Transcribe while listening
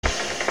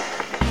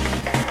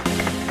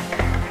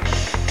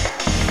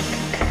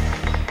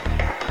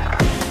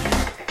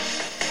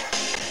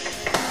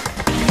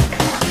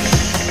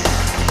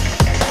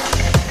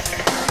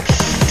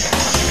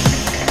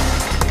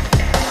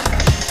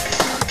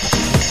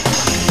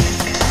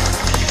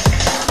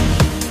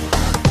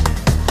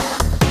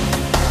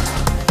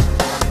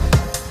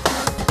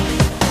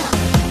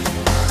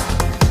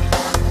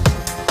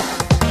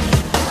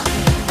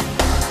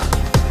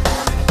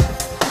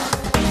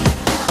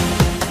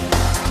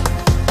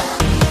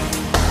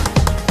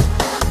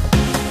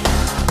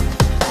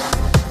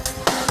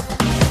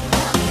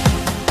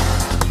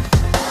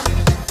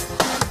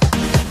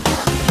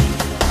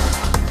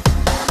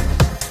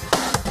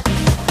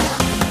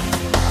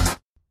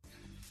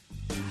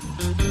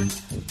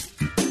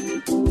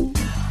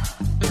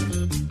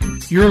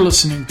You're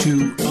listening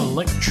to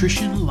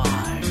Electrician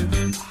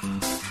Live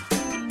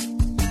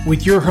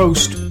with your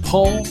host,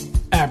 Paul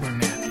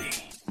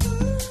Abernathy.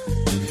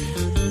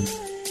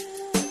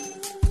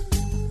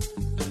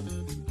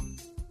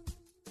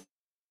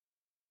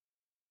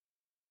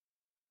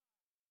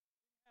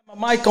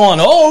 My mic on.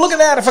 Oh, look at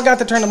that. I forgot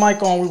to turn the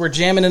mic on. We were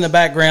jamming in the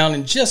background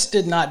and just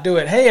did not do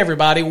it. Hey,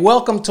 everybody.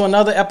 Welcome to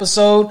another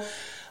episode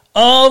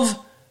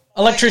of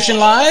Electrician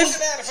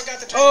Live.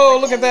 Oh,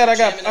 look at that. I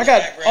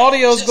got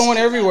audios going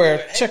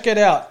everywhere. Check it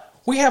out.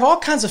 We have all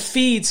kinds of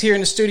feeds here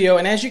in the studio,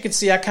 and as you can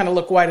see, I kind of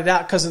look whited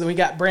out because we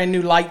got brand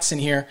new lights in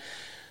here.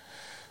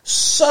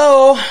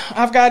 So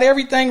I've got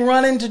everything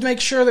running to make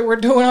sure that we're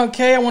doing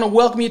okay. I want to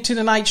welcome you to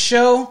tonight's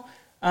show.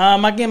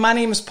 Again, my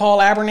name is Paul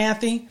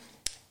Abernathy,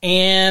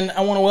 and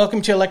I want to welcome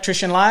you to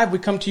Electrician Live. We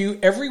come to you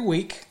every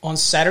week on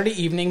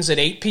Saturday evenings at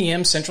 8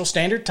 p.m. Central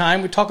Standard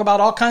Time. We talk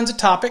about all kinds of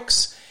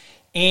topics.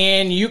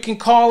 And you can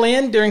call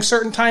in during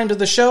certain times of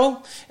the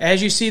show.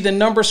 As you see the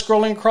number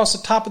scrolling across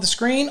the top of the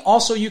screen.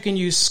 Also, you can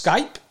use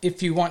Skype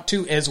if you want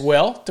to as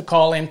well to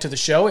call into the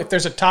show. If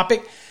there's a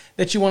topic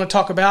that you want to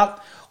talk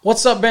about.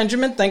 What's up,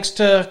 Benjamin? Thanks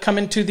to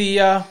coming to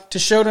the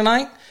show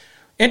tonight.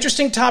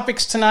 Interesting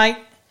topics tonight.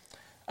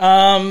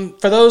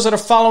 For those that are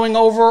following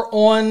over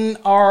on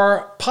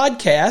our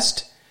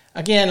podcast,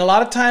 again, a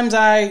lot of times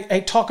I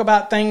talk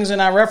about things and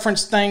I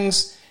reference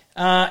things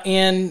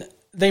and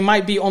they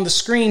might be on the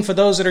screen for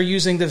those that are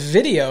using the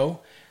video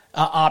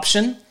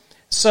option.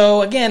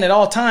 So again, at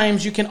all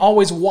times, you can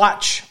always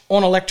watch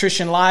on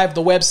Electrician Live,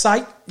 the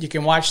website. You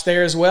can watch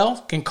there as well.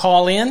 You can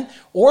call in.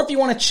 Or if you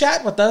want to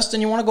chat with us, then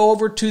you want to go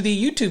over to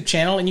the YouTube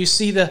channel and you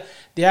see the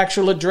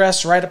actual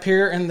address right up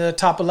here in the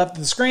top left of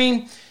the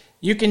screen.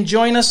 You can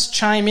join us,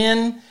 chime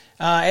in,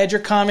 add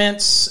your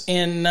comments,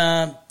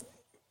 and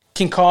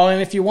can call in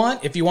if you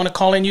want. If you want to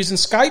call in using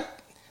Skype,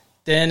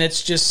 then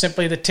it's just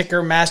simply the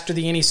ticker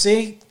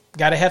MasterTheNEC.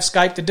 Got to have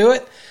Skype to do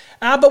it.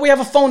 But we have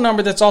a phone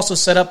number that's also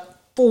set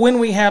up for when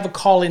we have a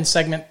call-in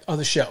segment of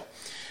the show.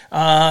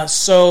 And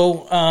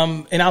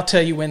I'll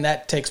tell you when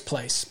that takes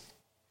place.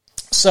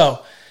 So,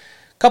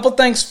 a couple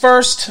things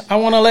first. I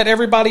want to let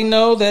everybody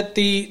know that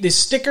the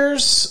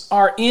stickers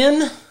are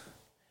in.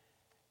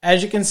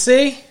 As you can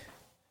see,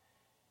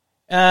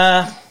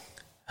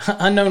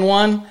 unknown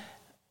one.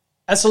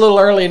 That's a little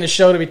early in the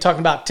show to be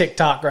talking about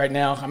TikTok right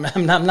now.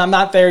 I'm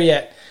not there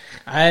yet.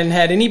 I haven't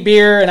had any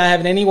beer and I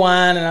haven't any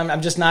wine and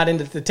I'm just not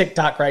into the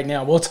TikTok right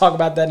now. We'll talk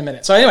about that in a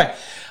minute. So anyway,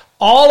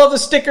 all of the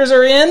stickers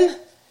are in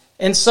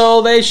and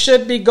so they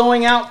should be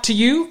going out to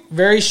you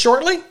very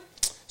shortly.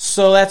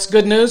 So that's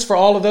good news for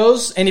all of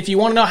those. And if you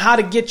want to know how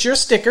to get your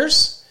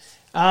stickers,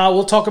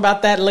 we'll talk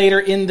about that later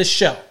in the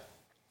show.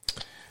 All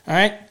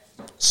right.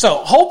 So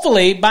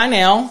hopefully by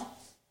now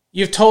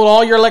you've told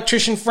all your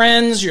electrician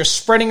friends, you're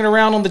spreading it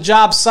around on the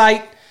job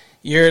site.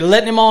 You're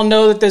letting them all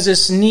know that there's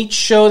this neat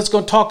show that's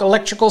going to talk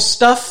electrical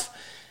stuff.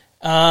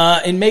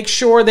 And make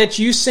sure that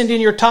you send in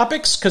your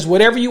topics, because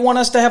whatever you want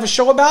us to have a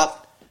show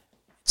about,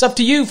 it's up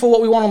to you for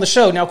what we want on the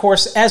show. Now, of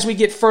course, as we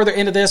get further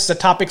into this, the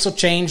topics will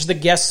change, the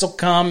guests will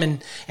come,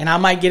 and I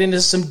might get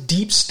into some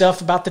deep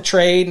stuff about the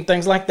trade and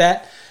things like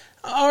that.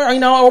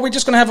 Or we're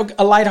just going to have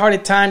a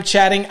lighthearted time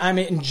chatting. I'm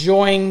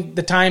enjoying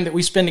the time that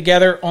we spend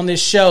together on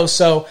this show.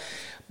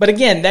 But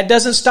again, that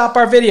doesn't stop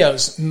our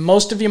videos.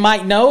 Most of you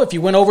might know if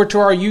you went over to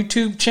our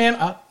YouTube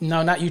channel,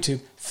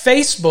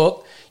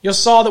 Facebook, you'll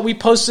saw that we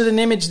posted an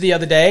image the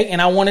other day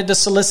and I wanted to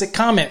solicit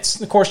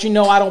comments. Of course, you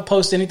know I don't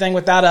post anything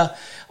without an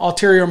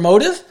ulterior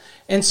motive.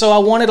 And so I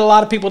wanted a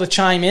lot of people to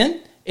chime in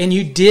and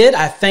you did.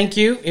 I thank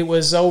you. It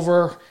was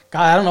over,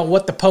 God, I don't know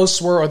what the posts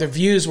were or the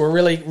views were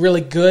really, really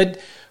good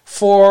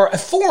for a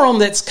forum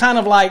that's kind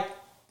of like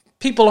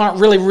people aren't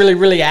really, really,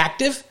 really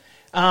active.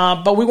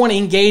 But we want to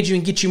engage you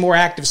and get you more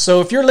active.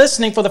 So if you're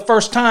listening for the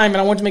first time,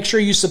 and I want to make sure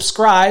you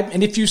subscribe,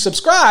 and if you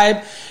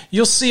subscribe,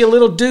 you'll see a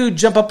little dude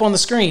jump up on the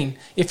screen.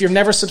 If you've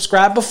never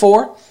subscribed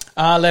before,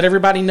 let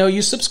everybody know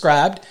you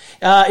subscribed.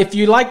 If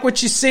you like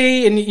what you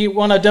see and you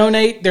want to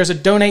donate, there's a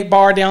donate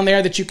bar down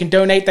there that you can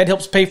donate. That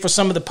helps pay for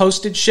some of the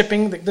postage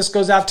shipping that this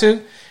goes out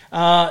to.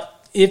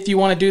 If you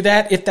want to do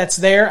that, if that's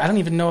there. I don't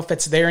even know if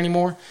it's there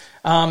anymore,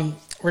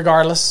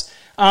 regardless.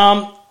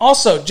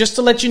 Also, just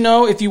to let you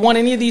know, if you want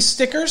any of these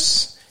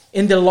stickers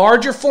in the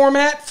larger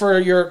format for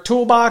your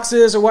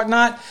toolboxes or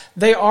whatnot,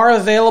 they are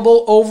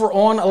available over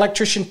on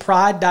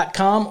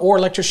electricianpride.com or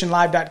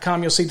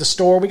electricianlive.com. You'll see the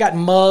store. We got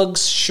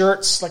mugs,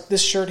 shirts, like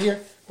this shirt here.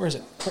 Where is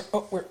it?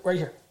 Right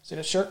here. See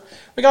that shirt?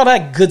 We got all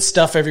that good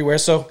stuff everywhere.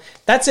 So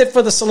that's it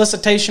for the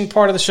solicitation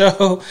part of the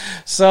show.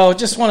 So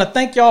just want to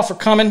thank y'all for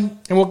coming,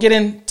 and we'll get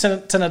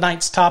into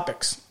tonight's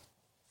topics.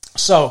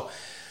 So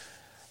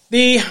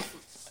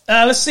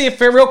let's see if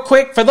real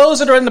quick, for those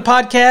that are in the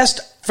podcast,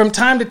 from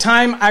time to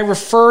time, I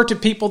refer to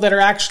people that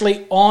are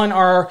actually on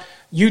our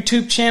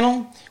YouTube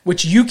channel,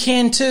 which you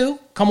can too.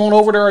 Come on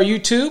over to our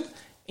YouTube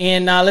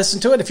and listen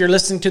to it. If you're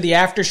listening to the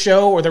after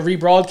show or the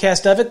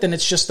rebroadcast of it, then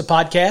it's just the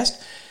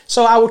podcast.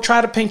 So I will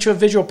try to paint you a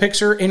visual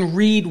picture and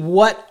read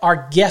what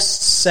our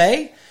guests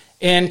say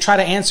and try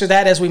to answer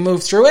that as we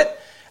move through it.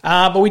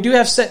 But we do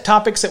have set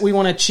topics that we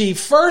want to achieve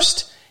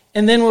first,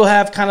 and then we'll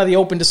have kind of the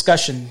open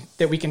discussion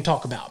that we can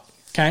talk about.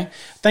 Okay.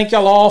 Thank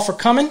y'all all for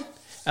coming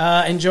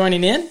and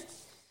joining in.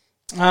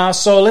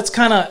 So let's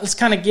kind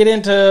of get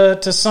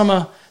into some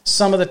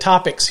of the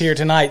topics here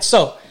tonight.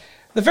 So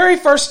the very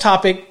first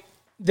topic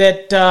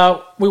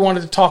that we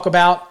wanted to talk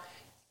about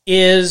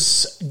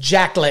is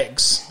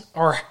jacklegs,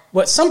 or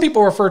what some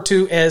people refer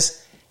to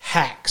as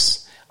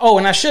hacks. Oh,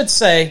 and I should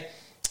say,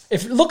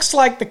 if it looks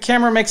like the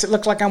camera makes it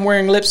look like I'm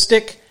wearing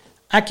lipstick,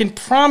 I can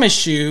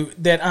promise you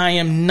that I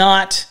am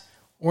not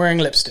wearing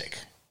lipstick.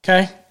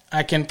 Okay?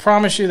 I can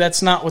promise you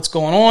that's not what's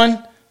going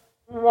on.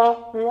 I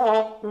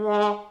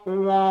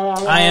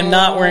am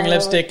not wearing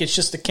lipstick. It's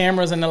just the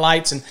cameras and the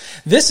lights. And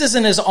this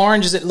isn't as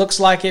orange as it looks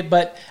like it,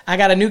 but I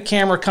got a new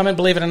camera coming,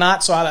 believe it or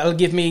not, so it'll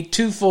give me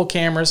 2 full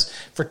cameras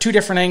for 2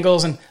 different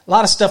angles and a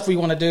lot of stuff we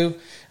want to do.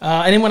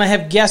 And then when I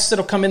have guests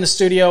that'll come in the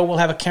studio, we'll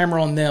have a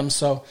camera on them.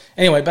 So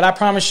anyway, but I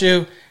promise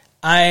you,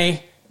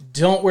 I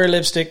don't wear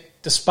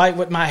lipstick, despite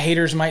what my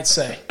haters might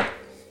say.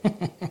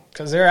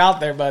 Because they're out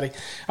there, buddy.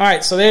 All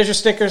right, so there's your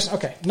stickers.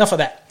 Okay, enough of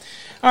that.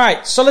 All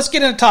right, so let's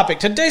get into the topic.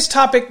 Today's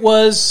topic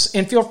was,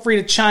 and feel free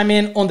to chime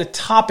in on the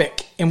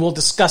topic, and we'll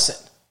discuss it.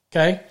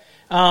 Okay?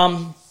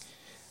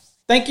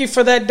 Thank you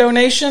for that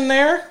donation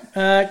there,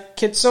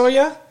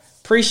 Kitsoya.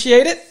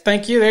 Appreciate it.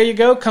 Thank you. There you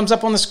go. Comes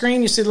up on the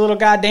screen. You see the little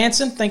guy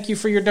dancing. Thank you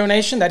for your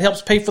donation. That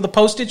helps pay for the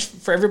postage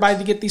for everybody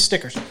to get these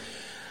stickers.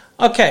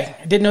 Okay,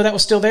 I didn't know that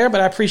was still there, but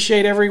I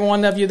appreciate every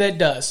one of you that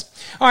does.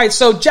 All right,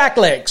 so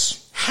jacklegs.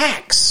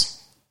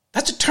 Hacks.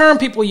 That's a term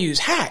people use,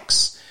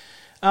 hacks.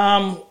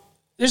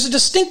 There's a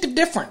distinctive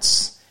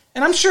difference.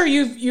 And I'm sure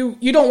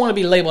you don't want to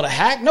be labeled a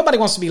hack. Nobody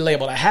wants to be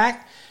labeled a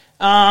hack.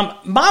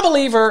 My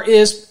believer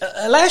is,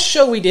 last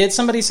show we did,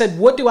 somebody said,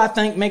 what do I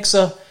think makes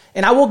a,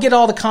 and I will get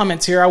all the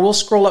comments here. I will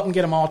scroll up and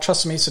get them all,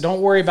 trust me, so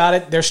don't worry about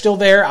it. They're still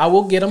there. I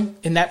will get them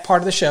in that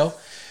part of the show.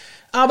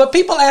 But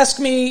people ask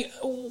me,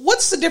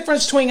 what's the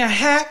difference between a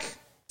hack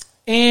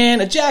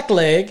and a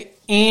jackleg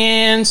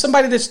and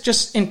somebody that's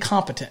just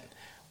incompetent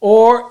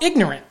or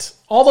ignorant?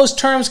 All those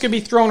terms can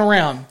be thrown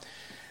around.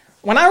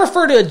 When I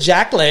refer to a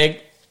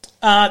jackleg,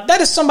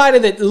 that is somebody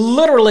that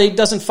literally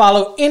doesn't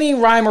follow any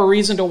rhyme or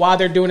reason to why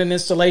they're doing an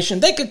installation.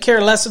 They could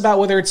care less about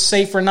whether it's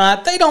safe or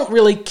not. They don't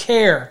really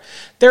care.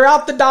 They're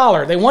out the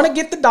dollar. They want to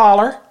get the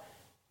dollar,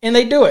 and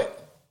they do it.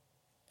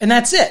 And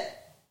that's it.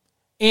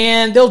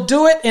 And they'll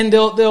do it, and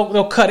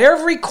they'll cut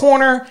every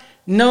corner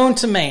known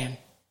to man,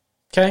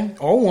 okay,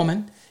 or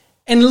woman,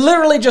 and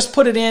literally just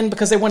put it in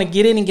because they want to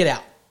get in and get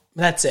out.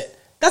 That's it.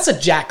 That's a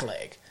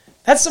jackleg.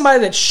 That's somebody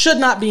that should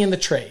not be in the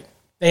trade.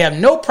 They have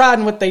no pride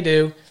in what they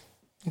do.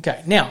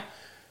 Okay, now,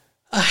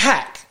 a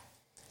hack.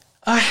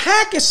 A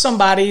hack is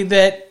somebody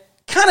that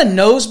kind of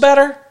knows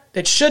better,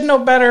 that should know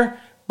better,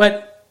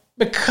 but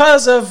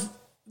because of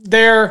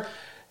they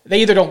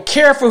either don't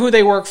care for who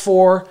they work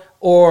for,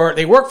 or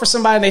they work for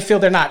somebody and they feel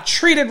they're not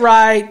treated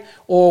right,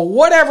 or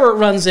whatever it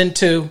runs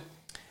into,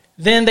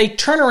 then they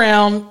turn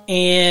around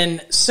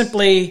and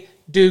simply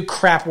do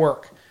crap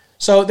work.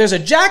 So there's a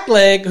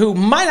jackleg who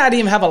might not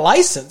even have a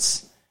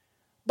license,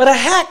 but a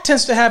hack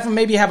tends to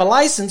maybe have a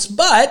license,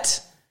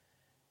 but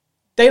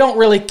they don't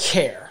really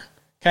care.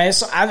 Okay,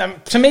 so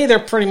to me, they're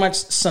pretty much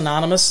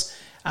synonymous.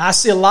 I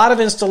see a lot of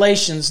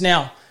installations.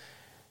 Now,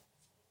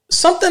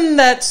 something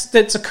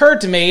that's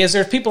occurred to me is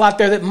there's people out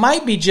there that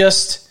might be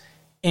just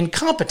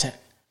incompetent.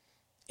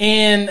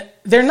 And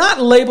they're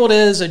not labeled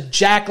as a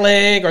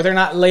jackleg or they're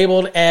not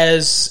labeled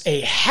as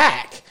a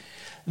hack.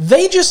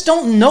 They just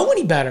don't know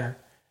any better.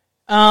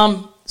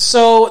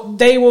 So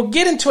they will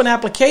get into an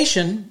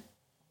application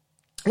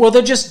where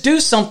they'll just do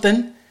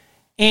something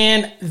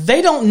and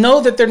they don't know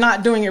that they're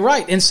not doing it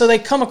right. And so they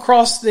come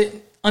across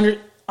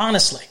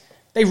honestly,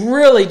 they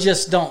really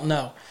just don't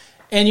know.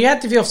 And you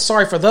have to feel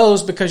sorry for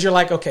those because you're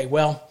like, okay,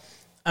 well,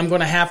 I'm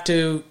going to have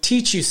to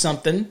teach you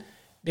something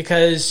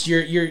because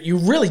you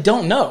really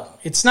don't know.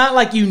 It's not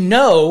like you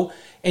know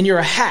and you're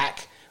a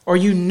hack, or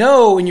you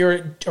know and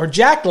or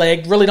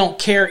jackleg really don't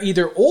care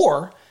either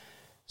or.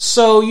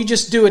 So you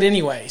just do it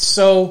anyway.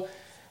 So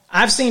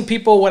I've seen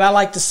people, what I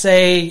like to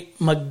say,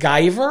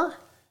 MacGyver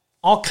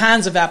all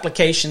kinds of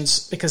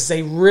applications because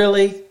they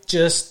really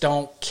just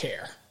don't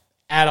care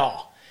at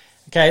all.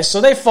 Okay,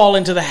 so they fall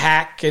into the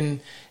hack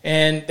and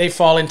they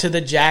fall into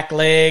the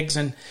jacklegs.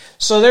 And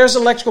so there's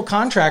electrical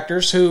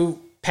contractors who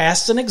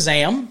passed an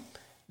exam.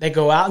 They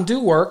go out and do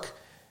work.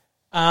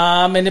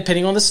 And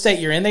depending on the state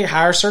you're in, they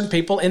hire certain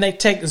people and they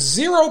take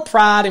zero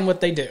pride in what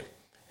they do.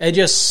 They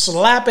just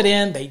slap it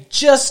in. They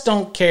just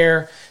don't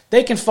care.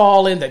 They can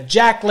fall into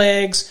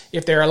jacklegs.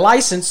 If they're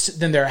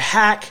licensed, then they're a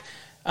hack.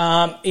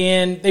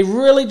 And they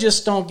really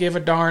just don't give a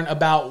darn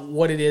about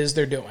what it is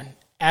they're doing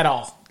at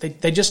all.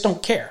 They just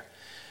don't care.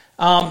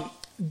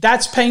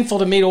 That's painful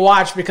to me to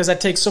watch because I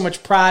take so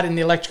much pride in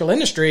the electrical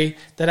industry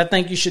that I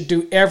think you should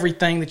do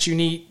everything that you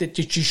need, that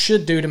you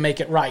should do to make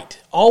it right.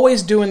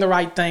 Always doing the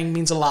right thing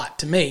means a lot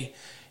to me,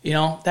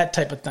 that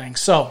type of thing.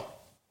 So,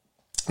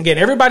 again,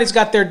 everybody's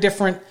got their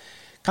different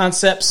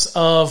concepts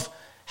of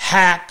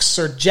hacks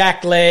or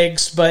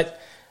jacklegs,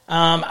 but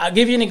I'll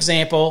give you an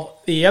example.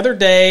 The other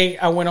day,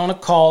 I went on a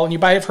call, and you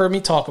might have heard me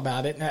talk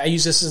about it. And I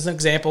use this as an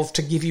example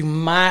to give you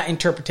my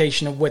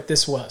interpretation of what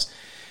this was.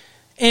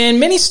 In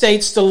many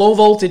states, the low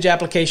voltage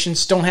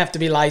applications don't have to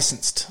be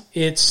licensed.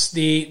 It's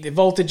the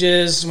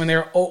voltages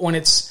when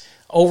it's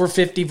over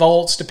 50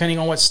 volts, depending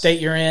on what state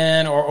you're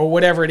in, or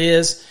whatever it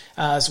is.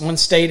 One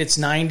state, it's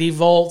 90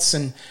 volts,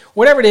 and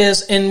whatever it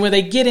is. And when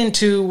they get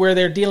into where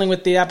they're dealing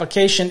with the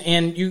application,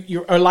 and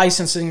your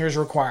licensing is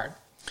required.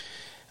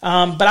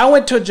 But I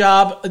went to a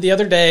job the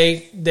other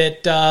day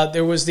that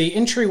there was the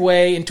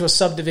entryway into a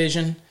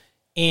subdivision,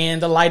 and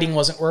the lighting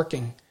wasn't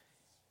working.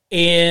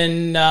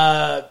 And,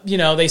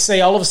 they say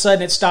all of a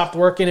sudden it stopped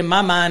working. In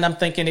my mind, I'm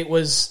thinking it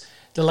was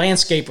the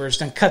landscapers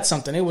done cut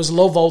something. It was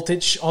low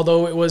voltage,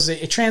 although it was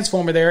a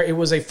transformer there. It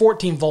was a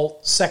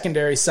 14-volt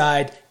secondary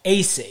side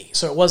AC.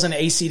 So it wasn't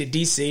AC to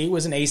DC. It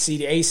was an AC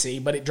to AC,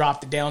 but it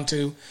dropped it down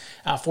to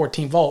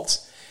 14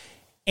 volts.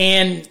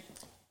 And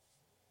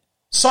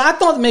so I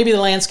thought maybe the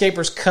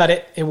landscapers cut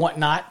it and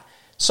whatnot.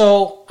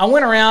 So I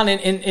went around,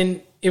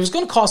 and it was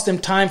going to cost them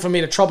time for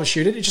me to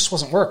troubleshoot it. It just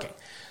wasn't working.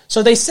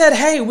 So they said,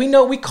 hey,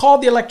 we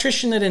called the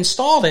electrician that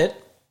installed it,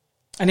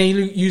 and they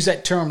use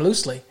that term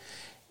loosely.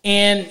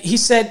 And he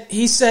said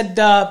he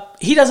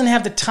doesn't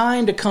have the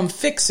time to come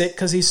fix it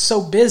because he's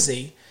so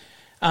busy.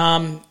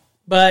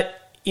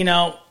 But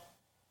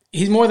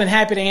he's more than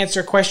happy to answer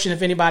a question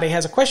if anybody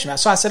has a question about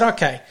it. So I said,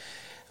 okay.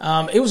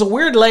 It was a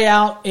weird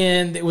layout,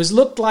 and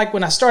looked like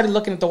when I started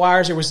looking at the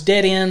wires, there was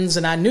dead ends,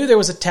 and I knew there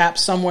was a tap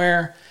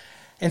somewhere.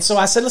 And so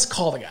I said, let's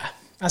call the guy.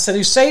 I said,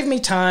 you saved me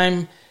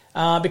time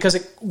because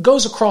it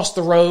goes across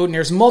the road, and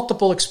there's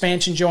multiple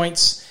expansion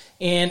joints,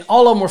 and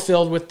all of them were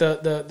filled with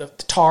the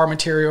tar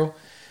material.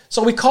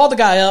 So we called the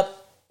guy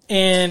up,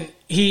 and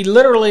he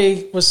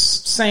literally was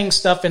saying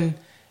stuff, and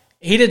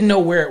he didn't know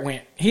where it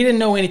went. He didn't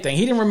know anything.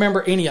 He didn't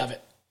remember any of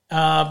it.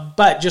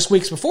 But just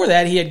weeks before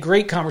that, he had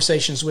great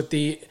conversations with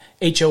the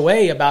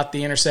HOA about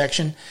the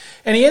intersection.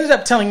 And he ended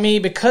up telling me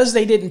because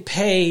they didn't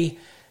pay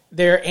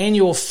their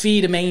annual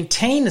fee to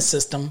maintain the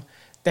system,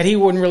 that he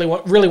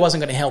really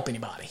wasn't going to help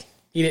anybody.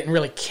 He didn't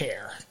really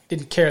care. He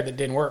didn't care that it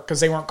didn't work because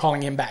they weren't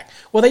calling him back.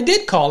 Well, they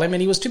did call him,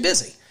 and he was too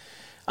busy.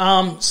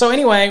 So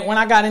anyway, when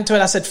I got into it,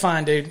 I said,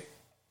 fine, dude.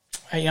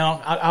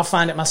 I'll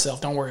find it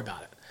myself. Don't worry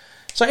about it.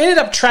 So I ended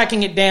up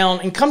tracking it down,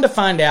 and come to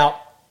find out,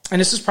 and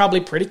this is probably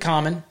pretty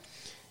common,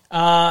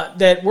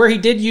 that where he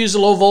did use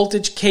a low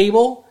voltage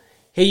cable,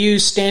 he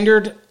used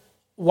standard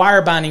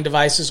wire binding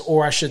devices,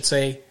 or I should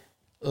say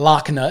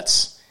lock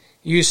nuts.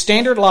 He used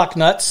standard lock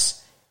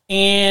nuts,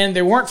 and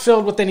they weren't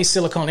filled with any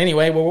silicone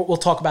anyway. We'll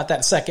talk about that in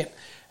a second.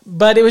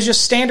 But it was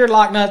just standard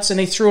lock nuts, and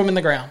they threw them in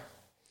the ground.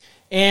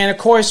 And, of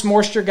course,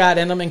 moisture got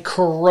in them and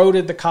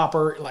corroded the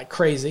copper like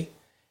crazy.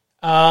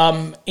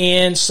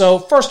 And so,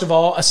 first of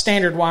all, a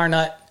standard wire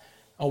nut,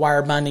 a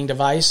wire binding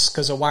device,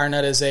 because a wire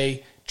nut is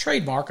a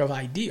trademark of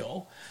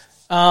Ideal,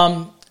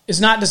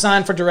 is not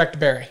designed for direct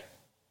bury.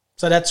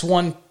 So that's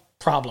one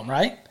problem,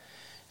 right?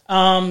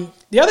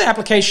 The other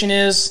application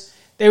is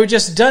they were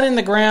just done in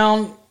the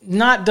ground,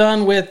 not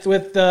done with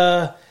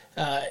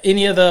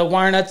any of the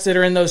wire nuts that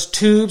are in those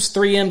tubes,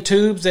 3M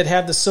tubes that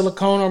have the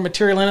silicone or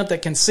material in it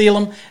that can seal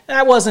them.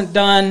 That wasn't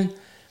done.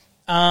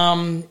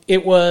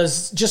 It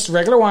was just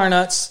regular wire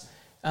nuts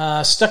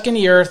stuck in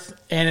the earth,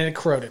 and it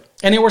corroded.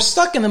 And they were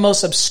stuck in the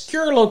most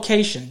obscure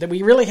location that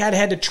we really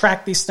had to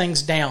track these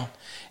things down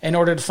in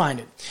order to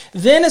find it.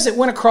 Then as it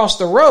went across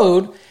the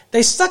road,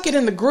 they stuck it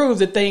in the groove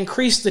that they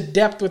increased the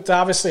depth with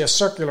obviously a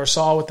circular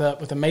saw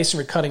with a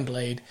masonry cutting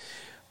blade.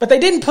 But they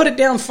didn't put it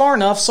down far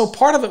enough, so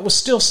part of it was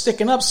still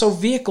sticking up so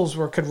vehicles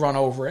could run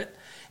over it.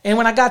 And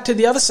when I got to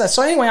the other side,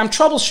 so anyway, I'm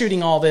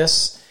troubleshooting all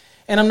this,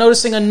 and I'm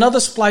noticing another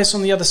splice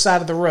on the other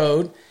side of the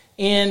road,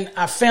 and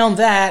I found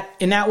that,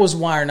 and that was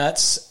wire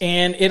nuts,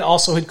 and it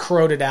also had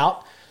corroded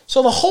out.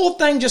 So the whole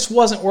thing just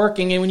wasn't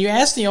working, and when you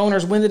ask the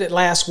owners when did it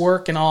last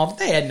work and all,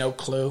 they had no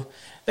clue.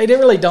 They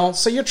really don't,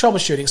 so you're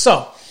troubleshooting.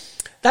 So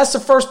that's the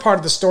first part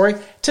of the story.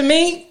 To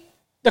me,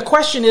 the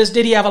question is,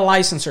 did he have a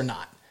license or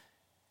not?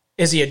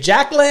 Is he a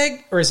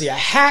jackleg or is he a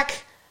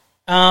hack?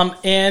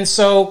 And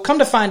so come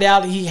to find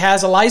out, he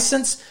has a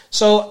license.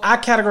 So I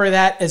categorize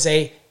that as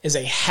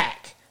a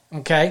hack.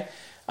 Okay,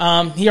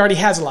 he already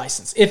has a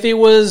license. If it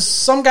was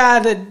some guy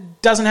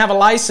that doesn't have a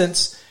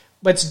license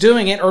but's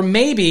doing it, or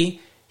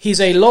maybe he's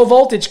a low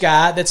voltage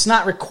guy that's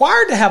not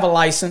required to have a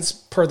license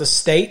per the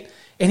state,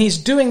 and he's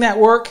doing that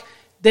work,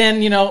 then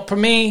for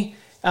me,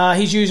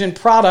 he's using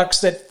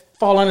products that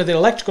fall under the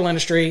electrical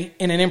industry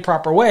in an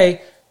improper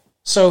way.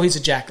 So he's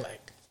a jackleg.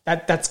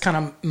 That's kind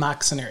of my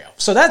scenario.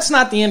 So that's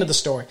not the end of the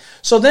story.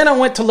 So then I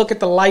went to look at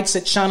the lights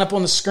that shine up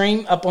on the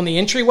screen, up on the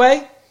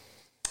entryway.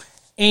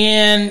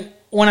 And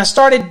when I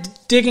started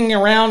digging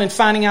around and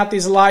finding out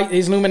these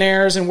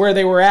luminaires and where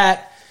they were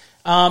at,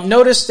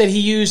 noticed that he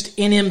used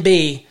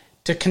NMB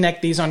to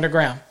connect these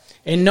underground.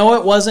 And no,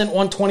 it wasn't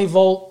 120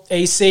 volt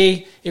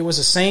AC. It was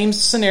the same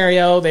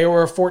scenario. They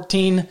were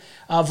 14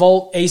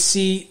 volt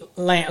AC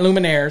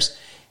luminaires.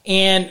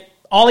 And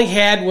all he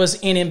had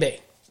was NMB.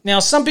 Now,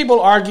 some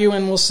people argue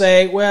and will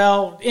say,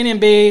 well,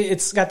 NMB,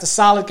 it's got the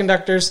solid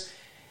conductors,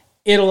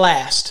 it'll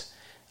last.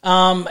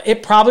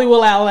 It probably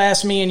will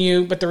outlast me and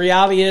you, but the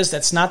reality is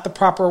that's not the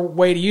proper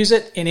way to use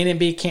it, and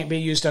NMB can't be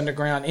used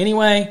underground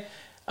anyway.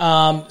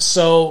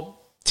 So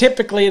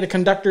typically the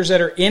conductors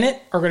that are in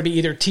it are going to be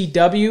either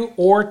TW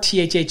or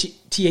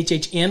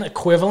THHN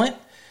equivalent.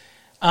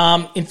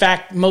 In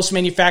fact, most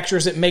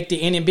manufacturers that make the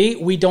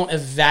NMB, we don't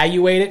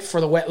evaluate it for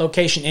the wet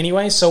location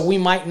anyway, so we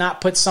might not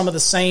put some of the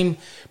same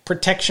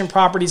protection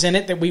properties in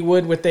it that we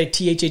would with a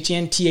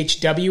THHN,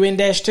 THW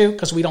N-2,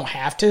 because we don't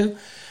have to.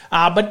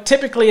 But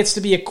typically it's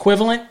to be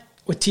equivalent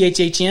with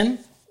THHN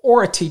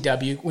or a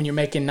TW when you're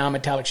making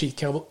non-metallic sheath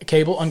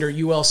cable under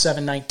UL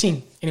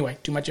 719. Anyway,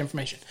 too much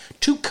information.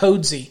 Too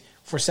codesy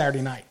for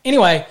Saturday night.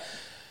 Anyway,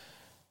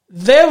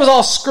 that was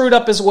all screwed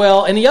up as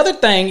well. And the other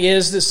thing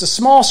is this: the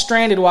small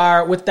stranded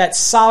wire with that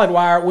solid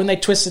wire, when they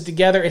twist it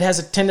together, it has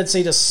a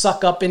tendency to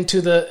suck up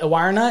into the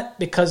wire nut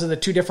because of the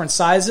two different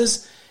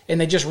sizes,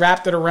 and they just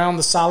wrapped it around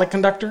the solid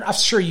conductor. I'm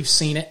sure you've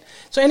seen it.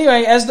 So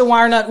anyway, as the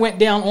wire nut went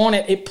down on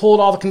it, it pulled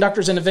all the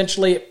conductors, and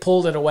eventually it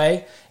pulled it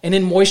away. And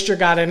then moisture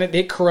got in it,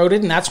 it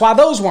corroded, and that's why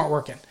those weren't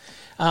working.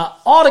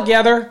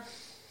 Altogether,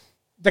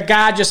 the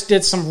guy just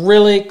did some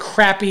really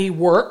crappy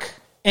work.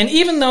 And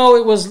even though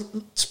it was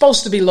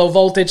supposed to be low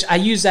voltage, I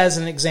use that as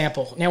an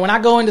example. Now, when I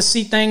go in to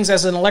see things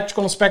as an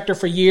electrical inspector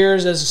for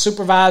years, as a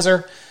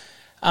supervisor,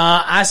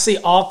 I see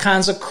all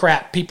kinds of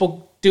crap,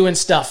 people doing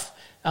stuff.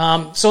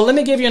 So let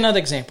me give you another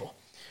example.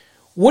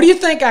 What do you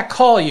think I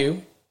call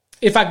you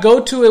if I go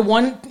to a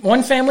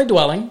one family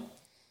dwelling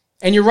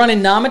and you're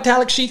running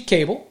non-metallic sheath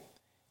cable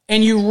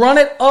and you run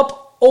it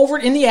up over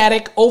in the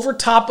attic, over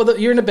top of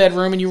you're in the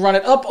bedroom, and you run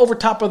it up over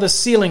top of the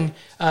ceiling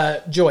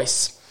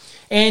joists,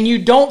 and you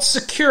don't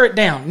secure it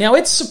down. Now,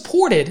 it's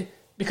supported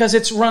because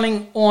it's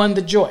running on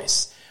the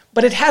joist,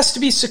 but it has to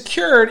be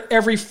secured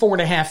every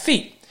 4.5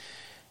 feet.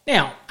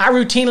 Now, I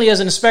routinely, as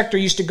an inspector,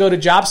 used to go to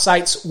job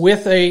sites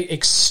with a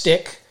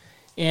stick.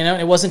 You know,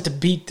 it wasn't to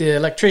beat the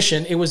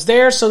electrician. It was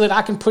there so that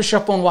I can push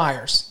up on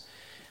wires.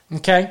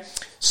 Okay?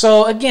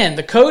 So, again,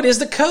 the code is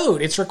the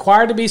code. It's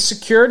required to be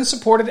secured and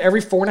supported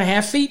every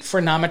 4.5 feet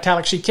for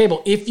non-metallic sheet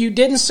cable. If you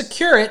didn't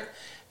secure it,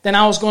 then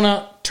I was going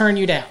to turn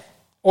you down.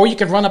 Or you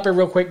could run up it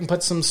real quick and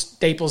put some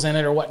staples in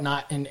it or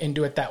whatnot and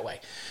do it that way.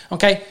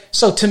 Okay?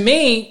 So, to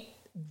me,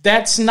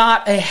 that's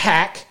not a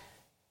hack.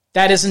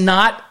 That is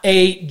not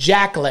a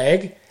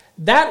jackleg.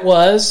 That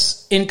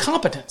was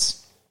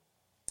incompetence.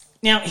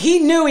 Now, he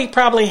knew he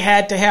probably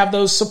had to have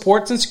those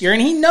supports and secure,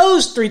 and he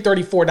knows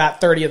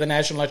 334.30 of the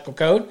National Electrical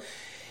Code.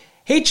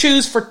 He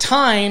chose for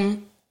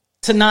time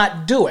to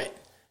not do it.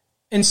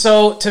 And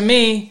so, to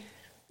me,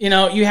 you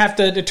know, you have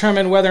to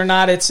determine whether or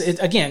not it's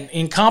again,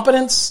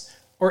 incompetence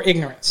or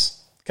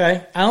ignorance.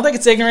 Okay? I don't think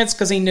it's ignorance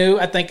because he knew.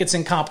 I think it's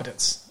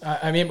incompetence.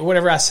 I mean,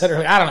 whatever I said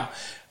earlier, I don't know.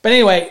 But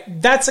anyway,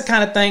 that's the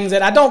kind of things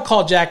that I don't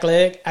call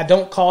jackleg. I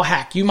don't call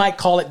hack. You might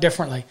call it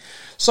differently.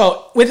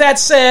 So with that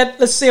said,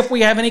 let's see if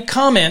we have any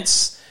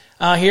comments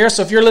here.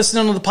 So if you're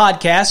listening to the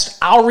podcast,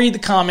 I'll read the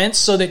comments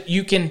so that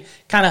you can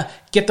kind of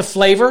get the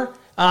flavor.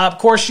 Of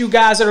course, you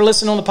guys that are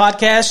listening on the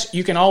podcast,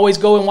 you can always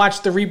go and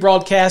watch the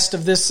rebroadcast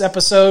of this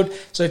episode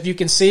so if you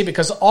can see,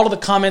 because all of the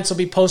comments will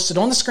be posted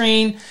on the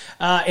screen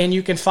and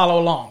you can follow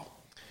along.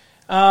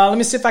 Let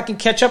me see if I can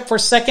catch up for a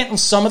second on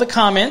some of the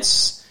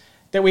comments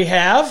that we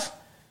have.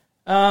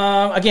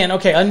 Again,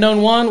 okay,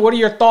 Unknown One, what are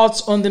your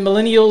thoughts on the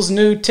millennials'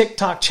 new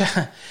TikTok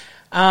challenge?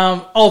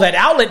 That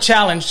outlet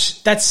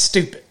challenge, that's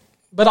stupid.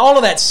 But all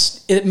of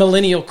that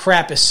millennial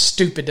crap is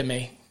stupid to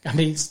me. I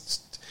mean,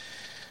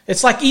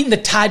 it's like eating the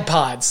Tide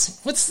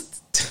Pods.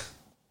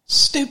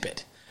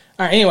 Stupid.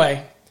 All right,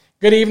 anyway,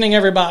 good evening,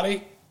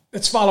 everybody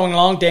that's following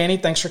along. Danny,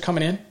 thanks for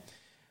coming in.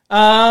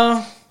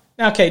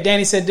 Okay,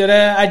 Danny said,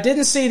 I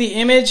didn't see the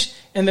image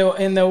in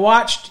the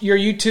watched your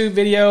YouTube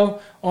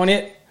video on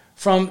it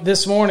from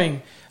this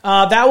morning.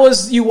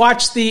 You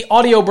watched the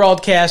audio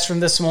broadcast from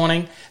this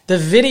morning. The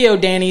video,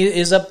 Danny,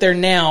 is up there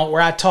now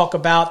where I talk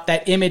about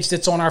that image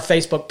that's on our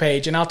Facebook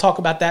page. And I'll talk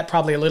about that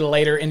probably a little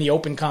later in the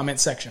open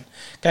comment section.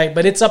 Okay,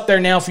 but it's up there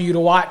now for you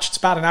to watch. It's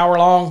about an hour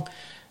long.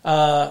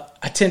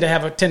 I tend to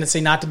have a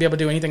tendency not to be able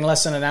to do anything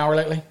less than an hour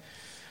lately.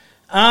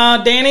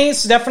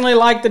 Danny's definitely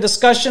like the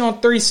discussion on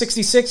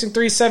 366 and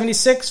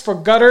 376 for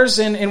gutters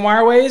and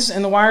wireways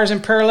and the wires in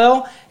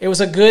parallel. It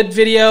was a good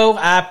video.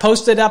 I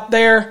posted up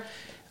there.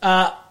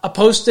 I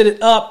posted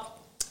it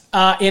up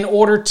in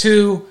order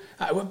to...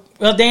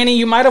 well, Danny,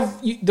 you might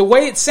have... the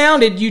way it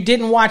sounded, you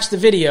didn't watch the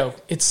video.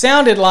 It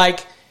sounded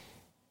like...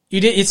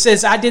 you did. It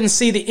says, I didn't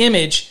see the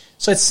image,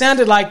 so it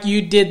sounded like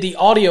you did the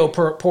audio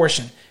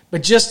portion.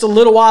 But just a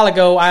little while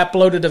ago, I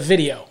uploaded a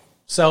video.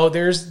 So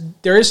there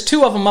is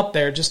two of them up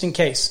there, just in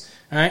case.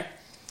 All right?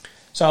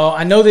 So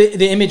I know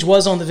the image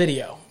was on the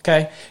video.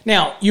 Okay?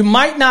 Now, you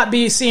might not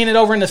be seeing it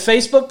over in the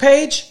Facebook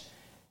page,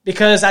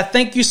 because I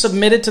think you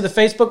submitted to the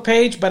Facebook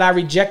page, but I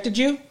rejected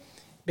you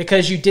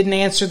because you didn't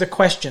answer the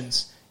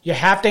questions. You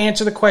have to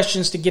answer the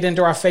questions to get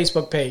into our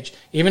Facebook page.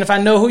 Even if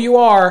I know who you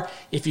are,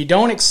 if you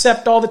don't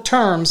accept all the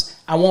terms,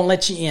 I won't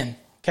let you in.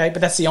 Okay,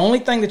 but that's the only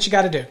thing that you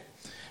got to do.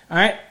 All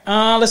right,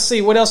 let's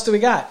see. What else do we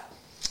got?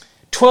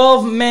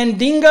 12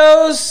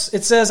 Mandingos.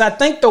 It says, I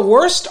think the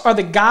worst are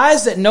the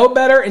guys that know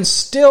better and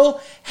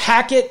still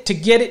hack it to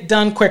get it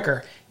done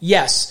quicker.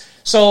 Yes.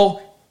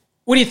 So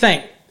what do you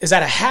think? Is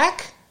that a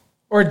hack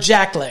or a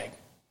jackleg?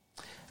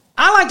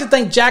 I like to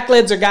think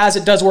jacklegs are guys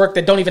that does work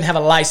that don't even have a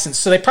license,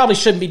 so they probably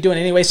shouldn't be doing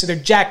it anyway, so they're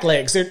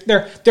jacklegs.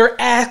 They're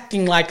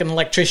acting like an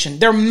electrician.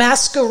 They're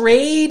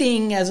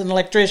masquerading as an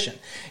electrician.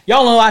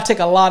 Y'all know I take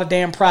a lot of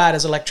damn pride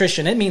as an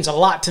electrician. It means a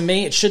lot to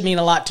me. It should mean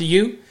a lot to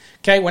you.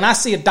 Okay, when I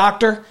see a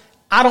doctor,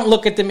 I don't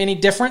look at them any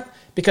different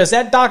because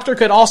that doctor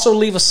could also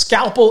leave a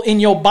scalpel in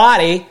your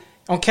body.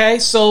 Okay,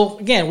 so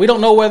again, we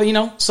don't know whether,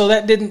 so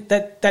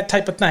that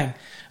type of thing.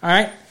 All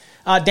right.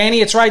 Danny,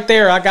 it's right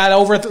there. I got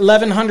over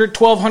 1,100,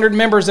 1,200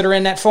 members that are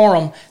in that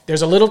forum.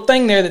 There's a little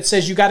thing there that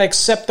says you got to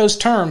accept those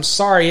terms.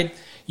 Sorry,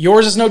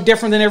 yours is no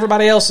different than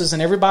everybody else's,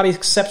 and everybody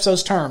accepts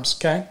those terms,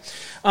 okay?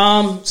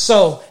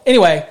 So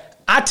anyway,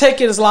 I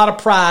take it as a lot of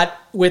pride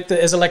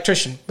as an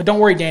electrician. But don't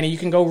worry, Danny, you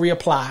can go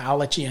reapply. I'll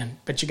let you in.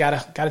 But you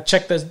gotta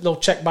check the little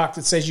checkbox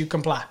that says you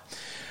comply.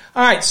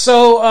 All right,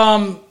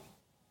 so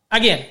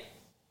again,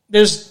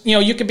 there's,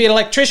 you could be an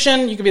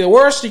electrician, you could be the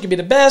worst, you could be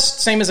the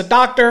best, same as a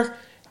doctor.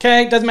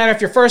 Okay, doesn't matter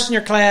if you're first in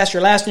your class,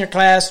 you're last in your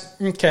class.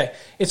 Okay,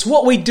 it's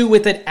what we do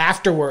with it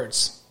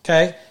afterwards.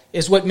 Okay,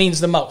 is what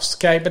means the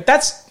most. Okay, but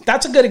that's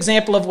a good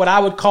example of what I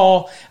would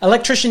call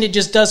electrician that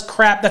just does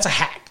crap. That's a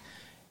hack.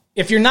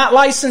 If you're not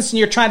licensed and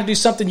you're trying to do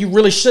something you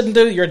really shouldn't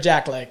do, you're a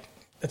jackleg.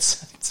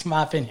 That's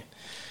my opinion.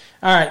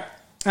 All right,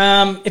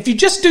 if you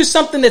just do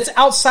something that's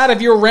outside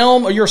of your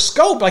realm or your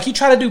scope, like you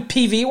try to do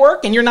PV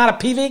work and you're not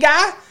a PV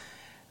guy,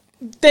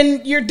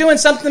 then you're doing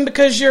something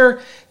because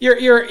you're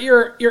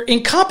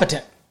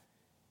incompetent.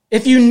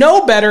 If you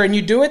know better and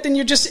you do it, then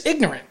you're just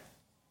ignorant.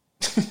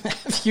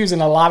 I'm using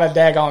a lot of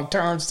daggone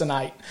terms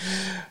tonight.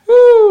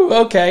 Woo,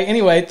 okay,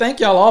 anyway, thank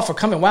y'all all for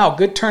coming. Wow,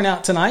 good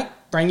turnout tonight.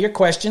 Bring your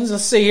questions.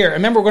 Let's see here.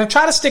 Remember, we're going to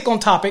try to stick on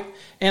topic,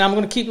 and I'm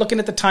going to keep looking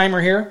at the timer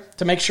here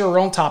to make sure we're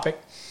on topic.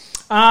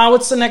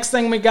 What's the next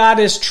thing we got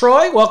is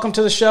Troy. Welcome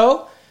to the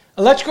show.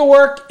 Electrical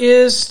work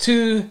is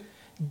to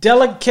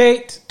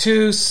delegate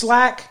to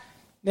Slack.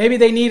 Maybe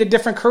they need a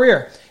different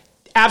career.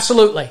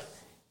 Absolutely.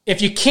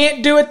 If you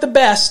can't do it the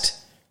best,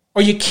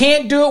 or you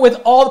can't do it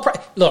with all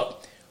the...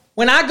 Look,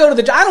 when I go to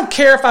the job, I don't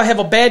care if I have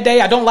a bad day,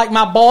 I don't like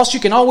my boss, you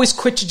can always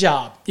quit your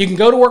job. You can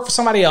go to work for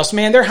somebody else.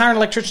 Man, they're hiring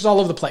electricians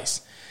all over the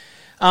place.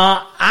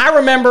 I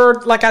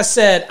remember, like I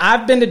said,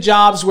 I've been to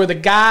jobs where the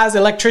guys, the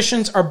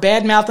electricians, are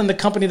bad-mouthing the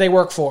company they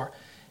work for.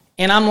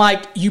 And I'm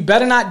like, you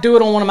better not do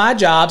it on one of my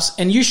jobs,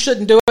 and you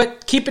shouldn't do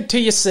it. Keep it to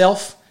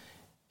yourself,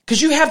 because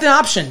you have the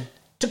option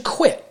to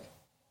quit.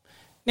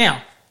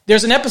 Now,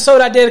 there's an episode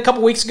I did a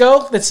couple weeks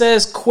ago that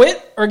says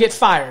quit or get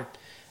fired.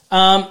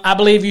 I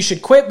believe you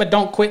should quit, but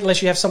don't quit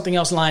unless you have something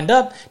else lined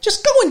up.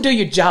 Just go and do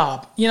your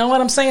job. You know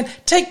what I'm saying?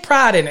 Take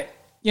pride in it.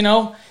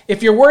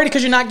 If you're worried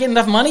because you're not getting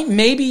enough money,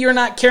 maybe you're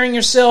not carrying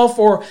yourself,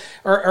 or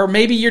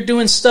maybe you're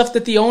doing stuff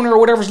that the owner or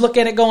whatever's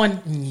looking at it going,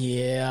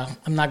 yeah,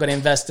 I'm not going to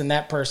invest in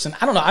that person.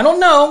 I don't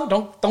know.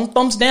 Don't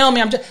thumbs down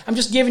me. I'm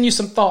just giving you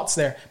some thoughts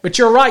there. But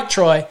you're right,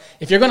 Troy.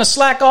 If you're going to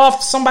slack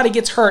off, somebody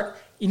gets hurt,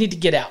 you need to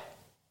get out.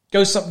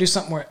 Go do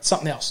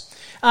something else.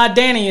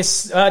 Danny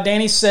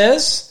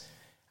says,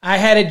 I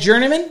had a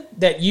journeyman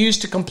that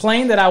used to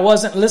complain that I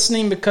wasn't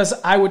listening because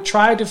I would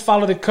try to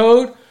follow the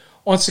code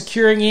on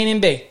securing E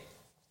and B.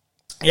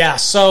 Yeah,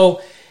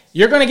 so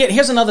you're going to get...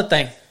 Here's another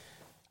thing.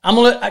 I'm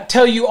going to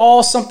tell you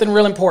all something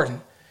real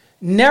important.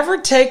 Never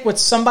take what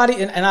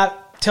somebody... And I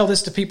tell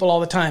this to people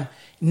all the time.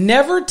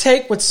 Never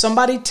take what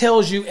somebody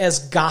tells you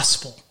as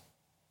gospel.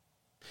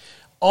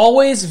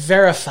 Always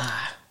verify.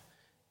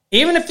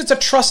 Even if it's a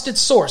trusted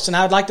source. And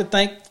I would like to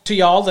think to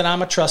y'all that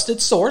I'm a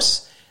trusted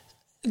source.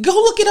 Go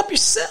look it up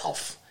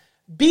yourself.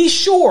 Be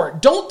sure.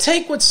 Don't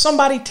take what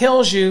somebody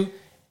tells you.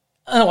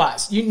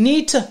 Otherwise, you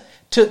need to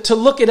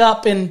look it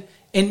up and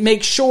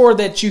make sure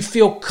that you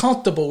feel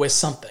comfortable with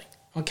something.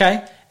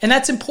 Okay? And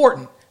that's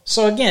important.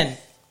 So again,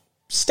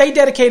 stay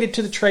dedicated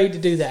to the trade to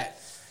do that.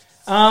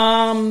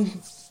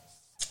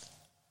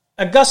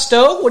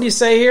 Augusto, what do you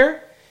say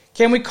here?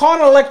 Can we call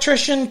an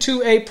electrician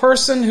to a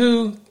person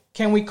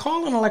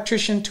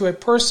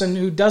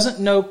who doesn't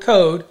know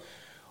code?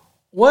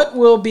 What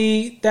will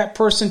be that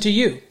person to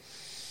you?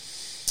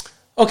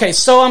 Okay,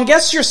 so I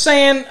guess you're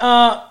saying,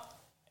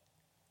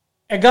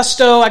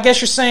 Augusto, I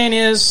guess you're saying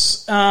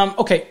is,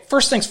 okay,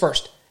 first things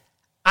first.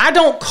 I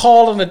don't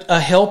call a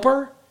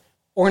helper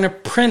or an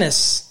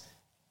apprentice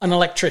an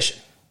electrician.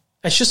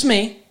 That's just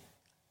me.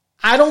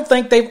 I don't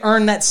think they've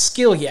earned that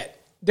skill yet.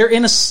 They're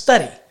in a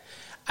study.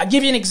 I'll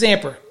give you an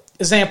example.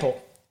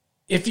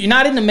 If you're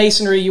not into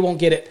masonry, you won't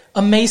get it.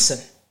 A mason,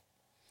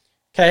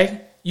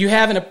 okay? You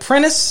have an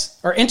apprentice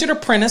or entered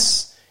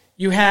apprentice.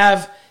 You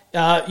have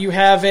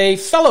a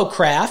fellow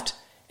craft,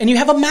 and you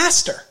have a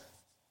master.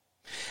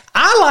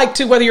 I like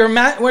to, whether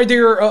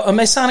you're a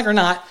Masonic or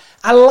not,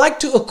 I like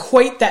to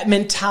equate that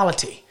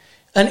mentality.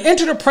 An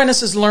entered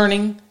apprentice is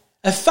learning,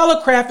 a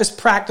fellow craft is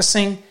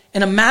practicing,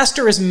 and a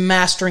master is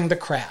mastering the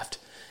craft.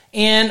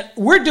 And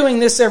we're doing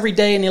this every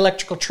day in the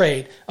electrical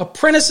trade.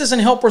 Apprentices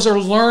and helpers are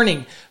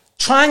learning,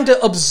 trying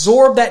to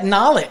absorb that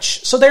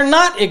knowledge so they're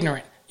not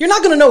ignorant. You're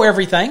not going to know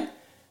everything.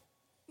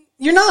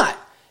 You're not.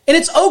 And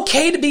it's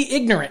okay to be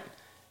ignorant.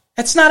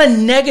 That's not a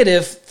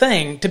negative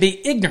thing to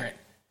be ignorant.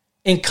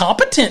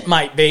 Incompetent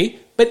might be,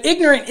 but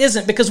ignorant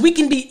isn't, because we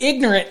can be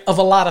ignorant of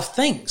a lot of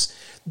things.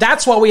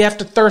 That's why we have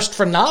to thirst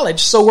for knowledge,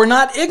 so we're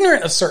not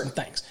ignorant of certain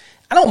things.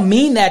 I don't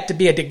mean that to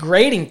be a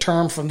degrading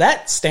term from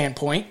that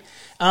standpoint.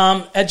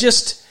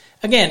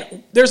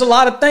 Again, there's a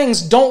lot of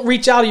things. Don't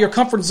reach out of your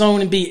comfort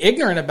zone and be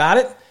ignorant about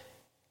it.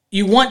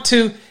 You want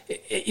to,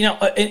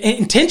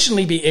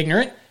 intentionally be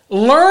ignorant,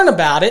 learn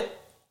about it,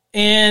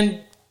 and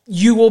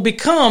you will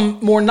become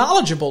more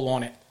knowledgeable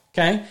on it.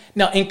 Okay.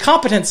 Now,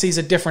 incompetency is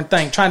a different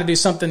thing. Trying to do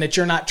something that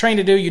you're not trained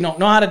to do, you don't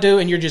know how to do,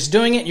 and you're just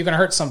doing it, you're going to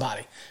hurt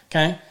somebody.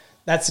 Okay.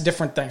 That's a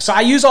different thing. So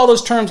I use all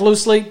those terms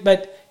loosely,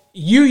 but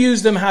you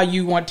use them how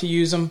you want to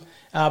use them.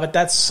 But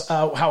that's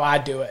how I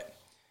do it.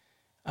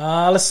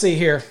 Let's see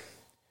here.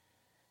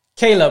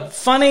 Caleb,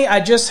 funny, I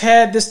just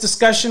had this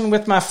discussion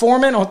with my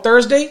foreman on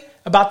Thursday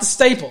about the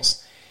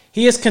staples.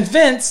 He is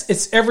convinced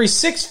it's every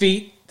 6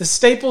 feet. The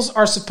staples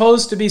are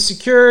supposed to be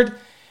secured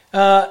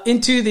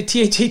into the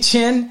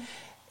THHN,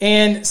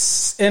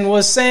 and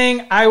was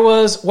saying I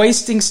was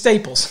wasting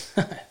staples.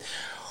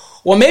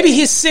 Well, maybe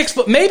he's 6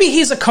 foot. Maybe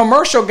he's a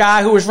commercial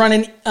guy who was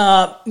running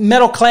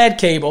metal clad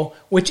cable,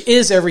 which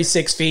is every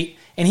 6 feet,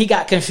 and he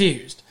got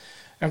confused.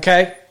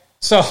 Okay,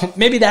 so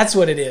maybe that's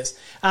what it is.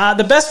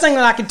 The best thing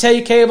that I can tell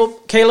you,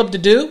 Caleb, to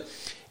do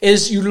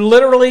is you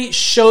literally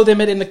show them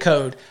it in the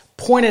code.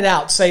 Point it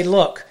out. Say,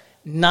 look,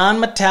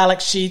 non-metallic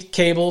sheath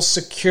cables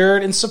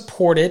secured and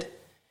supported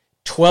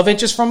 12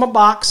 inches from a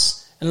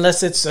box,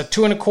 unless it's a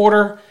 2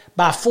 1/4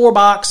 by 4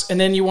 box, and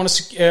then you want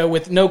to,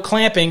 with no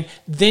clamping,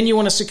 then you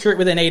want to secure it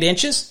within 8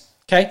 inches.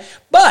 Okay.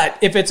 But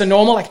if it's a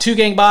normal, like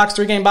 2-gang box,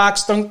 3-gang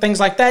box, things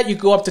like that, you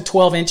go up to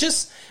 12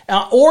 inches,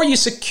 or you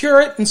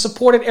secure it and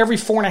support it every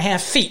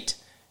 4.5 feet.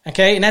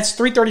 Okay. And that's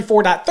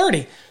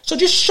 334.30. So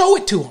just show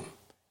it to them.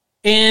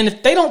 And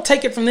if they don't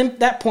take it from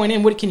that point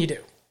in, what can you do?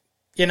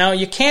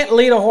 You can't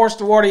lead a horse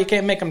to water. You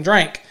can't make them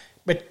drink.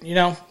 But,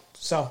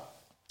 so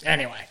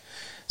anyway.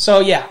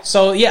 So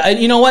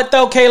you know what,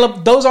 though,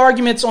 Caleb? Those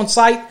arguments on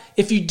site,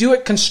 if you do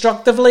it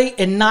constructively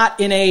and not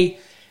in a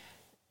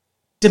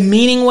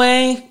demeaning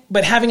way,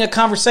 but having a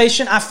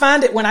conversation, I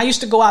find it when I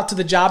used to go out to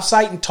the job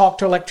site and talk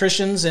to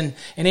electricians and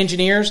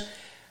engineers,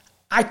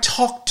 I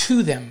talk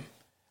to them.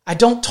 I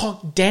don't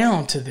talk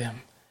down to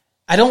them.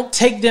 I don't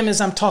take them as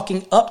I'm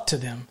talking up to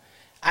them.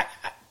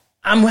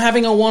 I'm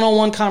having a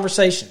one-on-one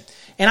conversation.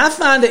 And I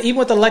find that even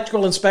with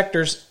electrical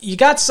inspectors, you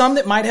got some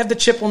that might have the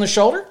chip on the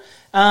shoulder.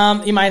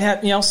 You might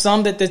have,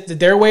 some that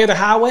their way or the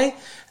highway.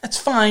 That's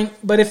fine.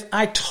 But if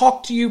I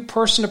talk to you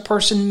person to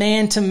person,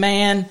 man to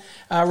man,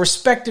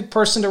 respected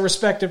person to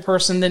respected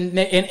person, then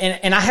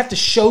and I have to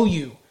show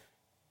you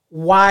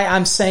why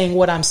I'm saying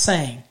what I'm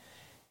saying.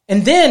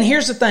 And then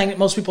here's the thing that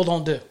most people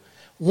don't do.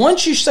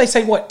 Once you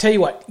tell you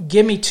what,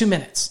 give me 2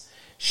 minutes.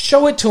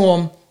 Show it to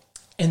them,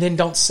 and then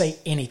don't say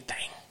anything.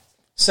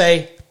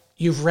 Say,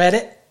 you've read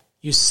it,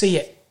 you see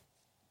it.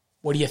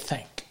 What do you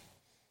think?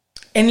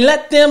 And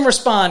let them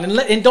respond,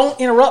 and don't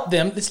interrupt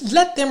them. Just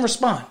let them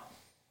respond.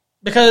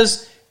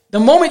 Because the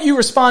moment you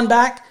respond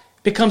back,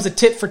 it becomes a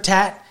tit for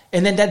tat,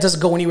 and then that doesn't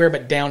go anywhere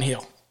but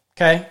downhill.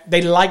 Okay?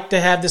 They like to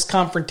have this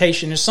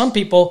confrontation. There's some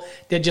people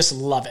that just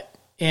love it.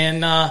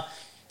 And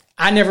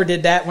I never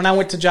did that. When I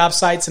went to job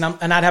sites and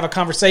I'd have a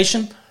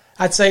conversation,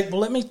 I'd say,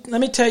 well, let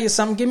me tell you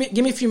something.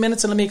 Give me a few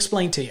minutes and let me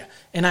explain to you.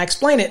 And I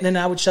explain it, and then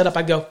I would shut up.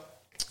 I'd go,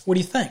 what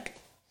do you think?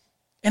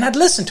 And I'd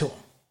listen to them.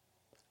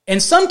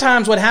 And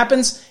sometimes what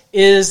happens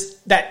is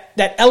that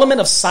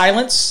element of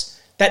silence,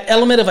 that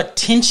element of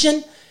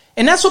attention,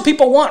 and that's what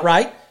people want,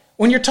 right?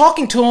 When you're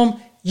talking to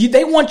them,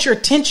 they want your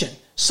attention.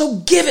 So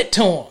give it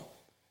to them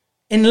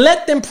and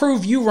let them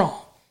prove you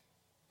wrong,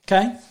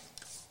 okay?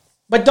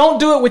 But don't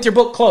do it with your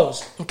book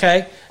closed,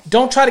 okay?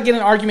 Don't try to get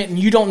an argument and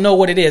you don't know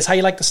what it is. How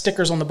you like the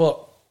stickers on the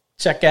book?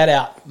 Check that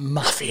out.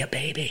 Mafia,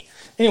 baby.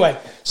 Anyway,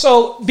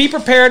 so be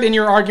prepared in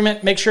your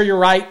argument. Make sure you're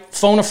right.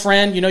 Phone a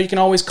friend. You can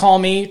always call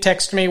me,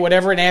 text me,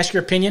 whatever, and ask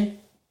your opinion.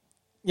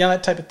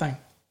 That type of thing.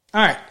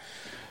 All right.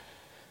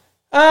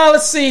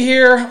 Let's see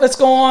here. Let's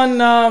go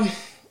on.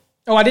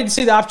 I didn't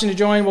see the option to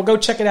join. We'll go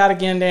check it out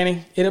again,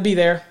 Danny. It'll be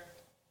there.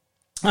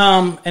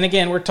 And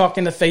again, we're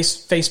talking the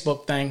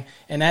Facebook thing,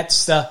 and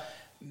that's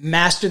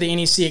Master the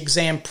NEC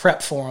Exam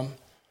Prep Forum.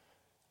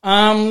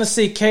 Let's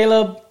see,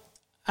 Caleb.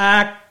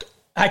 I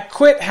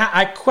quite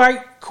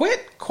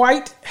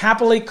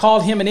happily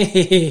called him an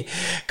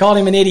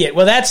idiot.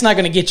 Well, that's not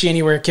going to get you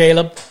anywhere,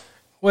 Caleb.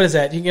 What is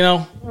that?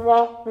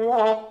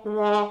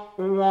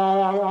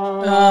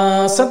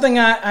 Something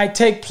I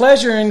take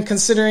pleasure in,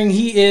 considering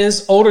he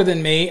is older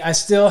than me. I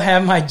still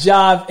have my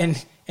job, and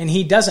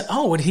he doesn't.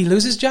 Oh, would he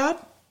lose his job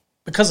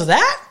because of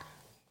that?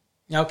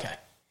 Okay.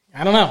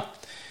 I don't know.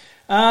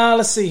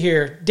 Let's see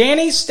here.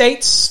 Danny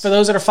states, for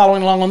those that are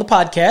following along on the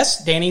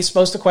podcast, Danny's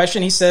posed a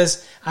question. He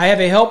says, I have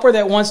a helper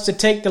that wants to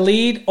take the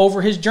lead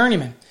over his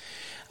journeyman.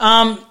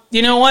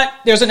 You know what?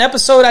 There's an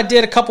episode I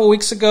did a couple of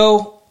weeks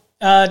ago,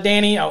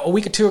 Danny, a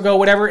week or two ago,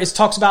 whatever. It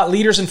talks about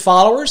leaders and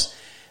followers.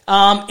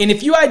 And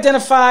if you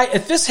identify,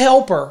 if this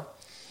helper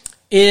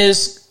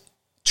is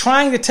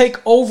trying to take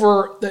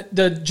over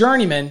the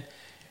journeyman,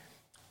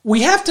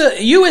 we have to,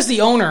 you as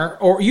the owner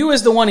or you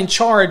as the one in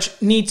charge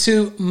need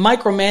to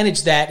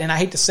micromanage that. And I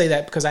hate to say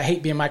that because I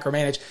hate being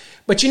micromanaged,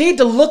 but you need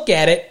to look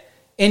at it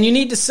and you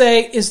need to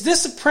say, is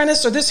this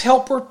apprentice or this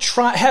helper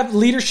have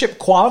leadership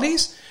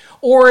qualities,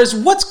 or is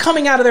what's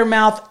coming out of their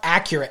mouth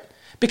accurate?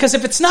 Because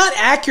if it's not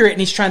accurate and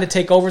he's trying to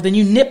take over, then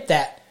you nip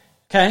that,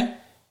 okay?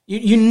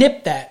 You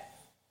nip that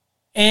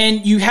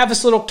and you have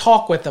this little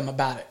talk with them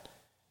about it.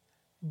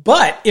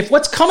 But if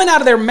what's coming out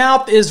of their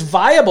mouth is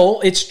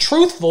viable, it's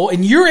truthful,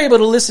 and you're able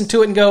to listen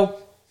to it and go,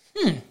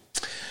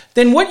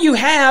 then what you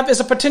have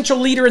is a potential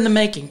leader in the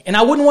making. And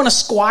I wouldn't want to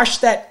squash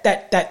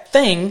that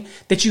thing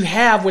that you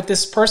have with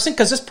this person,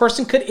 because this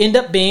person could end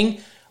up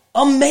being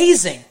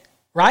amazing,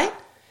 right?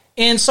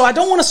 And so I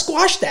don't want to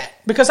squash that,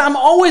 because I'm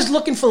always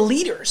looking for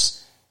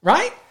leaders,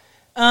 right?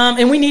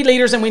 And we need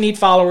leaders and we need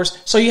followers.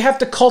 So you have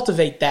to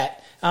cultivate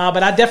that.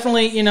 But I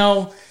definitely,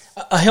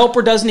 a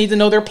helper does need to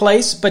know their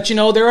place, but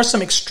there are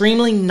some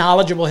extremely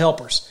knowledgeable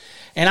helpers.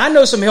 And I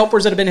know some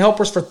helpers that have been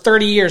helpers for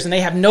 30 years and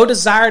they have no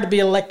desire to be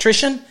an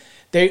electrician.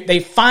 They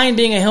find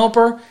being a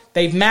helper.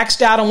 They've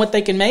maxed out on what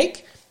they can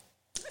make.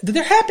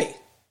 They're happy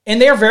and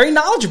they're very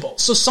knowledgeable.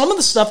 So some of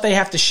the stuff they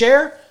have to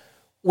share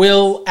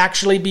will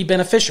actually be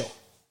beneficial.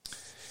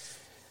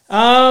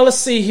 Let's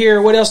see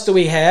here. What else do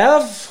we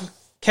have?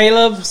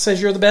 Caleb says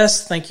you're the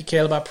best. Thank you,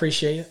 Caleb. I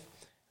appreciate it.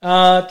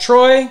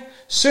 Troy,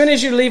 soon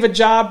as you leave a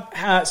job,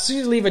 hacks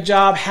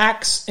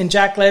and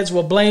jacklegs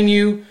will blame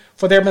you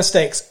for their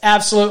mistakes.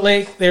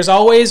 Absolutely. There's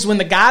always, when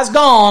the guy's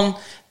gone,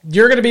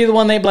 you're going to be the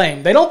one they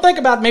blame. They don't think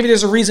about maybe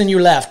there's a reason you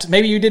left.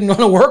 Maybe you didn't want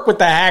to work with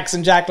the hacks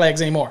and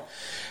jacklegs anymore.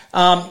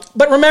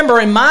 But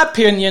remember, in my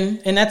opinion,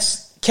 and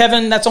that's,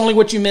 Kevin, that's only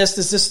what you missed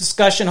is this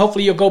discussion.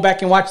 Hopefully you'll go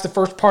back and watch the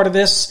first part of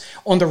this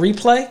on the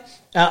replay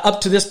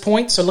up to this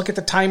point. So look at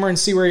the timer and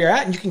see where you're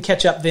at, and you can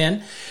catch up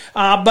then.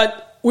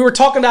 But we were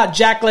talking about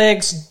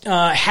jacklegs,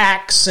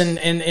 hacks, and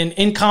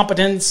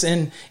incompetence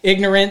and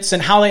ignorance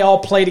and how they all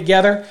play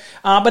together.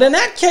 But in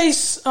that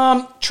case,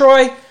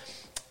 Troy,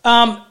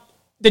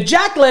 the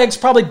jacklegs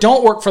probably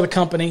don't work for the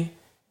company.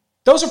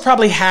 Those are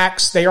probably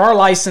hacks. They are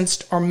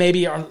licensed, or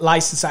maybe are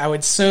licensed, I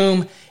would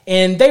assume.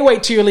 And they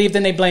wait till you leave,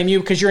 then they blame you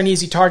because you're an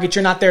easy target.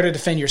 You're not there to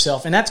defend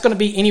yourself. And that's going to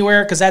be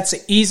anywhere, because that's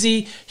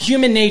easy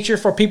human nature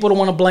for people to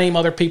want to blame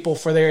other people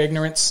for their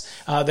ignorance,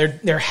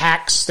 their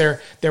hacks, their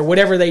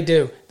whatever they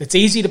do. It's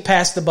easy to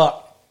pass the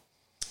buck.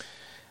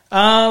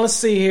 Let's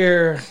see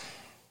here.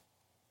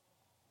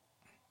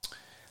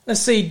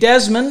 Let's see.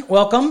 Desmond,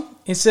 welcome.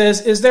 He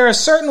says, is there a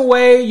certain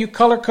way you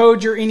color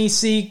code your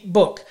NEC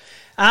book?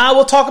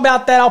 We'll talk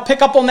about that. I'll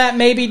pick up on that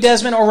maybe,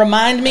 Desmond, or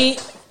remind me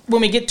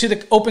when we get to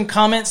the open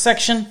comment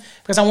section,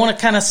 because I want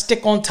to kind of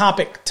stick on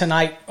topic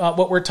tonight,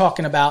 what we're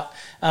talking about.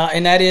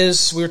 And that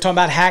is, we were talking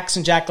about hacks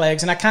and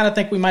jacklegs, and I kind of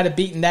think we might have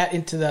beaten that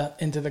into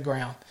the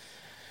ground.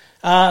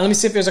 Let me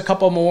see if there's a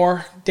couple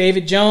more.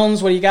 David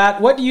Jones, what do you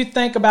got? What do you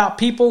think about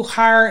people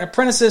hiring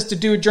apprentices to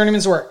do a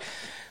journeyman's work?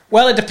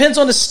 Well, it depends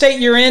on the state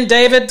you're in,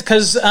 David,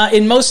 because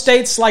in most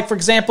states, like, for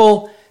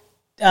example,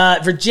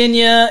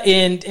 Virginia,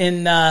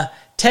 in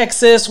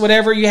Texas,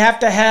 whatever, you have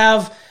to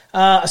have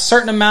a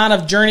certain amount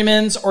of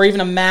journeymans or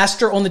even a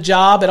master on the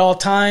job at all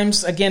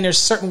times. Again, there's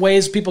certain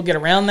ways people get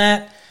around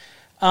that.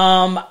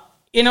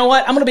 You know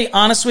what? I'm going to be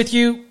honest with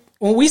you.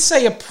 When we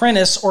say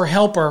apprentice or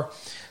helper,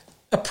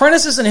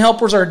 apprentices and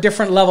helpers are a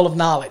different level of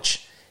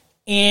knowledge.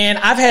 And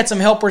I've had some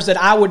helpers that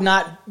I would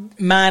not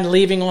mind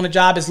leaving on a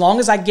job as long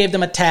as I gave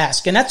them a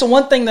task. And that's the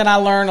one thing that I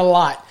learned a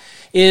lot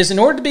is, in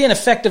order to be an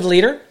effective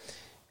leader,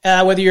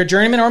 whether you're a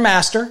journeyman or a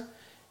master,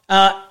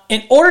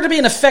 in order to be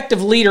an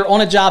effective leader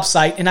on a job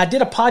site, and I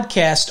did a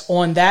podcast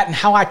on that and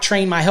how I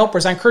train my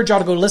helpers. I encourage y'all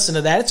to go listen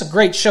to that. It's a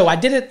great show. I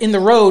did it in the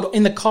road,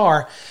 in the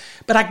car,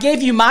 but I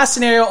gave you my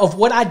scenario of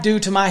what I do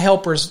to my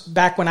helpers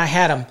back when I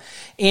had them.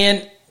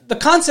 And the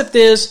concept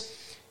is,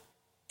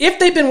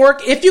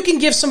 if you can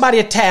give somebody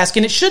a task,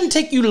 and it shouldn't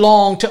take you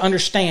long to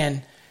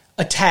understand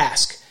a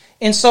task.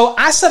 And so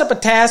I set up a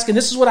task, and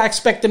this is what I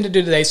expect them to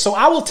do today. So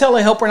I will tell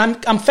a helper,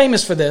 and I'm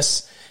famous for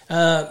this.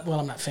 Well,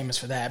 I'm not famous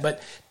for that,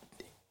 but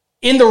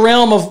in the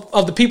realm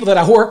of the people that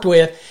I worked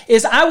with,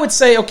 is I would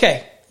say,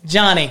 okay,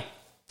 Johnny,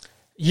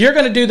 you're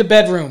going to do the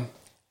bedroom.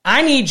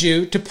 I need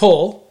you to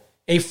pull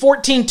a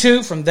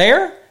 14-2 from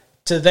there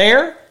to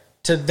there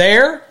to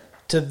there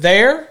to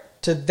there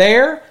to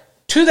there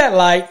to that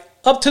light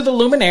up to the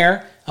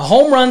luminaire. A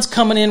home run's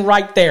coming in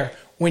right there.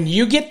 When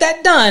you get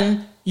that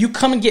done, you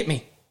come and get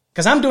me,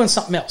 because I'm doing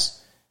something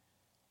else.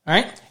 All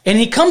right? And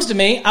he comes to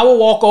me, I will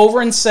walk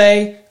over and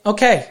say,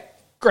 okay,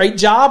 great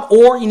job,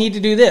 or you need to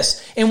do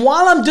this. And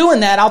while I'm doing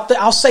that,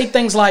 I'll say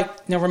things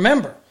like, now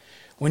remember,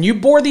 when you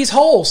bore these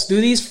holes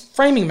through these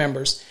framing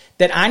members,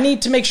 that I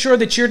need to make sure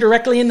that you're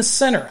directly in the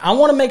center. I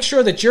want to make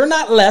sure that you're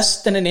not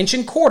less than 1.25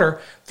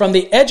 inches from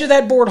the edge of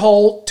that bored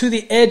hole to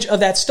the edge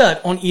of that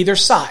stud on either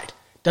side.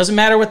 Doesn't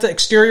matter what the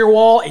exterior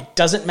wall, it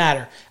doesn't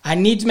matter. I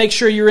need to make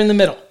sure you're in the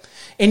middle.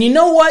 And you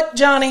know what,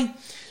 Johnny?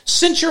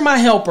 Since you're my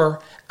helper,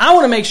 I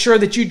want to make sure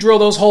that you drill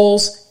those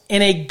holes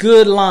in a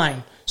good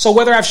line. So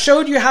whether I've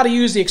showed you how to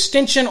use the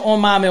extension on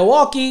my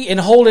Milwaukee and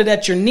hold it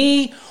at your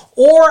knee,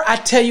 or I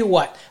tell you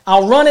what,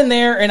 I'll run in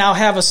there and I'll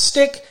have a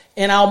stick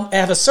and I'll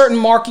have a certain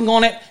marking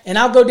on it, and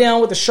I'll go down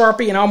with a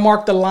Sharpie and I'll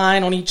mark the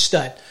line on each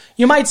stud.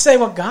 You might say,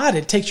 well, God,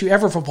 it takes you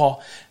ever for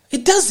Paul.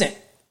 It doesn't.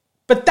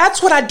 But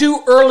that's what I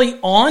do early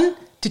on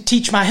to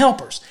teach my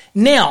helpers.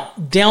 Now,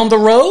 down the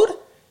road,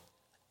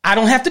 I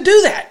don't have to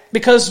do that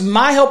because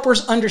my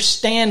helpers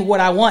understand what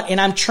I want, and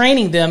I'm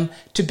training them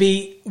to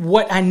be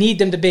what I need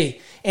them to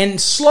be.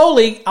 And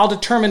slowly, I'll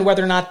determine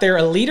whether or not they're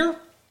a leader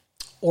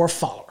or a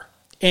follower.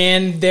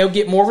 And they'll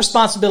get more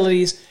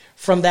responsibilities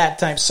from that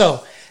time.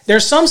 So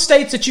there's some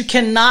states that you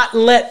cannot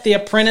let the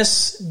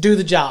apprentice do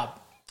the job.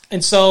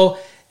 And so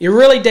you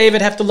really,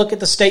 David, have to look at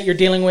the state you're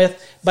dealing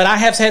with. But I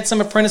have had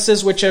some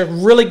apprentices which are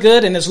really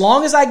good. And as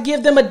long as I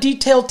give them a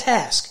detailed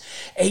task,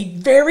 a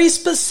very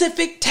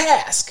specific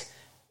task,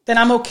 then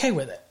I'm okay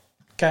with it.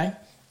 Okay?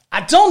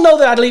 I don't know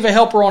that I'd leave a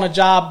helper on a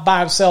job by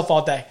himself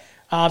all day.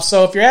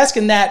 So if you're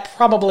asking that,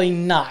 probably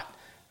not.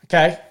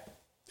 Okay?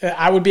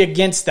 I would be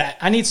against that.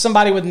 I need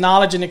somebody with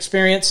knowledge and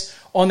experience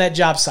on that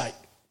job site.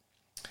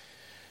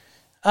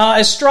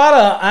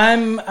 Estrada,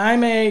 I'm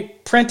a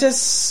apprentice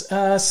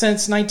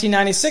since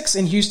 1996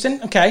 in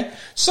Houston. Okay,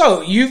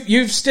 so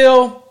you've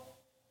still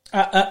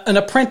an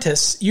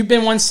apprentice. You've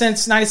been one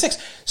since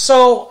 96.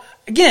 So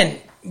again,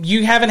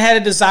 you haven't had a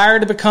desire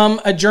to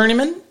become a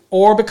journeyman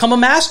or become a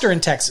master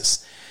in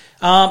Texas.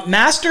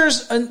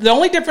 Masters, the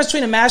only difference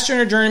between a master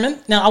and a journeyman.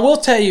 Now, I will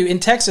tell you, in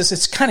Texas,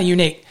 it's kind of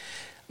unique.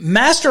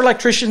 Master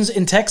electricians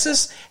in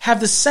Texas have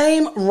the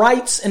same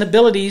rights and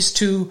abilities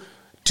to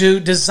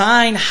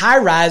design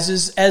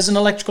high-rises as an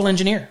electrical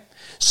engineer.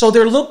 So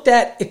they're looked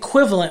at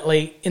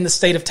equivalently in the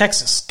state of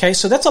Texas. Okay,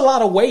 so that's a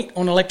lot of weight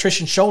on an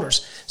electrician's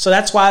shoulders. So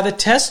that's why the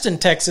test in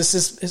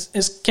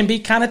Texas can be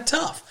kind of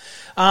tough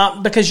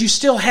because you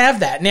still have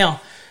that. Now,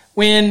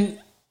 when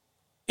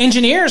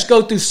engineers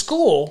go through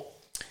school,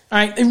 all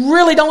right, they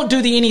really don't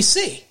do the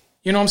NEC.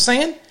 You know what I'm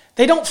saying?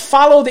 They don't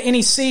follow the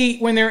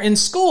NEC when they're in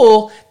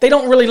school. They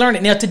don't really learn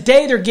it. Now,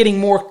 today they're getting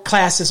more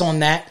classes on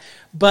that.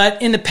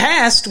 But in the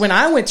past, when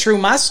I went through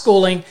my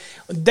schooling,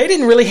 they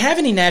didn't really have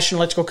any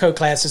National Electrical Code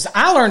classes.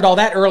 I learned all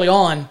that early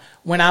on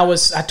when I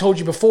told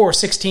you before,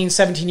 16,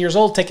 17 years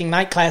old, taking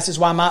night classes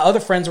while my other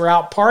friends were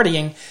out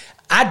partying.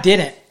 I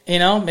didn't. You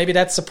know, maybe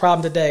that's the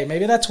problem today.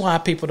 Maybe that's why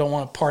people don't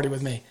want to party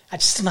with me. I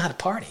just don't know how to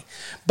party.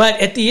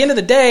 But at the end of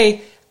the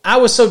day, I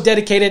was so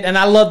dedicated, and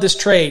I love this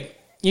trade.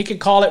 You can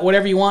call it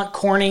whatever you want,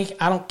 corny.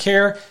 I don't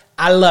care.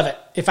 I love it.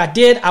 If I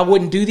did, I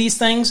wouldn't do these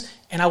things,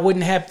 and I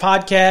wouldn't have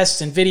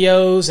podcasts and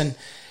videos, and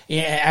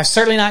I'm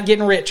certainly not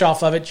getting rich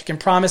off of it. You can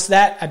promise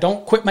that. I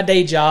don't quit my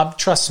day job.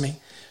 Trust me.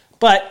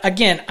 But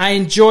again, I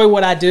enjoy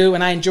what I do,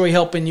 and I enjoy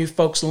helping you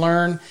folks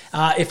learn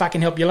if I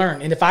can help you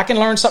learn. And if I can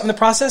learn something in the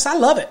process, I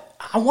love it.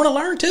 I want to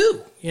learn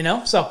too, you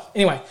know? So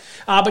anyway,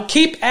 but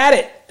keep at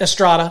it,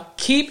 Estrada.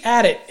 Keep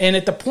at it. And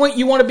at the point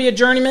you want to be a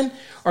journeyman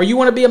or you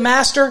want to be a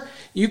master,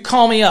 you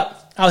call me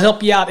up. I'll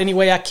help you out any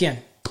way I can.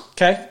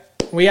 Okay?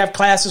 We have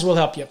classes. We'll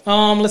help you.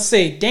 Let's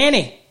see.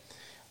 Danny.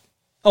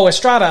 Oh,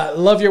 Estrada,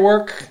 love your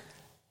work.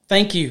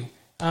 Thank you.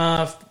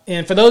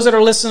 And for those that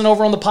are listening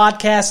over on the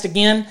podcast,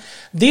 again,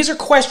 these are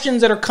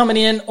questions that are coming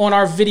in on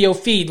our video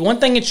feed. One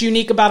thing that's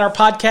unique about our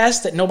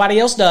podcast that nobody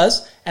else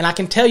does, and I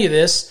can tell you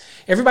this,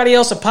 everybody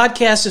else, a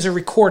podcast is a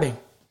recording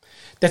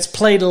that's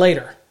played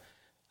later.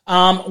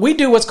 We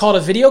do what's called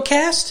a video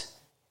cast,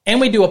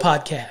 and we do a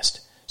podcast.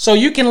 So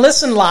you can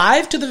listen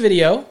live to the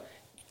video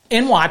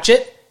and watch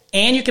it,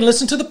 and you can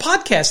listen to the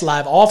podcast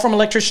live, all from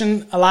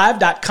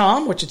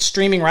electricianalive.com, which it's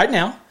streaming right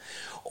now.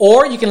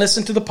 Or you can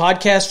listen to the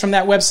podcast from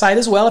that website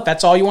as well, if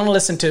that's all you want to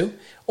listen to.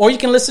 Or you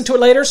can listen to it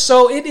later.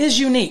 So it is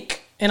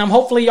unique. And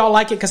hopefully y'all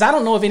like it, because I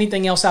don't know of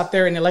anything else out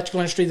there in the electrical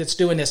industry that's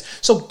doing this.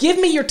 So give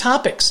me your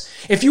topics.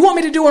 If you want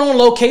me to do it on a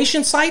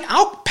location site,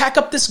 I'll pack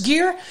up this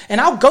gear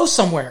and I'll go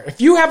somewhere. If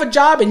you have a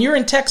job and you're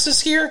in Texas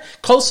here,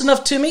 close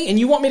enough to me, and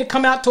you want me to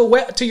come out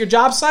to your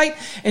job site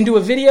and do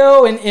a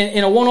video and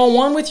in a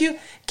one-on-one with you,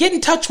 get in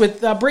touch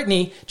with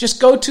Brittany. Just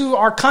go to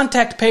our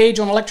contact page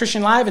on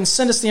Electrician Live and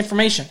send us the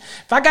information.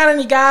 If I got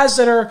any guys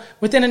that are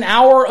within an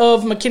hour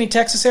of McKinney,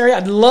 Texas area,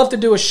 I'd love to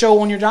do a show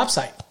on your job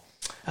site.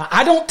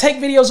 I don't take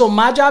videos on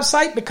my job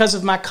site because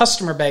of my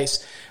customer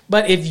base.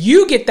 But if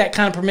you get that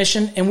kind of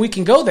permission and we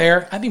can go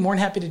there, I'd be more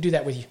than happy to do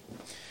that with you.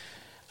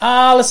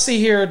 Let's see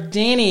here.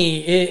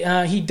 Danny,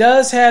 he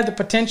does have the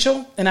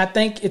potential, and I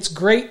think it's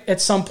great at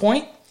some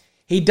point.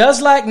 He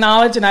does lack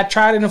knowledge, and I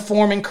try to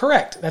inform and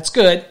correct. That's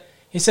good.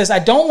 He says, I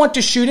don't want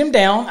to shoot him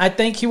down. I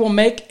think he will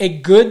make a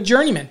good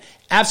journeyman.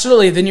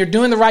 Absolutely. Then you're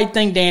doing the right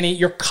thing, Danny.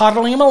 You're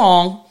coddling him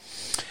along.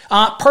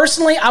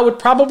 Personally, I would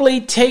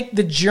probably take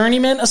the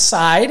journeyman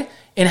aside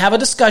and have a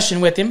discussion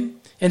with him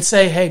and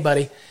say, hey,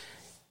 buddy,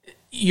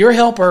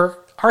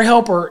 our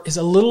helper is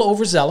a little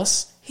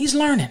overzealous. He's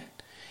learning.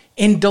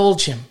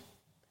 Indulge him.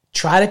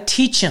 Try to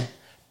teach him.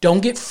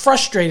 Don't get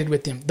frustrated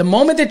with them. The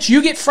moment that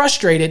you get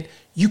frustrated,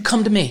 you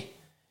come to me.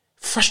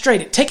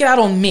 Frustrated. Take it out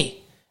on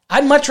me.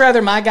 I'd much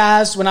rather my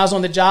guys, when I was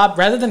on the job,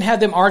 rather than have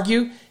them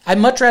argue, I'd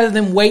much rather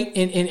them wait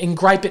and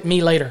gripe at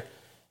me later.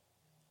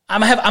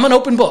 I'm an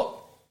open book.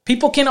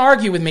 People can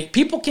argue with me.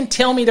 People can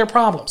tell me their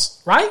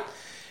problems, right?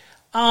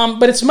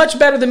 But it's much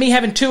better than me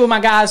having two of my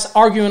guys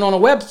arguing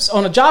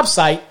on a job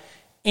site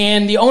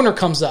and the owner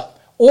comes up.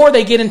 Or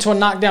they get into a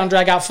knockdown,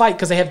 drag-out fight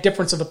because they have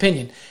difference of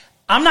opinion.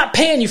 I'm not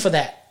paying you for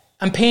that.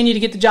 I'm paying you to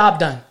get the job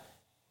done.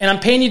 And I'm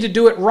paying you to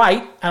do it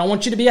right. I don't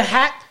want you to be a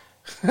hack.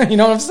 You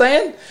know what I'm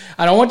saying?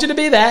 I don't want you to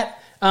be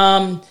that.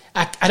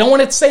 I don't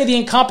want to say the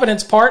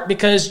incompetence part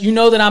because you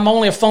know that I'm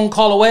only a phone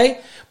call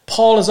away.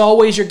 Paul is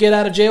always your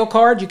get-out-of-jail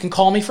card. You can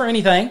call me for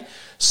anything.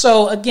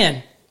 So,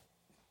 again,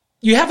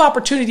 you have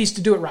opportunities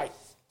to do it right.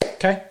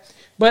 Okay?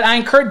 But I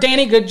encourage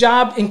Danny, good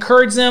job.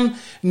 Encourage them,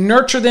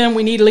 nurture them.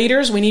 We need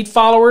leaders, we need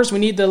followers, we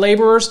need the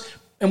laborers,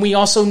 and we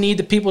also need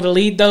the people to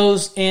lead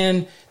those,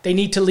 and they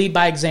need to lead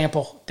by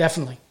example,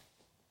 definitely.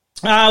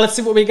 Let's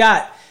see what we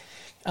got.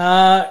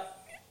 I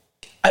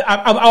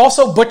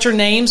also butcher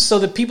names, so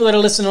the people that are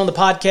listening on the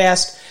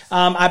podcast,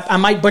 I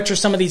might butcher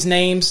some of these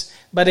names,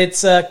 but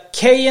it's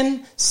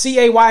Kayan,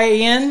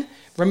 Cayan,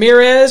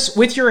 Ramirez.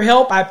 With your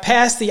help, I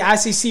passed the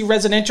ICC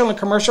residential and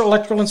commercial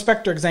electrical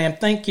inspector exam.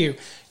 Thank you.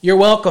 You're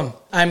welcome.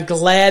 I'm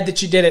glad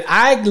that you did it.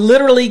 I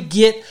literally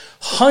get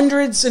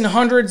hundreds and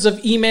hundreds of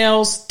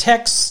emails,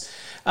 texts,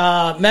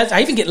 I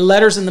even get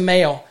letters in the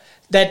mail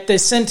that they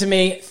send to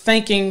me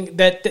thinking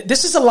that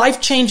this is a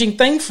life-changing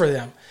thing for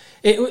them.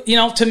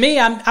 To me,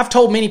 I've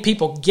told many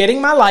people, getting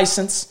my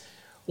license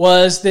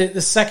was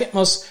the second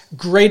most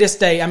greatest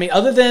day. I mean,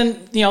 other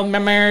than, my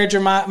marriage or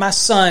my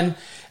son,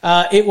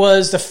 it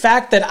was the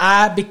fact that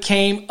I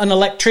became an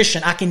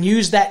electrician. I can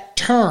use that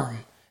term,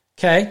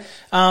 okay?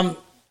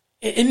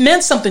 It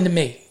meant something to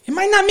me. It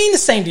might not mean the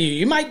same to you.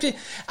 You might be.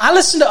 I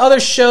listen to other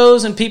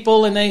shows and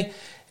people, and they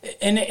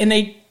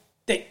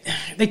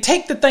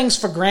take the things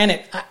for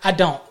granted. I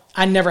don't.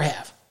 I never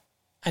have.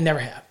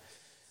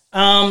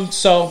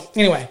 So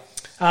anyway,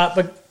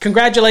 but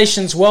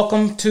congratulations.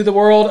 Welcome to the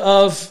world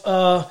of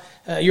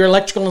your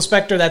electrical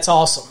inspector. That's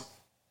awesome.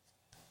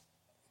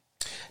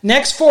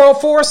 Next,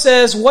 404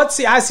 says, what's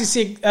the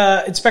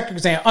ICC inspector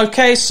exam?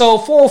 Okay, so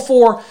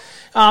 404,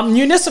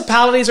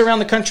 municipalities around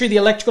the country, the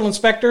electrical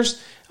inspectors,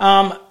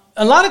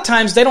 a lot of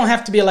times they don't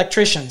have to be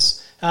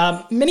electricians.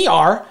 Many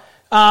are,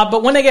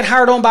 but when they get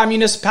hired on by a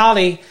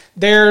municipality,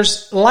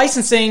 there's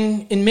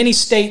licensing in many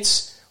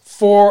states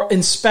for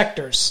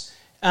inspectors.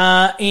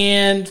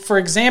 And for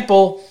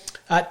example,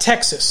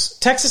 Texas.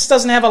 Texas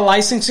doesn't have a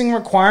licensing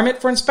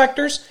requirement for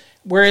inspectors.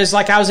 Whereas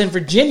like I was in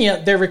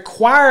Virginia, they're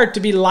required to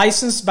be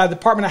licensed by the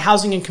Department of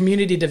Housing and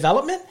Community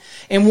Development.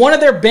 And one of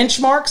their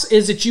benchmarks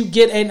is that you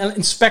get an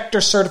inspector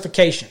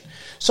certification.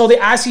 So the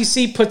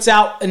ICC puts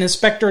out an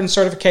inspector and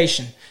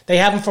certification. They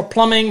have them for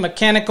plumbing,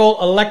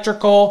 mechanical,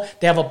 electrical.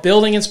 They have a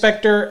building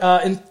inspector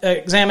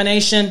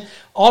examination.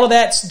 All of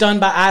that's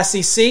done by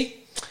ICC.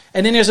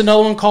 And then there's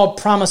another one called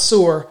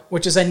Promisor,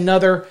 which is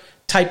another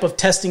type of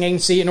testing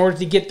agency in order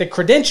to get the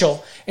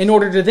credential, in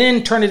order to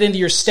then turn it into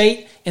your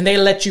state, and they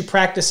let you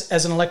practice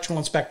as an electrical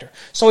inspector.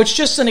 So it's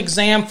just an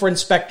exam for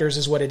inspectors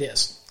is what it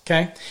is.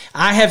 Okay,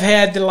 I have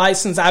had the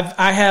license.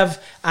 I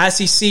have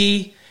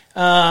ICC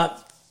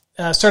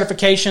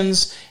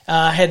certifications.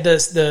 I had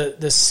the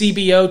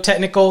CBO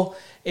technical,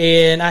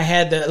 and I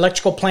had the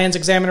electrical plans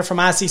examiner from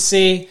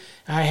ICC.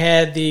 I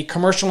had the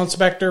commercial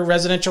inspector,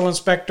 residential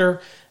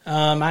inspector.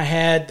 I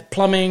had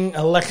plumbing,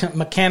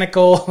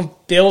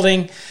 mechanical,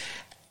 building.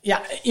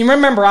 Yeah, you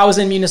remember I was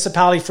in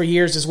municipality for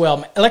years as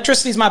well.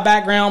 Electricity is my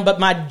background, but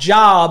my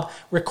job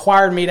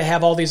required me to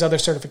have all these other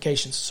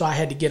certifications, so I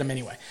had to get them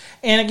anyway.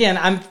 And again,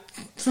 I'm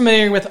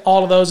familiar with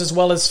all of those as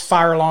well as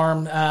fire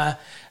alarm. I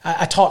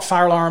taught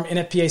fire alarm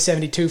NFPA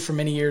 72 for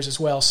many years as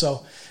well.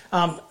 So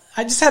I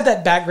just have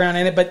that background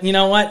in it, but you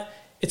know what?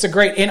 It's a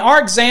great, and our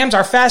exams,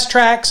 our fast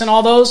tracks and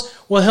all those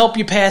will help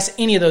you pass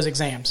any of those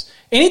exams.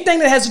 Anything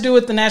that has to do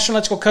with the National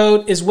Electrical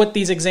Code is what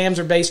these exams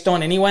are based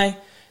on anyway.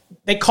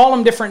 They call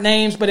them different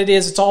names, but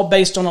it's all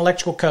based on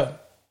electrical code.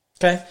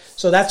 Okay?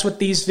 So that's what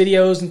these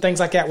videos and things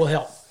like that will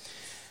help.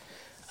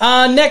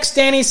 Next,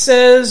 Danny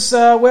says,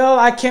 well,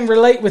 I can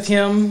relate with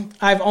him.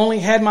 I've only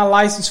had my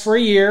license for a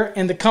year,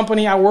 and the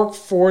company I worked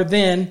for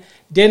then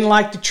didn't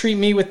like to treat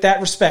me with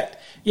that respect.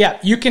 Yeah,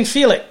 you can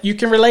feel it. You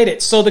can relate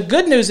it. So the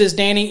good news is,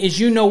 Danny, is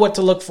you know what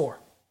to look for,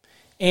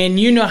 and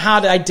you know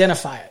how to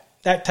identify it,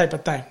 that type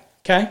of thing.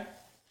 Okay?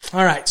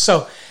 All right,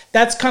 so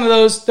that's kind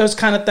of those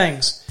kind of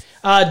things.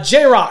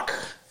 J-Rock,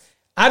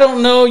 I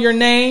don't know your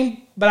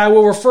name, but I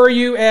will refer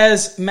you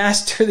as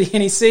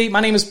MasterTheNEC. My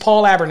name is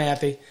Paul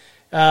Abernathy.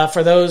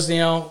 For those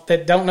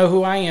that don't know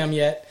who I am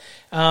yet,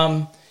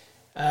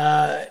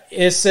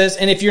 it says,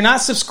 and if you're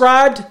not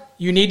subscribed,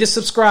 you need to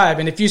subscribe.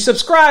 And if you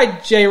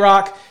subscribe,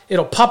 J-Rock,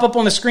 it'll pop up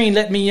on the screen.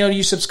 Let me know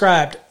you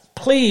subscribed.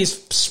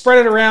 Please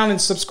spread it around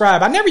and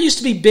subscribe. I never used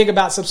to be big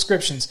about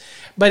subscriptions,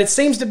 but it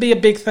seems to be a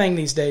big thing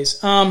these days.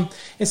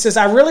 It says,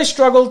 I really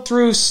struggled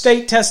through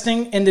state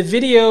testing, and the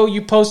video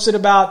you posted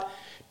about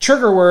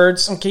trigger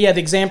words. Okay, yeah,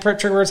 the exam prep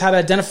trigger words, how to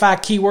identify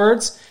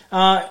keywords,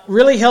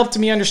 really helped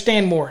me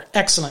understand more.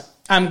 Excellent.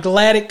 I'm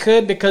glad it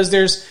could, because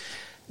there's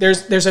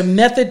a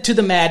method to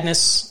the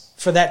madness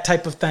for that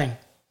type of thing.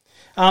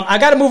 I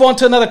got to move on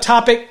to another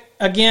topic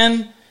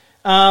again,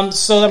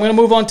 so I'm going to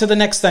move on to the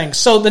next thing.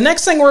 So the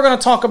next thing we're going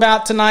to talk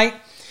about tonight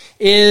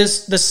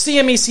is the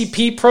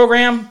CMECP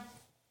program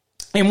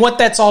and what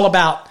that's all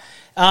about.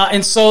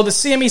 And so the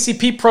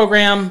CMECP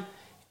program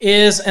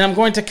is, and I'm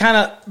going to kind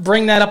of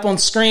bring that up on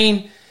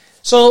screen.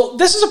 So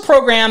this is a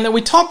program that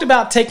we talked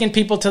about taking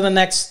people to the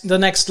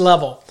next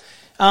level.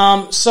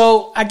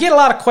 So I get a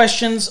lot of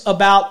questions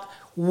about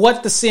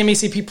what the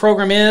CMECP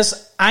program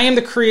is. I am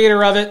the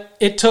creator of it.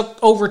 It took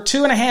over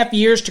 2.5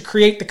 years to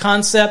create the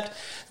concept.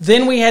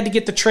 Then we had to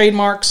get the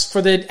trademarks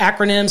for the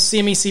acronym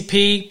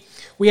CMECP.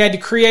 We had to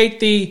create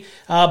the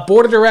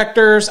board of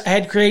directors. I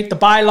had to create the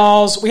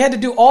bylaws. We had to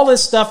do all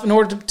this stuff in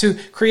order to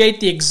create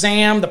the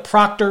exam, the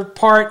proctor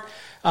part,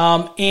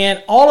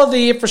 and all of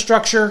the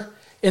infrastructure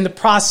in the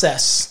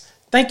process.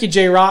 Thank you,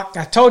 J-Rock.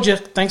 I told you.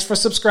 Thanks for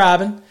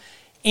subscribing.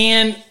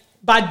 And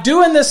by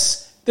doing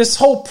this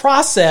whole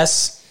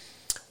process,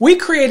 we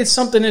created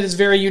something that is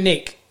very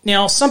unique.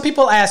 Now, some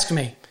people ask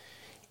me,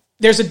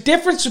 there's a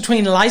difference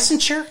between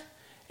licensure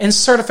and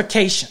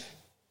certification.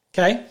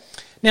 Okay?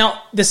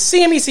 Now, the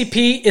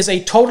CMECP is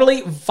a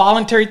totally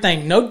voluntary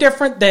thing, no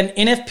different than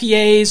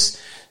NFPA's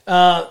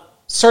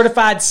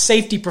certified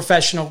safety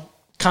professional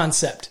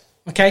concept.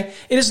 Okay?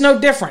 It is no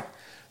different.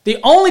 The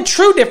only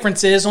true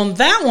difference is on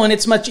that one,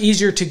 it's much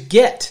easier to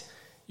get.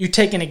 You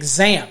take an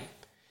exam.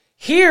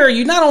 Here,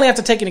 you not only have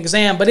to take an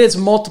exam, but it's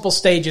multiple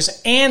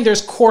stages, and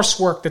there's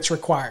coursework that's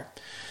required.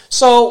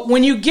 So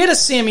when you get a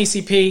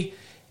CMECP,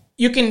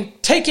 you can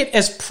take it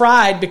as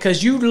pride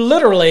because you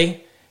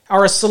literally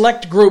are a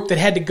select group that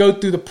had to go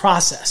through the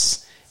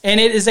process. And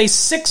it is a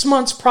 6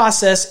 months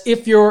process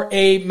if you're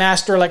a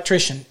master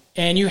electrician.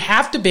 And you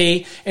have to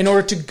be in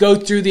order to go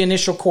through the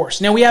initial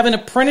course. Now, we have an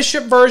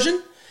apprenticeship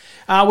version,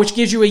 which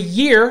gives you a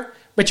year,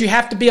 but you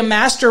have to be a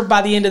master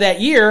by the end of that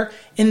year,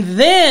 and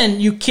then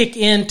you kick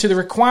into the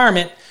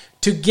requirement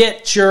to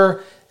get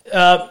your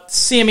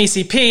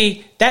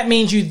CMECP. That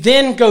means you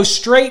then go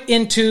straight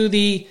into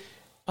the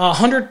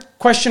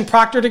 100-question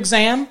proctored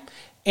exam,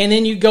 and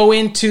then you go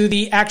into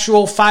the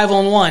actual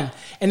 5-on-1.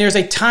 And there's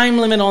a time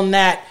limit on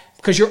that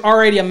because you're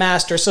already a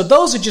master. So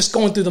those are just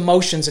going through the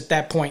motions at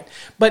that point.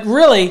 But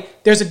really,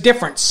 there's a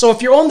difference. So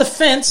if you're on the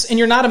fence and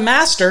you're not a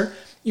master,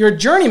 you're a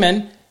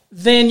journeyman,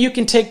 then you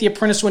can take the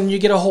apprentice one and you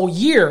get a whole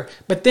year.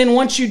 But then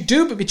once you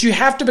do, but you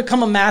have to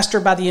become a master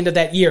by the end of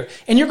that year.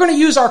 And you're going to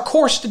use our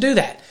course to do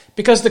that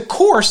because the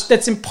course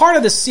that's in part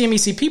of the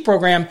CMECP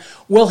program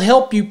will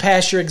help you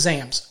pass your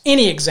exams,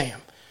 any exam.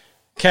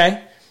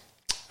 Okay?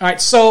 All right,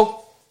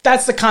 so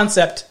that's the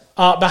concept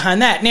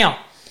behind that. Now,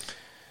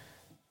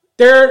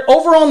 they're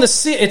over on the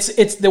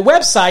the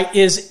website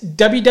is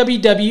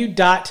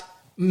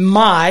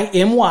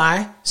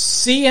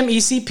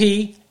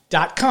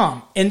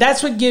www.cmecp.com. And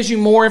that's what gives you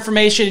more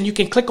information. And you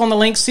can click on the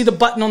link, see the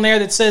button on there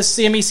that says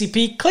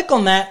CMECP. Click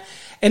on that,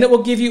 and it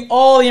will give you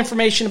all the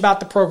information about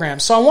the program.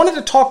 So I wanted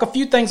to talk a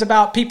few things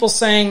about people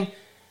saying,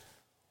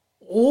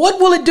 what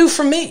will it do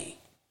for me?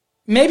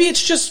 Maybe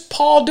it's just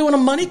Paul doing a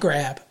money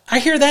grab. I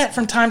hear that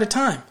from time to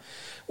time.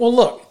 Well,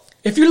 look,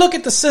 if you look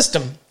at the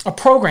system, a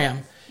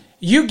program,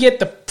 you get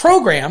the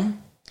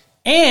program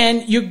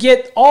and you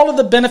get all of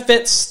the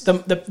benefits,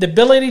 the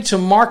ability to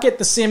market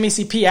the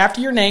CMECP after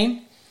your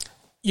name.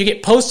 You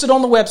get posted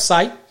on the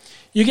website.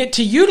 You get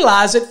to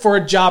utilize it for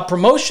a job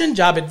promotion,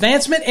 job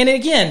advancement. And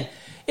again,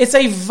 it's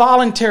a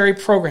voluntary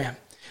program.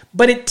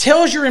 But it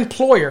tells your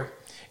employer,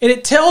 and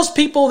it tells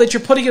people that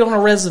you're putting it on a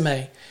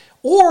resume,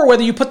 or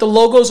whether you put the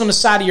logos on the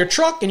side of your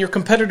truck and your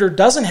competitor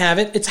doesn't have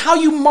it, it's how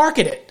you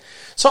market it.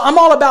 So I'm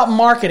all about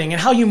marketing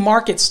and how you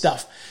market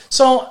stuff.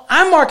 So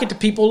I market to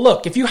people,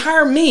 look, if you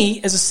hire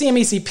me as a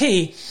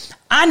CMECP,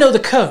 I know the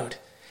code.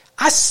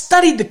 I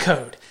studied the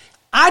code.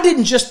 I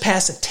didn't just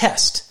pass a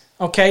test,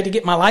 okay, to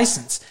get my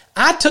license.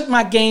 I took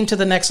my game to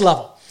the next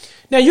level.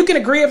 Now, you can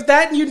agree with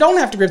that, and you don't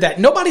have to agree with that.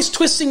 Nobody's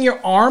twisting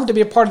your arm to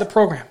be a part of the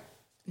program.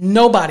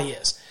 Nobody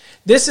is.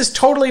 This is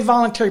totally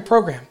voluntary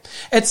program.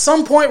 At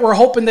some point, we're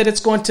hoping that it's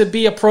going to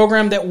be a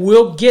program that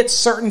will get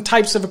certain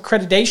types of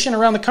accreditation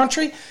around the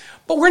country,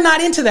 but we're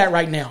not into that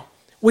right now.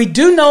 We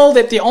do know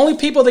that the only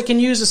people that can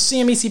use a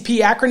CMECP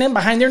acronym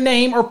behind their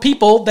name are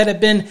people that have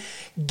been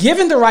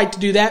given the right to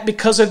do that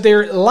because of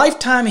their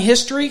lifetime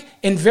history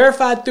and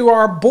verified through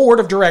our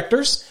board of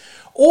directors,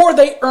 or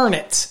they earn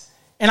it.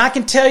 And I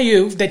can tell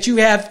you that you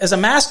have, as a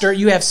master,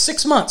 you have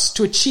 6 months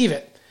to achieve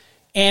it.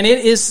 And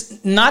it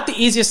is not the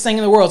easiest thing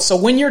in the world. So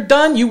when you're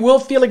done, you will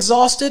feel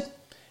exhausted,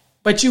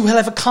 but you will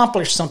have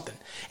accomplished something.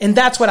 And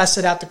that's what I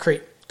set out to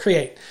create.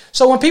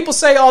 So when people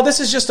say, oh, this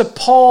is just a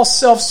Paul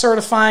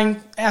self-certifying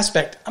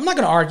aspect, I'm not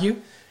going to argue,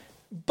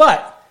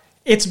 but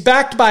it's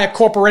backed by a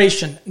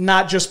corporation,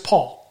 not just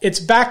Paul. It's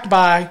backed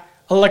by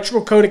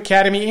Electrical Code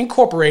Academy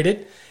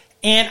Incorporated,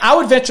 and I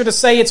would venture to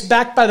say it's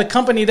backed by the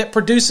company that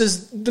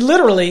produces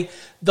literally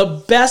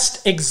the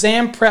best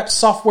exam prep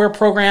software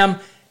program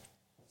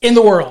in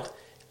the world.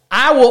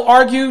 I will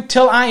argue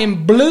till I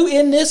am blue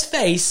in this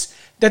face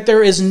that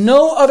there is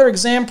no other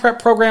exam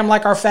prep program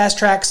like our Fast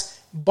Tracks,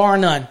 bar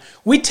none.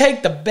 We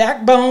take the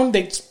backbone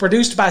that's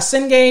produced by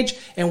Cengage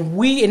and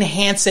we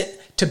enhance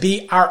it to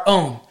be our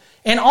own.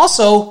 And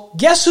also,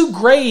 guess who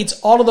grades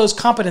all of those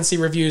competency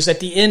reviews at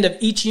the end of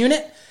each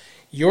unit?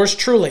 Yours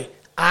truly.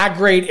 I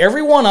grade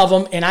every one of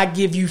them and I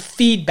give you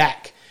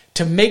feedback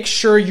to make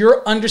sure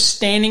you're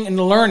understanding and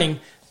learning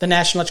the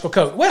National Electrical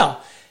Code.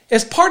 Well,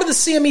 as part of the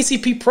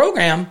CMECP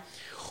program,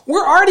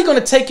 we're already going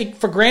to take it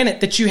for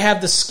granted that you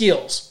have the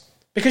skills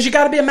because you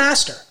got to be a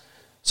master.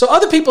 So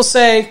other people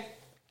say,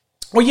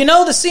 well, you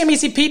know, the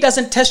CMECP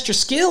doesn't test your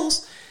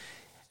skills.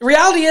 The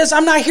reality is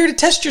I'm not here to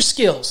test your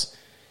skills.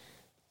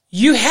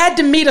 You had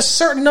to meet a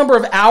certain number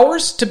of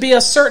hours to be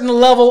a certain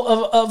level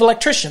of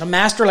electrician, a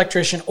master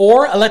electrician,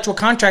 or electrical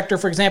contractor,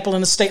 for example,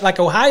 in a state like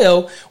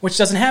Ohio, which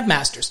doesn't have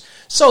masters.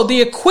 So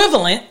the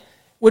equivalent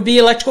would be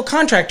electrical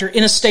contractor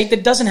in a state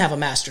that doesn't have a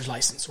master's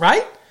license,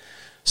 right?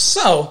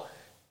 So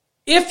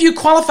if you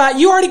qualify,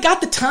 you already got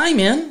the time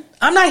in.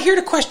 I'm not here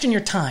to question your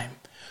time.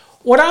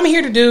 What I'm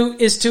here to do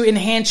is to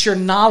enhance your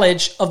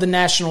knowledge of the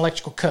National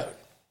Electrical Code.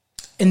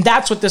 And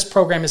that's what this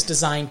program is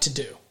designed to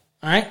do,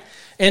 all right?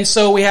 And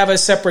so we have a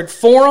separate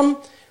forum,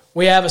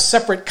 we have a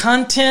separate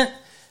content,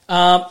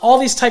 all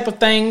these type of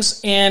things,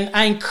 and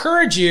I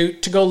encourage you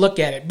to go look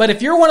at it. But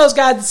if you're one of those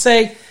guys that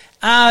say,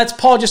 it's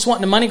Paul just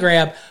wanting a money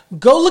grab,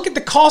 go look at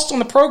the cost on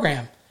the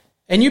program,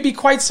 and you'd be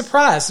quite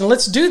surprised. And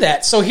let's do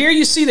that. So here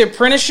you see the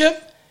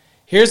apprenticeship.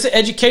 Here's the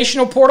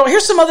educational portal.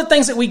 Here's some other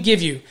things that we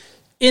give you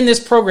in this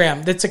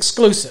program that's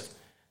exclusive.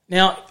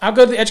 Now, I'll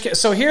go to the education.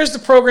 So here's the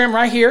program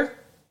right here,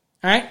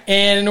 all right?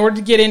 And in order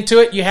to get into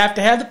it, you have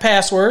to have the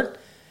password.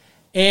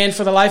 And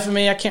for the life of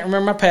me, I can't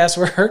remember my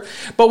password.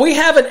 But we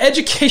have an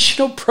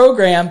educational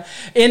program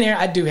in there.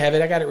 I do have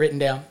it. I got it written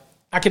down.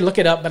 I can look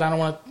it up, but I don't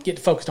want to get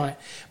focused on it.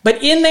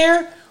 But in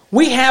there,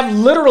 we have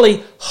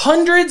literally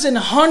hundreds and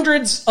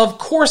hundreds of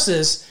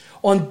courses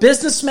on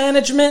business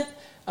management,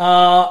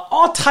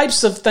 all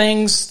types of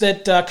things,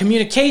 that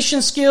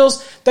communication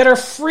skills that are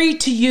free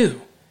to you.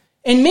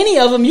 And many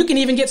of them, you can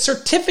even get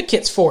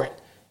certificates for it.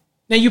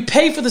 Now, you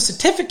pay for the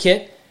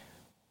certificate,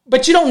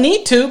 but you don't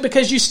need to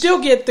because you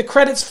still get the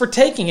credits for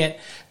taking it.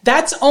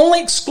 That's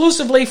only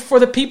exclusively for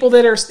the people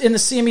that are in the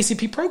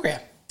CMECP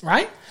program,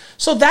 right?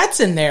 So that's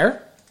in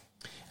there.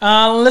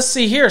 Let's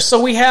see here.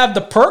 So we have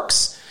the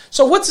perks.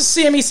 So what's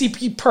a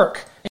CMECP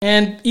perk?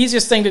 And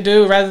easiest thing to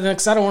do, rather than,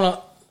 because I don't want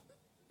to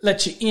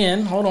let you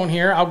in. Hold on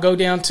here. I'll go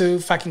down to,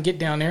 if I can get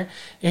down there.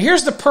 And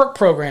here's the perk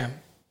program.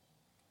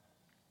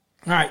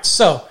 All right,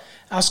 so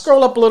I'll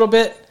scroll up a little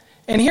bit.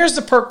 And here's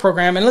the perk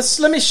program. And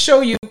let me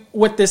show you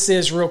what this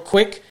is real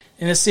quick.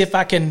 And let's see if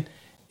I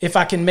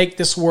can make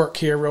this work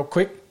here real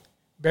quick.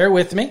 Bear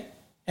with me.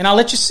 And I'll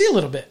let you see a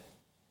little bit.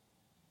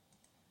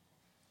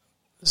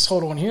 Let's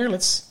hold on here.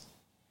 Let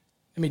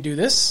me do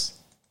this.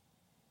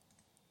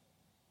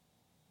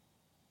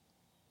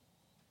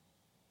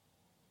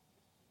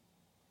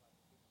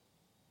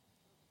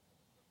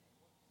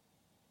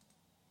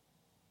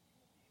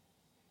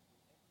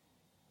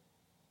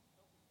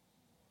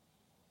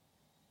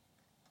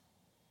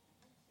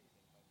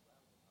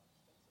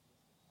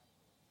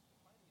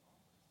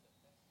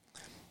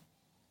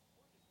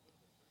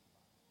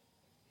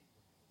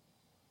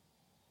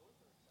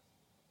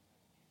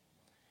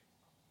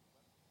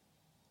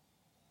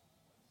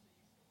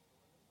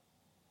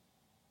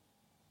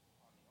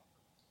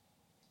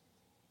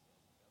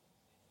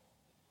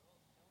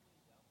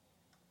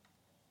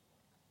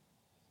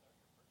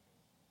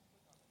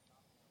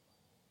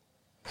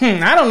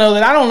 I don't know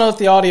that. I don't know if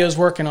the audio is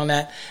working on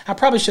that. I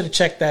probably should have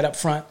checked that up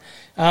front.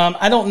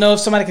 I don't know if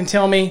somebody can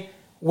tell me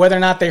whether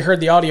or not they heard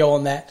the audio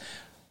on that.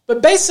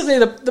 But basically,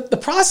 the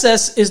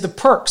process is the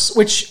perks,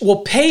 which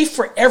will pay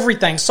for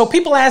everything. So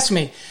people ask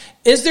me,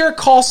 is there a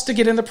cost to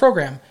get in the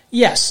program?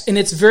 Yes, and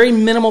it's very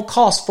minimal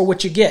cost for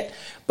what you get.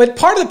 But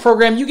part of the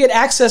program, you get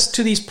access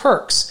to these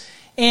perks.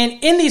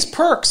 And in these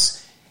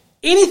perks,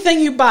 anything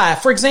you buy,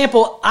 for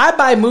example, I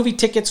buy movie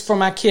tickets for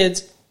my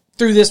kids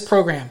through this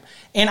program.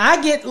 And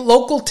I get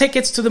local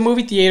tickets to the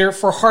movie theater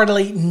for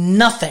hardly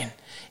nothing.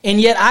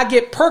 And yet I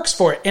get perks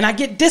for it. And I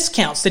get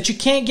discounts that you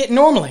can't get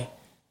normally.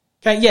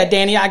 Okay, yeah,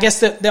 Danny, I guess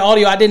the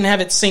audio, I didn't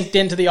have it synced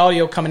into the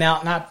audio coming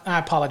out, and I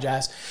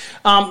apologize.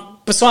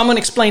 But so I'm going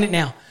to explain it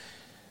now.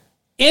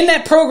 In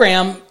that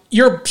program,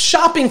 you're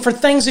shopping for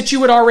things that you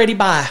would already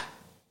buy,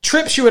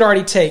 trips you would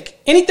already take,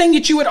 anything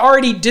that you would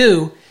already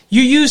do,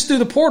 you use through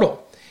the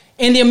portal.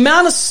 And the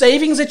amount of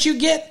savings that you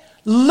get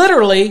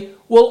literally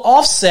will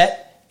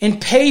offset and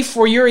pay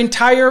for your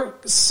entire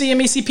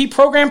CMECP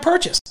program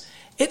purchase.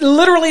 It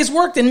literally has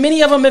worked, and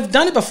many of them have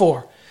done it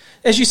before.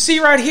 As you see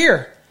right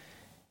here,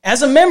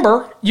 as a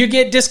member, you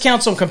get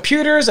discounts on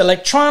computers,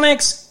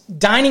 electronics,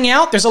 dining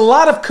out. There's a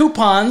lot of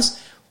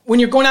coupons when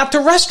you're going out to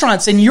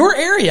restaurants in your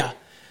area.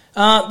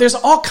 There's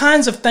all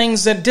kinds of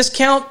things that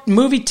discount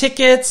movie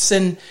tickets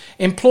and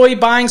employee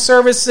buying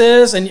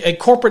services and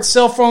corporate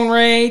cell phone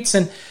rates.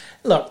 And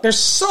Look, there's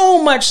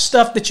so much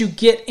stuff that you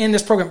get in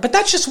this program, but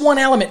that's just one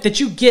element that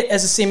you get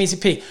as a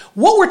CMECP.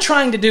 What we're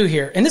trying to do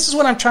here, and this is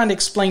what I'm trying to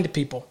explain to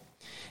people,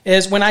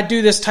 is when I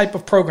do this type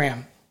of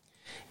program,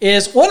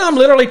 is what I'm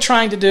literally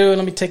trying to do, and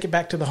let me take it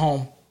back to the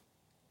home,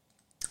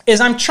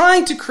 is I'm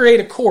trying to create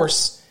a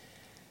course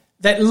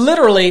that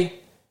literally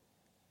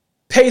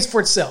pays for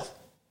itself,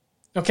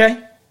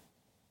 okay?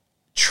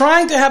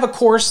 Trying to have a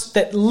course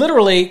that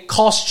literally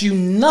costs you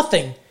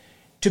nothing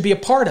to be a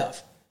part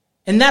of.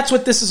 And that's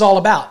what this is all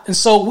about. And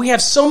so we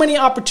have so many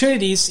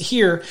opportunities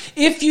here.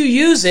 If you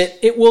use it,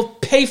 it will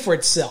pay for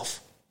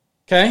itself,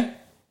 okay?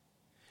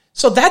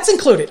 So that's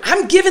included.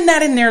 I'm giving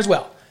that in there as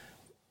well,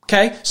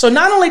 okay? So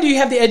not only do you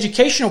have the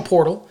educational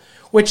portal,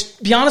 which,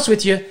 to be honest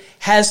with you,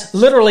 has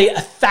literally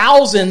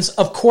thousands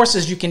of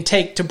courses you can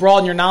take to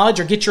broaden your knowledge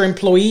or get your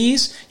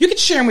employees. You can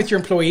share them with your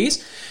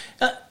employees.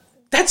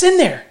 That's in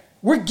there.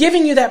 We're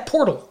giving you that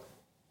portal,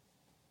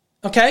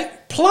 okay?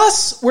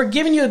 Plus, we're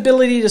giving you the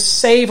ability to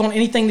save on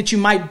anything that you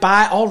might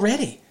buy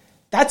already.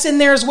 That's in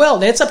there as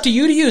well. It's up to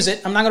you to use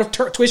it. I'm not going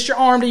to twist your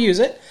arm to use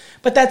it,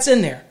 but that's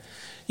in there.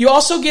 You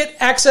also get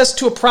access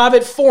to a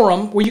private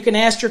forum where you can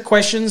ask your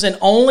questions and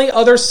only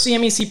other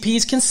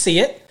CMECPs can see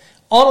it.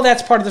 All of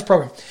that's part of this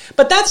program.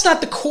 But that's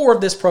not the core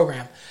of this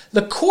program.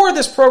 The core of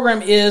this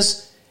program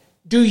is,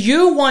 do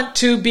you want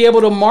to be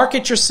able to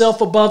market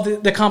yourself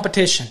above the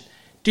competition?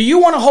 Do you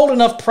want to hold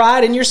enough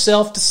pride in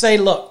yourself to say,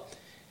 look,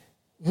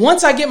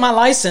 once I get my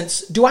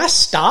license, do I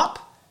stop?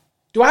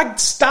 Do I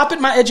stop at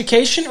my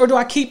education or do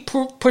I keep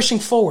pushing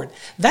forward?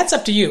 That's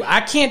up to you.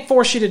 I can't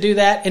force you to do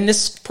that, and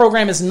this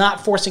program is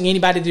not forcing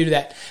anybody to do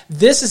that.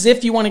 This is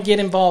if you want to get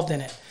involved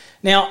in it.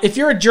 Now, if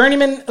you're a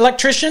journeyman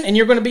electrician and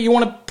you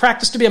want to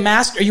practice to be a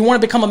master, or you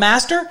want to become a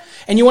master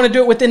and you want to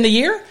do it within the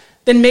year,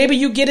 then maybe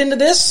you get into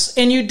this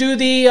and you do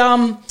the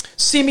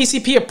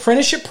CMECP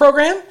apprenticeship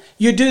program.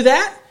 You do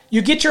that.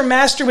 You get your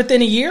master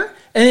within a year,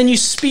 and then you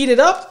speed it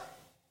up,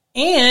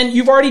 and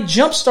you've already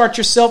jumpstart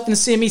yourself in the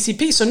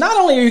CMECP. So not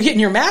only are you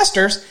getting your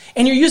master's,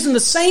 and you're using the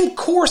same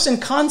course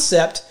and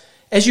concept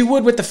as you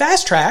would with the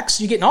fast tracks,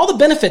 you're getting all the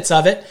benefits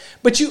of it,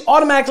 but you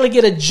automatically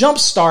get a jump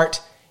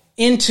start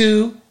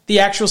into the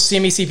actual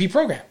CMECP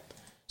program.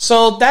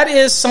 So that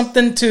is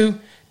something to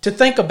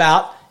think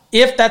about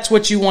if that's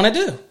what you want to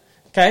do.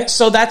 Okay,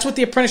 so that's what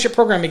the apprenticeship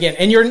program again.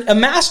 And a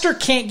master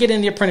can't get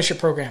in the apprenticeship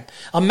program.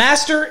 A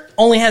master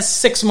only has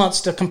 6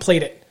 months to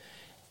complete it.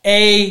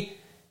 A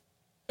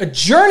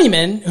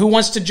journeyman who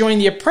wants to join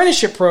the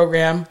apprenticeship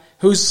program,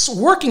 who's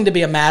working to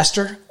be a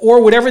master,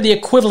 or whatever the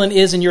equivalent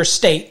is in your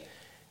state,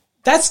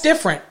 that's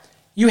different.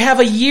 You have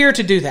a year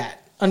to do that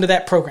under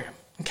that program.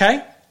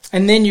 Okay,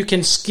 and then you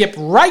can skip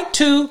right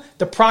to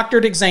the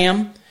proctored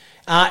exam.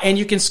 And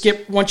you can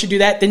skip, once you do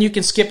that, then you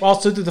can skip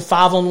also to the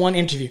 5-on-1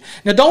 interview.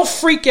 Now, don't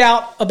freak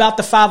out about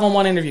the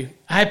 5-on-1 interview.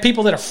 I have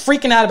people that are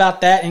freaking out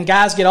about that, and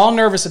guys get all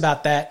nervous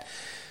about that.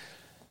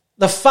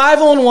 The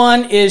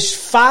 5-on-1 is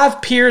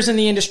 5 peers in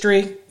the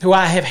industry who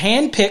I have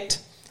handpicked.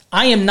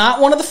 I am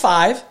not one of the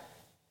 5,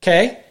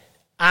 okay?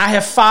 I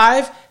have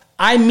 5.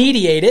 I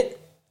mediate it,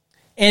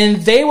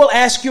 and they will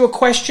ask you a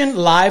question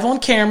live on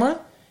camera,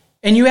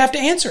 and you have to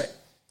answer it.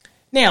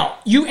 Now,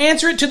 you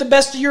answer it to the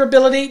best of your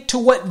ability to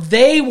what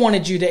they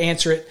wanted you to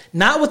answer it,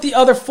 not what the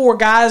other 4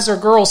 guys or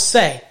girls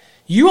say.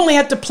 You only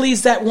have to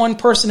please that one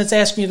person that's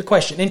asking you the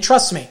question. And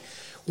trust me,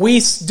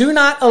 we do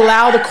not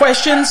allow the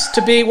questions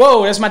to be,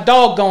 whoa, there's my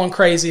dog going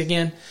crazy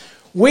again.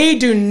 We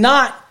do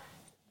not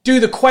do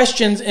the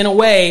questions in a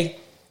way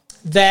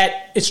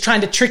that it's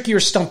trying to trick you or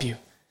stump you.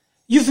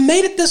 You've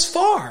made it this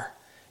far.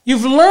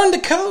 You've learned the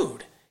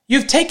code.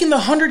 You've taken the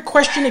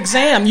 100-question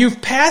exam. You've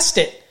passed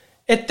it.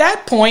 At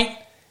that point,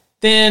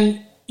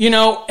 then,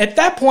 at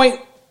that point,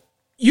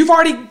 you've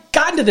already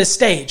gotten to this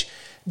stage.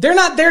 They're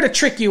not there to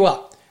trick you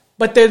up,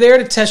 but they're there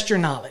to test your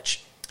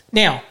knowledge.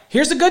 Now,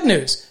 here's the good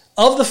news.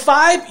 Of the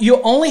 5, you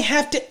only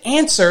have to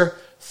answer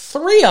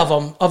 3 of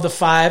them, of the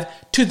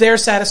 5, to their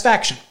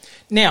satisfaction.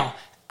 Now,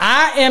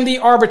 I am the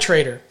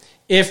arbitrator.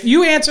 If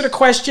you answer the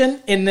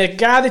question and the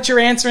guy that you're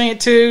answering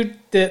it to,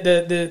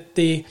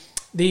 the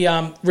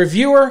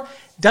reviewer,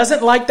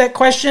 doesn't like that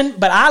question,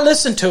 but I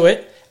listen to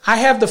it, I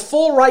have the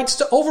full rights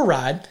to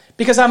override.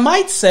 Because I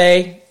might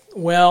say,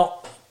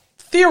 well,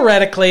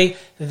 theoretically,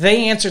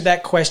 they answered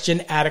that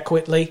question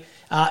adequately.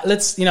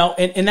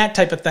 And that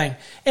type of thing.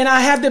 And I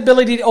have the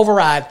ability to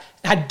override.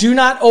 I do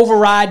not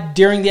override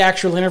during the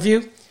actual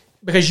interview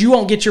because you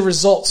won't get your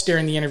results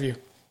during the interview.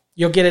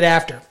 You'll get it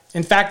after.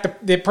 In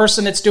fact, the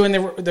person that's doing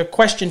the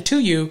question to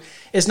you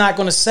is not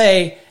going to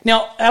say.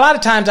 Now, a lot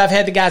of times I've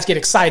had the guys get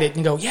excited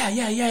and go,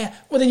 yeah.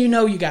 Well, then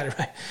you got it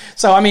right.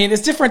 So,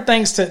 it's different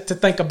things to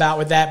think about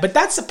with that. But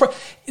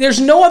there's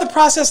no other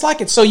process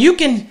like it. So you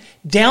can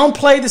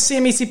downplay the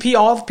CMECP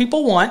all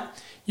people want.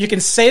 You can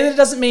say that it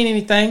doesn't mean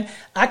anything.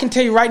 I can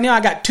tell you right now, I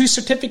got 2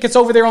 certificates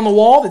over there on the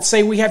wall that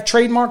say we have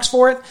trademarks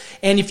for it.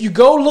 And if you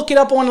go look it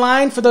up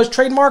online for those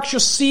trademarks, you'll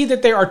see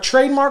that there are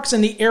trademarks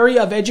in the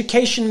area of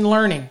education and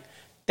learning.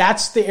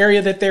 That's the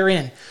area that they're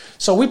in.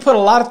 So we put a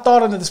lot of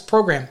thought into this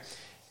program.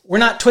 We're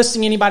not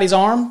twisting anybody's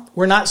arm.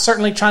 We're not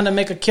certainly trying to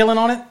make a killing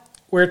on it.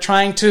 We're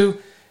trying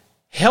to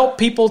help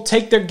people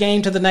take their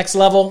game to the next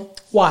level.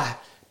 Why?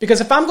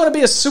 Because if I'm going to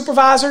be a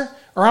supervisor,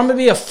 or I'm going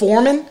to be a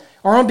foreman,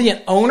 or I'm going to be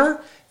an owner,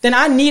 then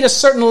I need a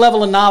certain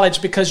level of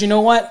knowledge, because you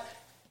know what?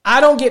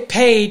 I don't get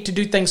paid to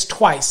do things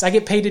twice. I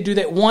get paid to do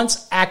that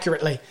once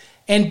accurately.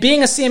 And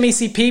being a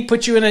CMECP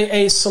puts you in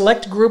a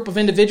select group of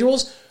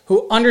individuals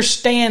who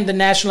understand the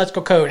National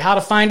Electrical Code, how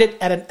to find it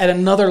at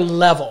another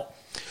level.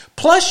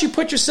 Plus, you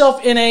put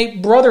yourself in a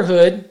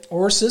brotherhood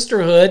or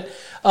sisterhood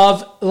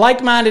of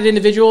like-minded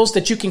individuals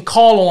that you can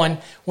call on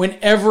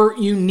whenever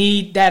you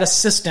need that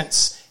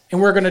assistance.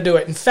 And we're going to do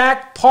it. In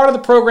fact, part of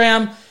the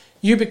program,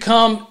 you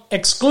become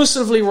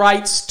exclusively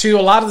rights to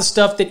a lot of the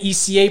stuff that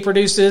ECA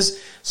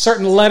produces,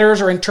 certain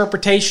letters or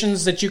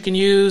interpretations that you can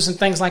use and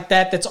things like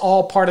that. That's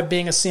all part of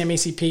being a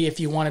CMECP if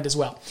you want it as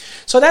well.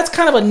 So that's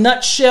kind of a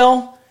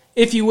nutshell,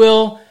 if you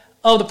will,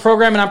 of the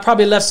program. And I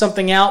probably left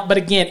something out. But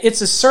again,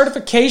 it's a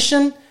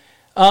certification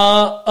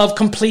of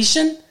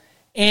completion.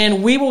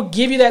 And we will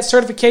give you that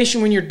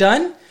certification when you're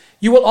done.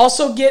 You will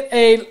also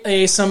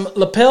get some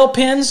lapel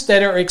pins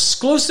that are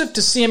exclusive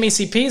to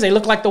CMECPs. They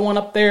look like the one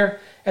up there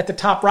at the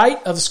top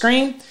right of the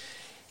screen.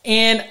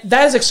 And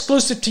that is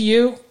exclusive to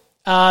you.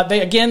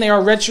 They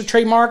are registered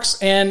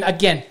trademarks. And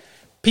again,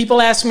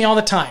 people ask me all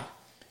the time,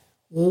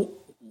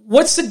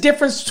 what's the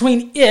difference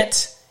between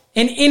it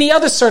and any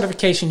other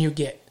certification you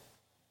get?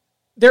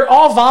 They're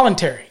all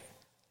voluntary.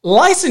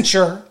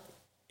 Licensure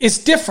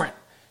is different.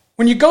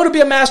 When you go to be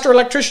a master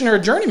electrician or a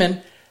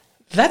journeyman,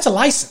 that's a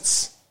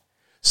license.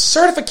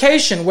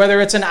 Certification,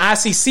 whether it's an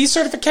ICC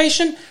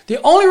certification,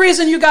 the only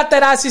reason you got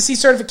that ICC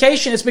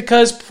certification is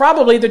because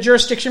probably the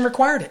jurisdiction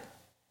required it.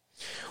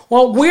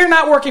 Well, we're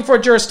not working for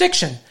a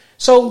jurisdiction.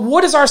 So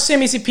what does our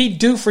CMECP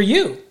do for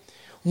you?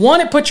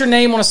 One, it puts your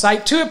name on a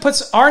site. Two, it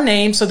puts our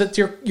name so that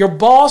your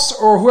boss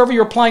or whoever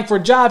you're applying for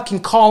a job can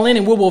call in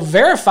and we will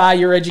verify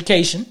your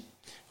education.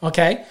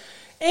 Okay?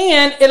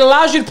 And it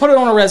allows you to put it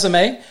on a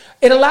resume.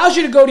 It allows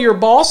you to go to your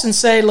boss and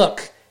say,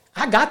 look,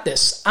 I got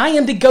this. I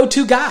am the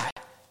go-to guy.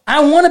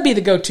 I want to be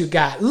the go-to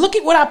guy. Look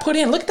at what I put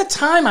in. Look at the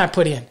time I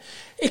put in.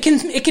 It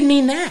can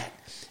mean that.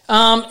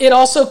 It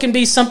also can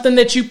be something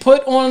that you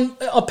put on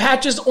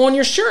patches on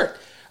your shirt.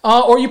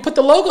 Or you put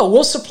the logo.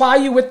 We'll supply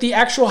you with the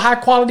actual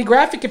high-quality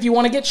graphic if you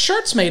want to get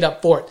shirts made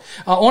up for it.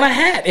 On a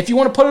hat, if you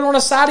want to put it on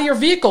the side of your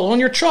vehicle, on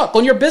your truck,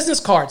 on your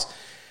business cards.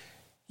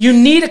 You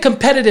need a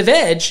competitive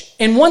edge.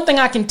 And one thing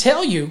I can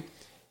tell you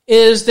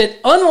is that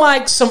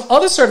unlike some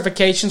other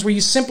certifications where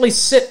you simply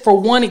sit for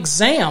one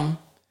exam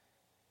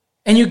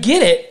and you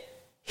get it,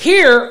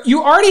 here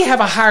you already have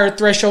a higher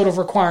threshold of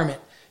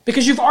requirement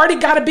because you've already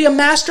got to be a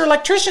master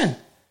electrician.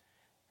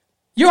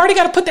 You already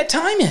got to put that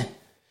time in.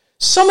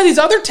 Some of these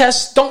other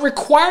tests don't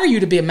require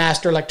you to be a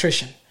master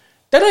electrician.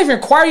 They don't even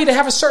require you to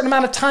have a certain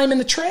amount of time in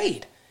the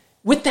trade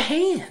with the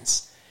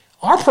hands.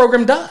 Our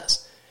program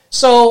does.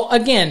 So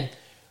again,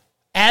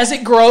 as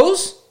it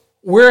grows,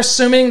 we're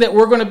assuming that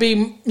we're going to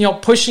be,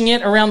 pushing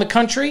it around the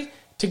country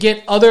to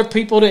get other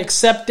people to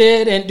accept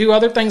it and do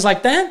other things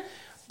like that.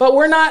 But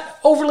we're not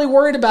overly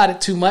worried about it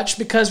too much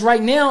because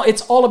right now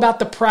it's all about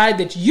the pride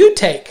that you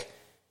take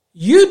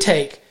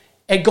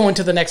at going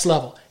to the next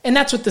level. And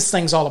that's what this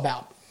thing's all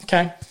about.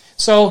 Okay.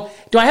 So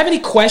do I have any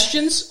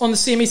questions on the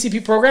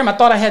CMECP program? I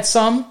thought I had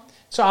some.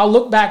 So I'll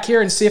look back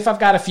here and see if I've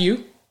got a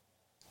few.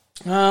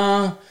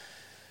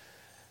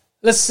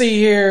 Let's see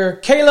here.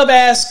 Caleb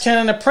asks, can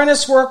an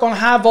apprentice work on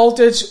high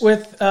voltage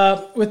with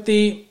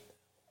the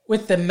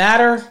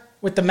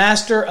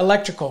master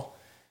electrical?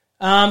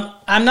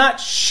 I'm not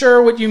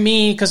sure what you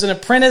mean because an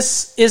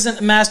apprentice isn't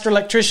a master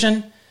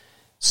electrician.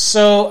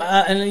 So,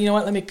 and you know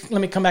what? Let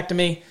me come back to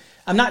me.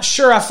 I'm not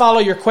sure I follow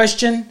your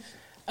question.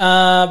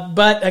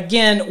 But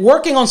again,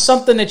 working on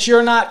something that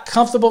you're not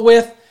comfortable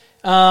with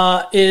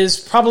is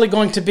probably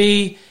going to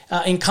be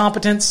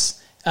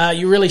incompetence.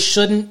 You really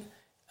shouldn't.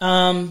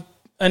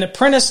 An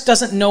apprentice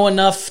doesn't know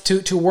enough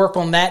to work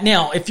on that.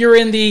 Now, if you're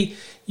in the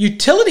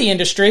utility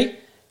industry,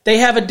 they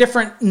have a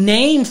different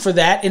name for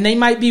that, and they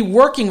might be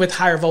working with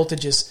higher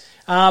voltages.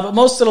 But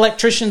most of the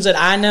electricians that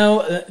I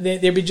know,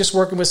 they'd be just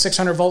working with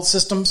 600-volt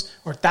systems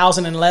or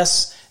 1,000 and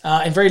less,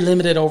 and very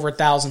limited over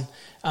 1,000.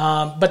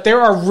 But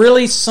there are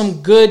really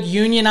some good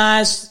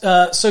unionized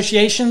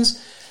associations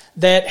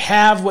that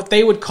have what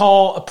they would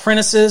call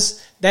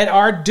apprentices that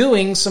are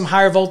doing some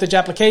higher voltage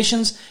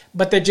applications,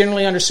 but they're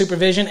generally under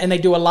supervision and they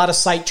do a lot of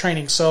site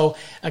training. So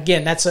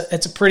again, it's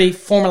a pretty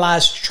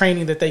formalized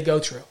training that they go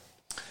through.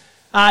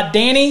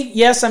 Danny,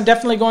 yes, I'm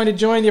definitely going to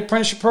join the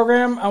apprenticeship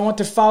program. I want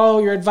to follow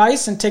your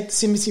advice and take the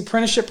CMEC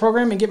apprenticeship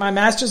program and get my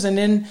master's and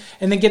then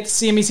get the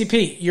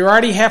CMECP. You're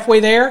already halfway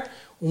there.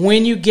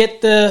 When you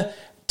take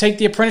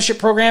the apprenticeship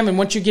program and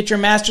once you get your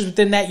master's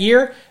within that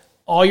year,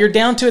 all you're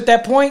down to at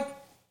that point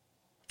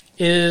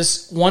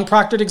is one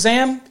proctored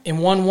exam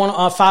and one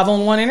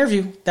 5-on-1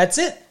 interview. That's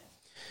it.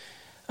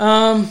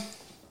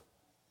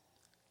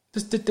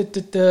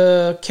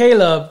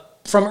 Caleb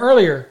from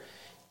earlier.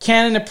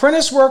 Can an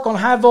apprentice work on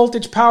high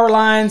voltage power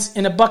lines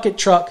in a bucket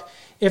truck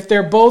if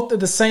they're both in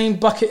the same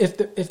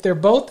bucket? If they're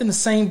both in the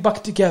same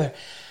bucket together?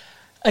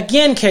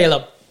 Again,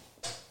 Caleb,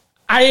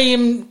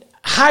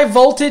 High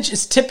voltage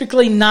is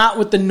typically not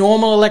what the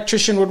normal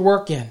electrician would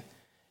work in.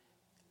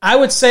 I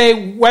would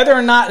say whether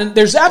or not,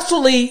 there's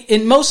absolutely,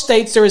 in most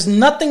states, there is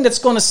nothing that's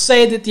going to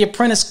say that the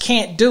apprentice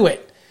can't do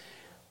it.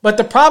 But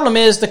the problem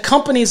is the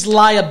company's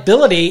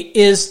liability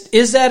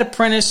is that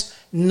apprentice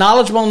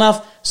knowledgeable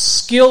enough,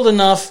 skilled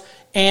enough,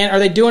 and are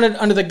they doing it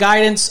under the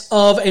guidance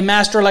of a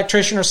master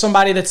electrician or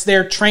somebody that's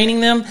there training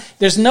them?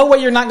 There's no way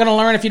you're not going to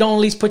learn if you don't at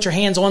least put your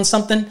hands on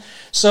something.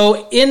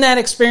 So in that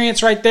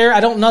experience right there,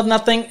 I don't know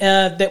nothing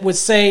that would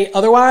say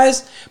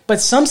otherwise, but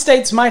some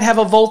states might have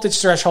a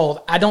voltage threshold.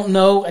 I don't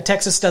know.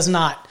 Texas does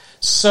not.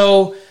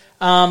 So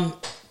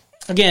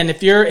again,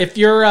 if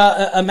you're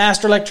a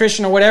master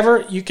electrician or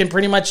whatever, you can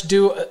pretty much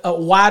do a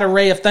wide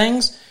array of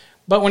things.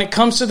 But when it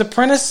comes to the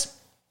apprentice,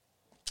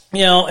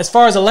 as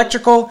far as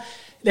electrical,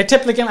 they're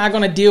typically not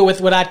going to deal with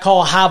what I'd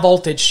call high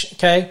voltage,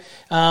 okay?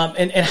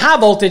 And high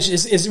voltage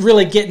is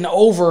really getting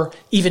over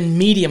even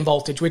medium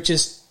voltage, which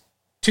is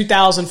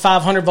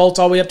 2,500 volts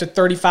all the way up to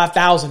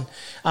 35,000.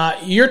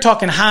 You're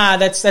talking high,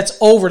 that's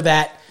over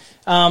that.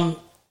 I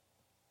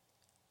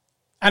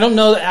don't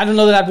know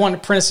that I'd want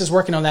apprentices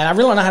working on that. I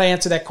really don't know how to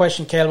answer that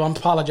question, Caleb. I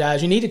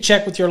apologize. You need to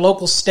check with your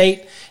local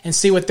state and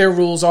see what their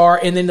rules are,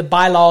 and then the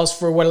bylaws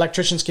for what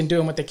electricians can do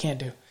and what they can't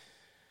do.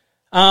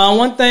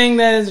 One thing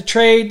that is a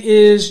trade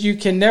is you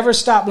can never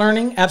stop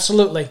learning.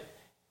 Absolutely.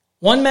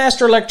 One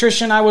master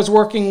electrician I was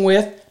working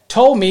with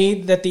told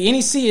me that the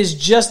NEC is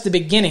just the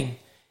beginning.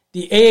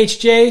 The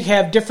AHJ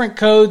have different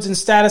codes and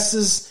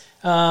statuses,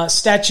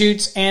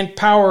 statutes, and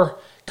power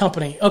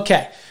company.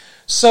 Okay,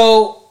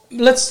 so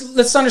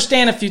let's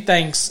understand a few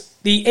things.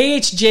 The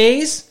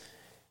AHJs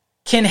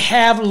can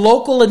have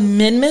local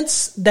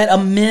amendments that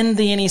amend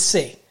the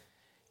NEC.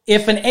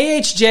 If an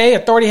AHJ,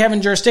 authority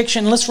having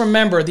jurisdiction, let's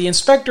remember, the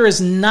inspector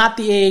is not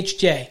the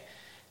AHJ.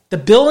 The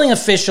building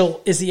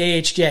official is the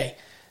AHJ.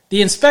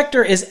 The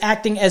inspector is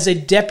acting as a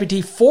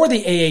deputy for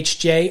the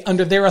AHJ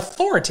under their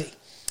authority.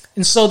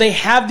 And so they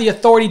have the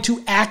authority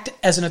to act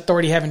as an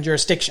authority having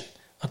jurisdiction.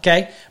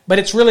 Okay? But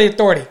it's really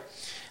authority.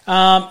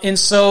 And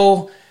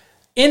so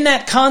in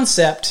that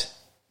concept,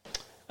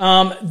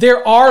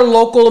 there are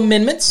local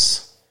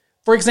amendments.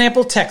 For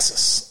example,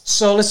 Texas.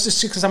 So let's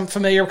just, because I'm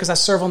familiar because I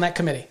serve on that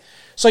committee.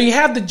 So you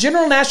have the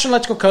General National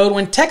Electrical Code.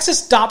 When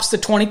Texas adopts the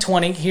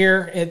 2020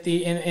 here at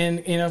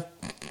in a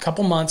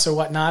couple months or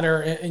whatnot,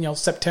 or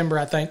September,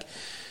 I think.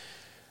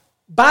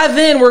 By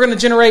then, we're going to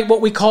generate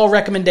what we call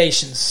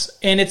recommendations,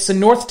 and it's the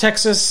North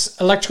Texas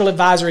Electrical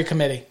Advisory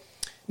Committee.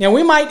 Now,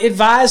 we might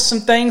advise some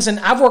things, and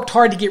I've worked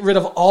hard to get rid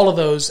of all of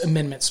those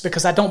amendments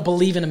because I don't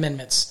believe in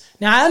amendments.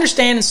 Now, I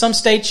understand in some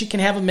states you can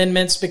have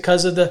amendments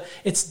because of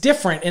it's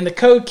different, and the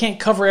code can't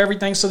cover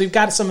everything, so they've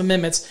got some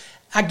amendments.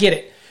 I get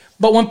it.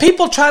 But when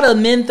people try to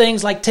amend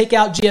things like take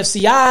out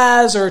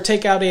GFCIs or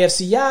take out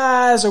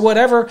AFCIs or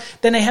whatever,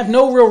 then they have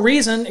no real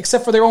reason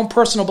except for their own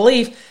personal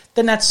belief,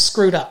 then that's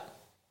screwed up.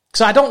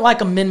 So I don't like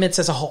amendments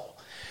as a whole.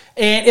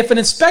 And if an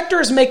inspector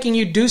is making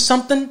you do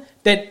something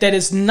that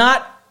is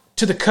not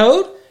to the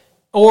code,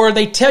 or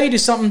they tell you to do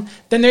something,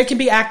 then they can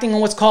be acting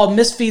on what's called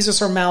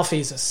misfeasance or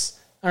malfeasance.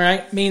 All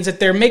right? Means that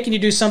they're making you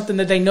do something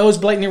that they know is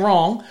blatantly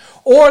wrong,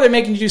 or they're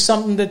making you do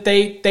something that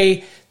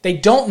they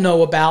don't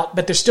know about,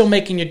 but they're still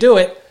making you do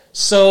it.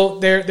 So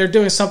they're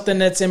doing something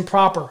that's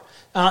improper.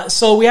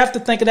 So we have to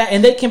think of that,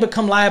 and they can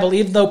become liable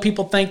even though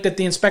people think that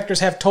the inspectors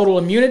have total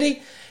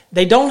immunity.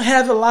 They don't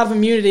have a lot of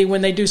immunity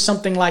when they do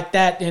something like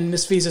that in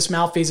misfeasance,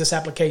 malfeasance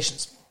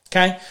applications.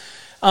 Okay?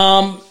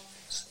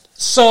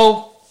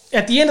 So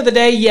at the end of the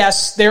day,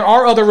 yes, there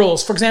are other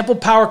rules. For example,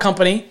 power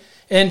company.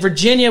 In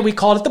Virginia, we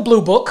call it the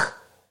Blue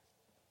Book.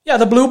 Yeah,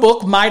 the Blue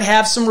Book might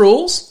have some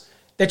rules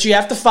that you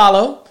have to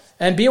follow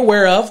and be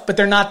aware of, but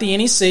they're not the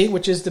NEC,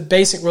 which is the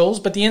basic rules.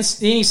 But the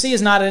NEC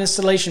is not an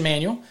installation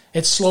manual.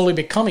 It's slowly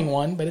becoming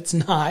one, but it's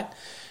not.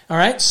 All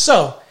right?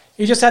 So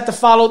you just have to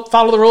follow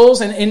the rules,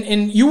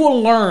 and you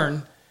will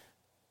learn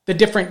the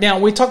different. Now,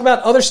 we talk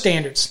about other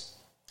standards.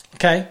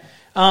 Okay?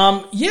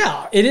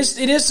 Yeah, it is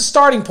the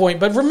starting point.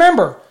 But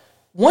remember,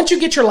 once you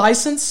get your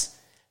license,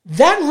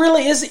 that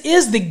really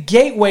is the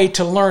gateway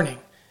to learning.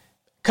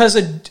 Because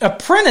an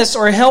apprentice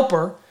or a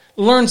helper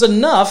learns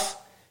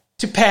enough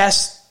to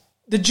pass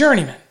the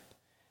journeyman.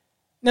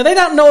 Now, they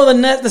don't know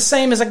the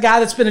same as a guy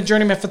that's been a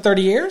journeyman for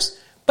 30 years,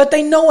 but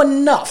they know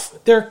enough.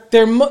 They're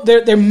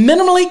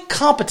minimally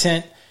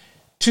competent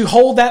to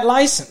hold that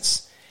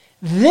license.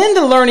 Then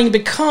the learning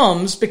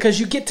becomes, because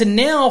you get to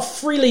now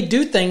freely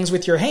do things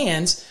with your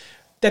hands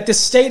that the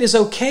state is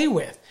okay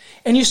with.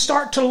 And you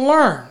start to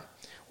learn.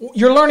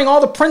 You're learning all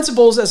the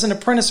principles as an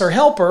apprentice or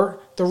helper,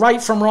 the right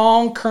from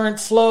wrong, current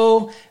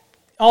flow,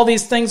 all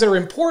these things that are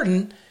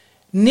important.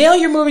 Now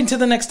you're moving to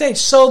the next stage.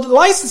 So the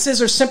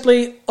licenses are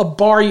simply a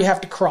bar you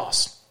have to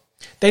cross.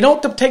 They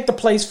don't take the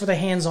place for the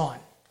hands-on,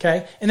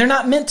 okay? And they're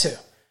not meant to.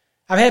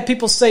 I've had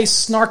people say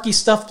snarky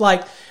stuff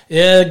like,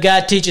 the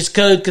guy teaches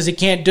code because he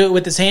can't do it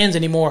with his hands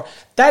anymore.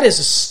 That is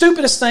the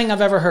stupidest thing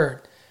I've ever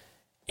heard.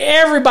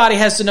 Everybody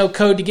has to know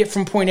code to get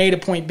from point A to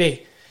point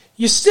B.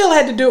 You still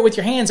had to do it with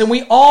your hands, and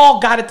we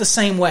all got it the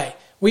same way.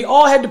 We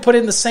all had to put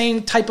in the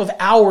same type of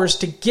hours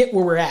to get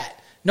where we're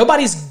at.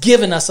 Nobody's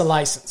given us a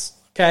license,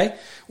 okay?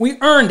 We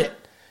earned it.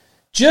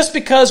 Just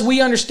because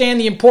we understand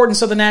the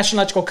importance of the National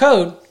Electrical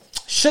Code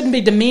shouldn't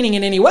be demeaning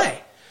in any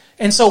way.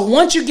 And so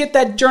once you get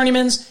that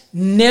journeyman's,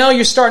 now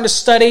you're starting to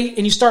study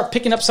and you start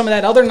picking up some of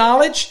that other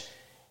knowledge,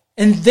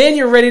 and then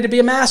you're ready to be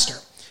a master.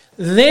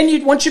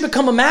 Then once you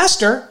become a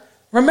master,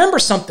 remember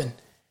something.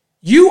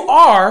 You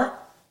are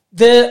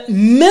the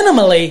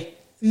minimally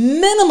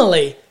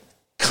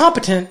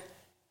competent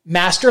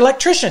master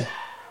electrician.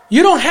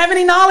 You don't have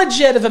any knowledge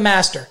yet of a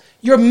master.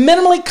 You're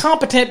minimally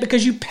competent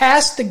because you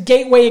passed the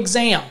gateway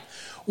exam.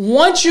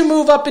 Once you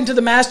move up into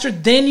the master,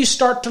 then you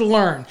start to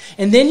learn.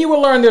 And then you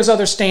will learn there's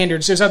other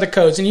standards, there's other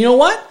codes. And you know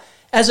what?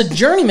 As a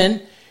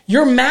journeyman,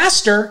 your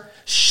master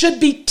should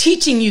be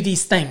teaching you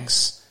these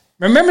things.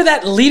 Remember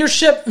that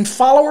leadership and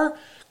follower,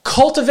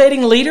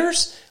 cultivating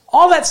leaders?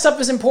 All that stuff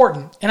is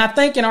important. And I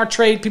think in our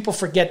trade, people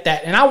forget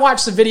that. And I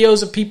watch the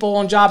videos of people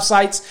on job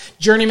sites,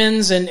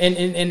 journeymans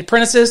and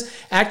apprentices,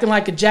 acting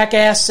like a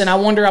jackass. And I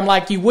wonder, I'm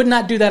like, you would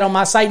not do that on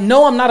my site.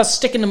 No, I'm not a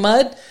stick in the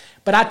mud,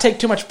 but I take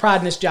too much pride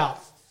in this job.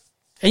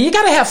 And you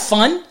got to have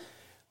fun,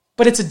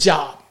 but it's a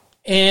job.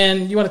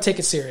 And you want to take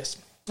it serious.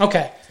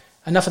 Okay,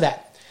 enough of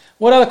that.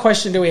 What other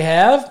question do we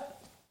have?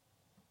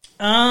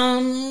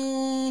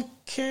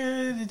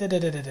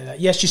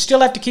 Yes, you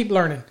still have to keep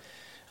learning.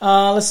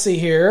 Let's see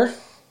here.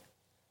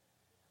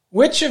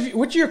 Which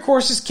of your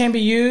courses can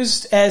be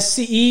used as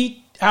CE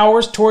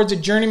hours towards a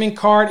journeyman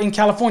card in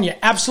California?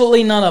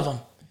 Absolutely none of them.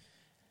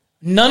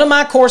 None of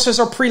my courses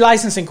are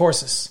pre-licensing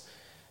courses.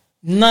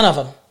 None of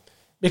them.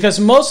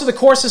 Because most of the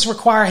courses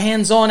require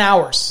hands-on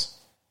hours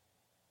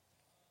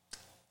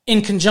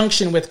in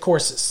conjunction with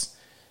courses.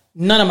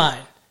 None of mine.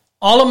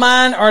 All of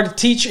mine are to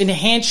teach and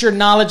enhance your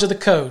knowledge of the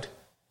code.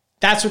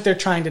 That's what they're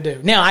trying to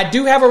do. Now, I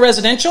do have a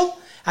residential.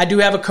 I do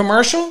have a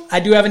commercial. I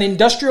do have an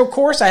industrial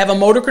course. I have a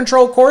motor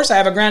control course. I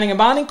have a grounding and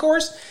bonding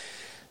course.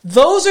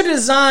 Those are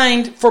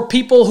designed for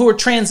people who are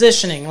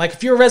transitioning. Like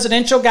if you're a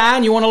residential guy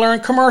and you want to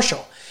learn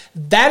commercial,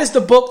 that is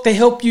the book to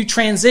help you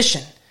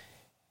transition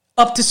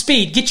up to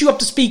speed, get you up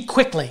to speed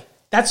quickly.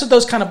 That's what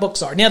those kind of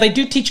books are. Now, they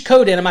do teach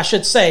code in them, I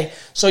should say,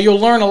 so you'll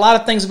learn a lot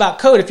of things about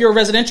code. If you're a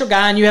residential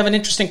guy and you have an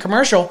interest in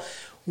commercial,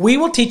 we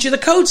will teach you the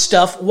code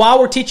stuff while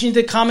we're teaching you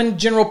the common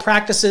general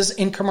practices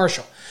in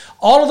commercial.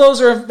 All of those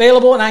are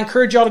available, and I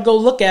encourage y'all to go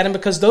look at them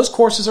because those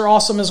courses are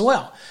awesome as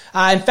well.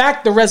 In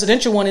fact, the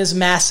residential one is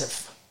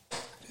massive.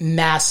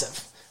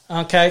 Massive.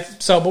 Okay,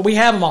 but we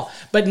have them all.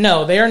 But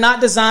no, they are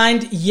not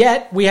designed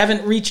yet. We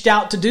haven't reached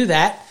out to do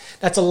that.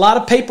 That's a lot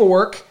of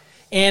paperwork,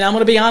 and I'm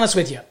going to be honest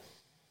with you.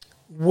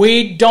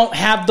 We don't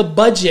have the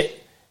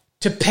budget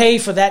to pay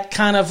for that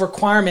kind of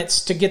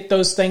requirements to get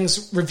those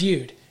things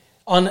reviewed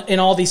in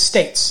all these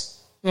states.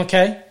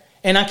 Okay,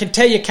 and I can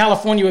tell you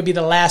California would be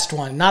the last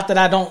one. Not that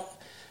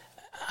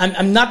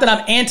I'm not that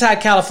I'm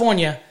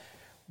anti-California,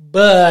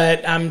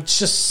 but I'm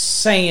just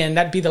saying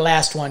that'd be the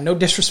last one. No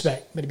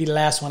disrespect, but it'd be the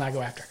last one I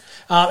go after.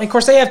 Of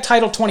course, they have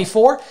Title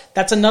 24.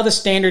 That's another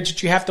standard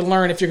that you have to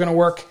learn if you're going to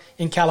work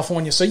in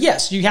California. So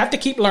yes, you have to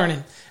keep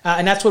learning,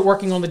 and that's what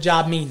working on the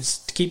job means,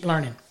 to keep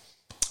learning.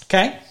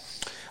 Okay?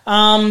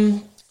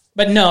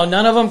 But no,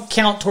 none of them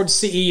count towards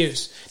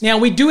CEUs. Now,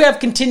 we do have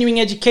continuing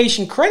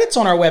education credits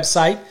on our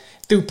website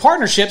through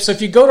partnerships. So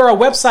if you go to our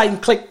website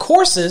and click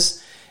courses,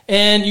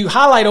 and you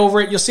highlight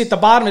over it, you'll see at the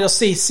bottom, it'll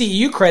say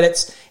CEU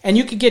credits, and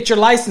you can get your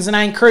license, and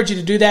I encourage you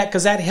to do that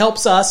because that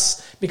helps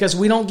us because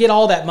we don't get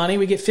all that money.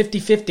 We get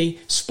 50-50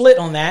 split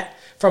on that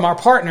from our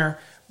partner,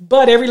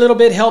 but every little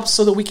bit helps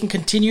so that we can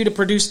continue to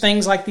produce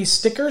things like these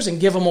stickers and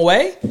give them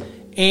away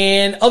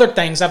and other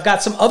things. I've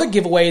got some other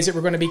giveaways that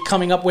we're going to be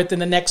coming up with in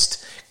the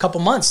next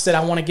couple months that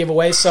I want to give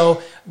away,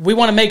 so we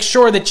want to make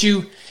sure that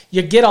you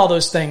get all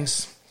those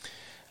things.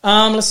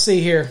 Let's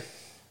see here.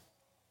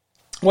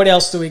 What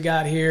else do we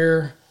got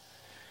here?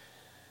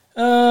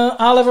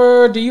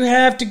 Oliver, do you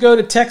have to go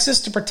to Texas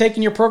to partake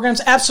in your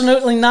programs?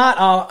 Absolutely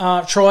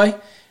not, Troy.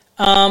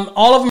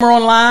 All of them are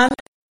online.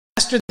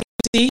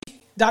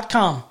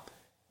 MasterTheNEC.com.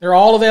 They're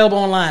all available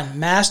online.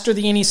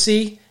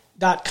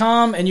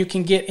 MasterTheNEC.com, and you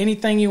can get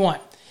anything you want.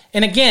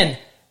 And again,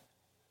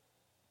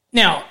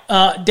 now,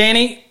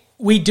 Danny,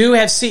 we do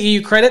have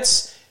CEU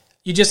credits.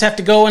 You just have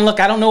to go and look.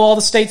 I don't know all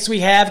the states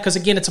we have because,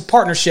 again, it's a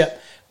partnership.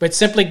 But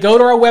simply go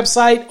to our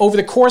website, over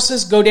the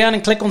courses, go down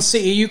and click on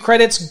CEU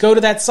credits, go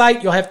to that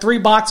site. You'll have 3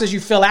 boxes you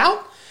fill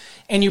out,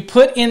 and you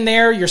put in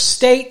there your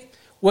state,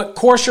 what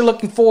course you're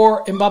looking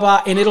for, and blah,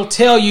 blah, and it'll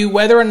tell you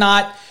whether or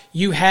not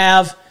you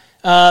have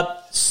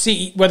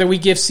whether we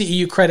give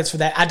CEU credits for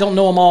that. I don't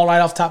know them all right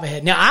off the top of my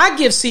head. Now, I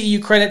give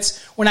CEU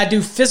credits when I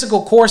do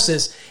physical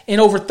courses in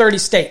over 30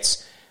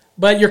 states,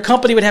 but your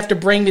company would have to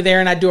bring me there,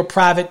 and I do a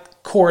private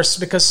course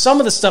because some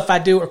of the stuff I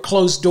do are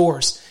closed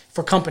doors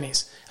for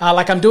companies.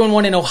 Like I'm doing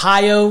one in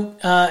Ohio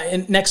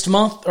next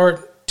month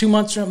or 2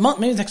 months or a month,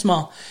 maybe next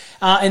month.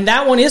 And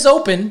that one is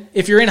open.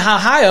 If you're in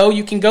Ohio,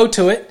 you can go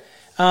to it.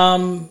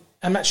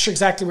 I'm not sure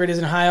exactly where it is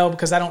in Ohio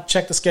because I don't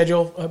check the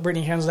schedule.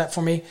 Brittany handles that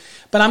for me.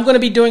 But I'm going to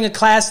be doing a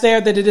class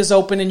there that it is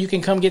open, and you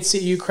can come get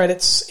CEU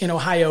credits in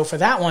Ohio for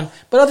that one.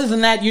 But other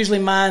than that, usually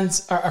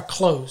mine's are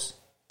closed.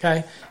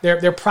 Okay,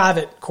 they're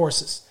private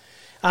courses.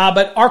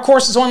 But our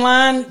courses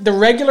online, the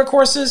regular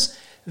courses,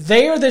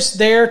 they are just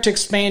there to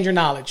expand your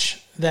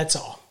knowledge. That's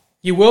all.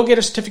 You will get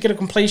a certificate of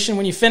completion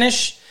when you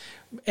finish,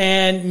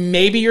 and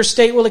maybe your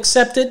state will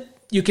accept it.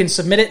 You can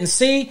submit it and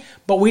see,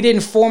 but we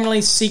didn't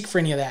formally seek for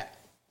any of that.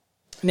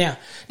 Now,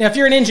 if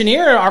you're an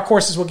engineer, our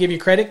courses will give you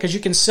credit because you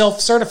can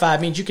self-certify.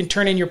 It means you can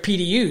turn in your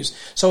PDUs.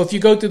 So if you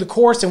go through the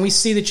course and we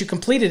see that you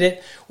completed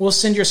it, we'll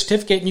send you a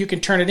certificate and you can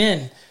turn it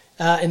in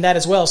that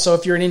as well. So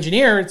if you're an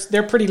engineer,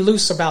 they're pretty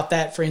loose about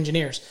that for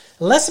engineers.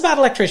 Less about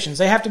electricians.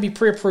 They have to be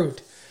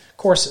pre-approved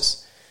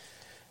courses.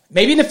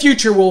 Maybe in the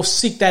future we'll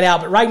seek that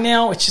out, but right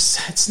now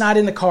it's not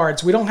in the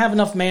cards. We don't have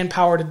enough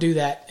manpower to do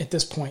that at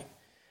this point.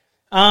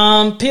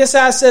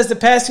 PSI says the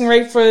passing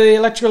rate for the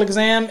electrical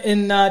exam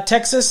in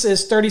Texas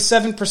is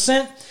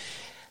 37%.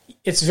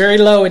 It's very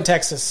low in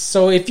Texas.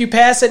 So if you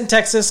pass it in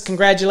Texas,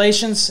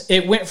 congratulations.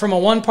 It went from a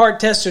one-part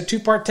test to a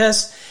two-part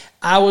test.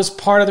 I was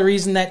part of the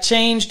reason that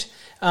changed.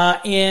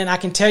 And I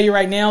can tell you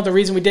right now, the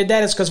reason we did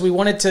that is because we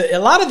wanted to, a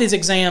lot of these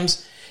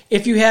exams,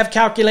 if you have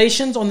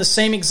calculations on the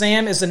same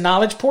exam as the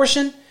knowledge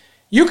portion,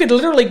 you could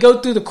literally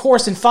go through the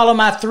course and follow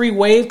my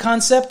 3-wave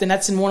concept, and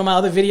that's in one of my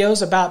other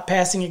videos about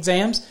passing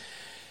exams.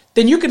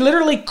 Then you could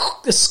literally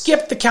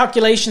skip the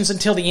calculations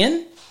until the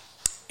end.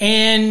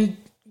 And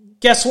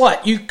guess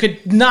what? You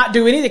could not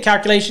do any of the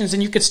calculations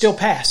and you could still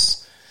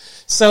pass.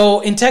 So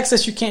in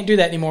Texas, you can't do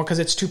that anymore because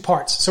it's 2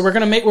 parts. So we're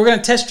going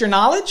to test your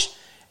knowledge,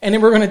 and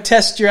then we're going to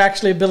test your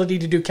actual ability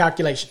to do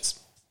calculations.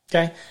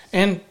 Okay?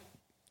 And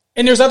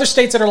there's other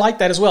states that are like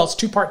that as well. It's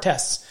 2-part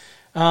tests.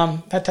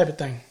 That type of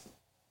thing.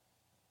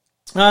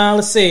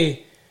 Let's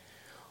see.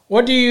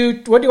 What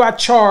do I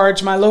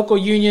charge? My local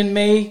union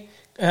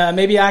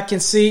maybe I can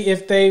see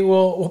if they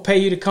will pay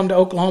you to come to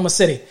Oklahoma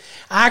City.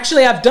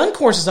 I've done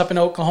courses up in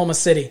Oklahoma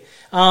City.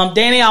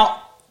 Danny,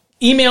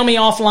 email me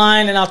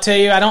offline and I'll tell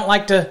you. I don't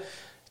like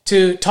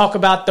to talk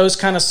about those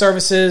kind of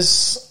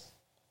services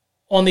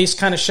on these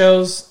kind of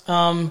shows.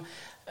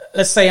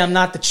 Let's say I'm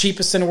not the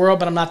cheapest in the world,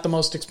 but I'm not the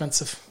most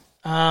expensive.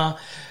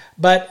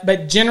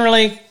 But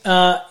generally,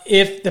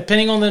 if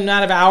depending on the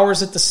amount of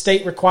hours that the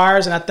state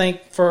requires, and I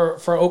think for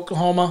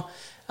Oklahoma,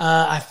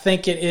 I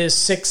think it is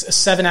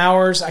 6-7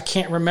 hours. I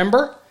can't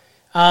remember.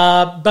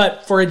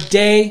 But for a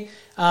day,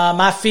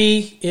 my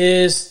fee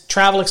is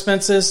travel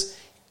expenses,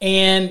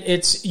 and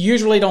it's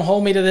usually, don't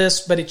hold me to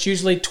this, but it's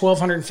usually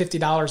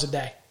 $1,250 a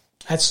day.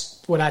 That's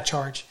what I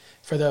charge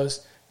for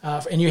those.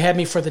 And you have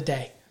me for the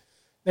day.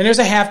 Then there's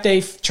a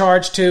half-day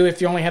charge, too, if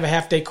you only have a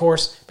half-day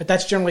course, but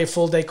that's generally a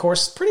full-day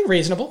course. Pretty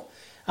reasonable.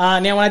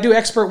 Now, when I do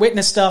expert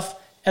witness stuff,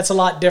 that's a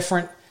lot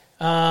different.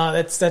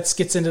 That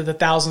gets into the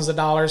thousands of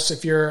dollars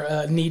if you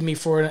need me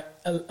for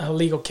a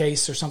legal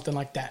case or something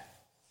like that.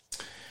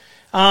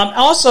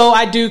 Also,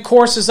 I do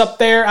courses up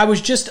there. I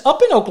was just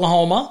up in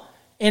Oklahoma,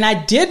 and I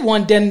did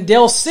one in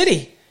Del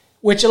City,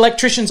 which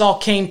electricians all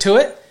came to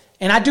it,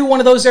 and I do one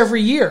of those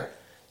every year.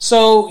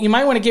 So you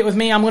might want to get with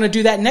me. I'm going to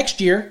do that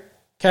next year,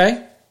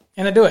 okay?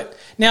 And I do it.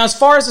 Now, as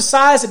far as the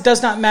size, it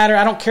does not matter.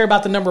 I don't care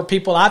about the number of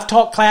people. I've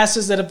taught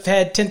classes that have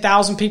had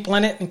 10,000 people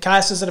in it and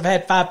classes that have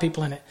had 5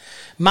 people in it.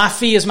 My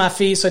fee is my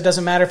fee, so it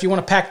doesn't matter. If you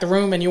want to pack the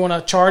room and you want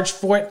to charge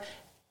for it,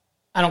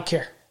 I don't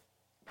care.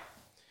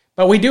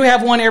 But we do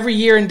have one every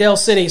year in Del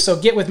City, so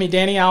get with me,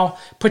 Danny. I'll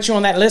put you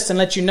on that list and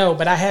let you know.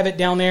 But I have it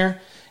down there,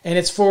 and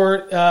it's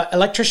for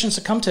electricians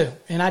to come to,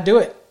 and I do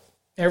it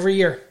every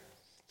year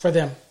for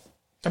them.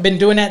 I've been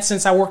doing that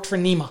since I worked for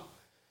NEMA.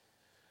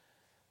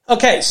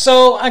 Okay,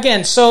 so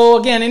again,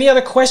 any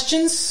other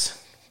questions?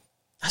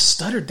 I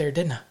stuttered there,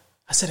 didn't I?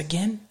 I said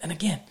again and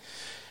again.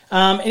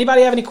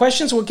 Anybody have any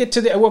questions? We'll get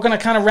to we're going to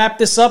kind of wrap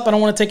this up. I don't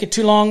want to take it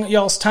too long,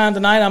 y'all's time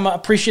tonight. I'm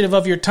appreciative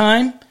of your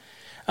time.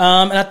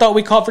 And I thought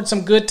we covered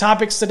some good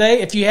topics today.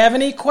 If you have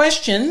any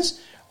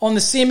questions on the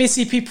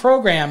CMECP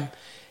program,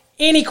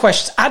 any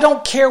questions, I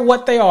don't care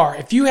what they are.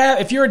 If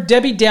you're a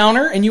Debbie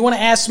Downer and you want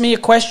to ask me a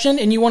question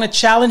and you want to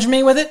challenge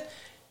me with it,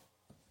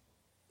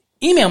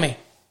 email me.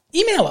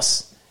 Email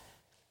us.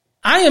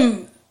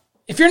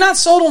 If you're not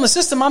sold on the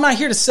system, I'm not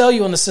here to sell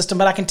you on the system,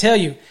 but I can tell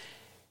you,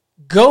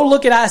 go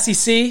look at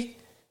ICC,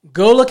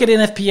 go look at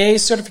NFPA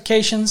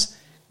certifications,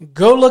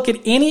 go look at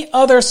any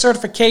other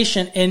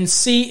certification and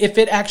see if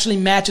it actually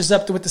matches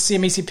up with the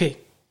CMECP.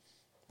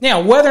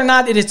 Now, whether or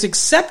not it is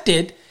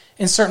accepted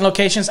in certain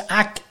locations,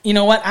 you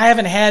know what? I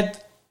haven't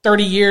had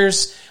 30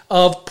 years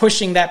of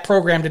pushing that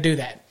program to do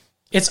that.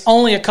 It's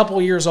only a couple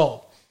of years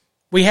old.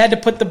 We had to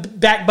put the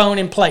backbone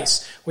in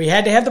place. We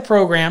had to have the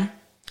program.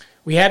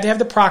 We had to have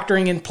the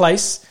proctoring in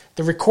place,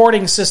 the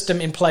recording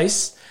system in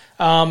place.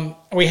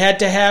 We had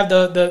to have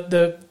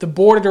the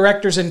board of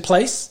directors in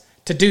place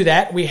to do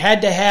that. We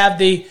had to have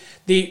the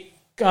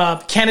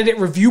candidate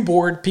review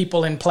board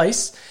people in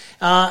place.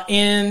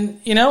 And,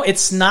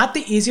 it's not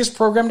the easiest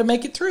program to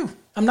make it through.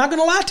 I'm not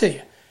going to lie to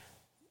you.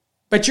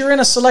 But you're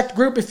in a select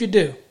group if you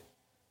do.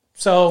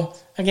 So,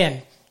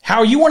 again,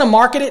 How you want to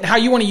market it, how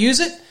you want to use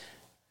it,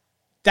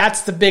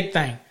 that's the big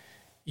thing.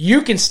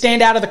 You can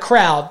stand out of the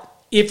crowd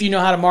if you know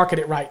how to market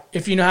it right,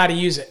 if you know how to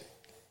use it.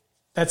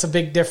 That's a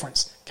big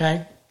difference,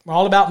 okay? We're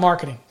all about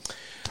marketing.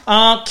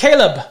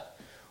 Caleb,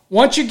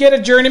 once you get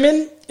a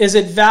journeyman, is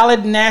it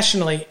valid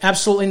nationally?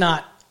 Absolutely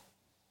not.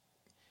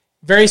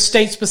 Very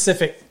state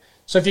specific.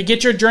 So if you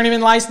get your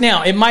journeyman license,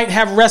 now it might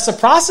have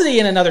reciprocity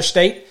in another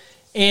state,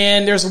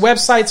 and there's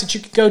websites that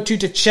you can go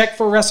to check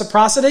for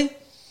reciprocity,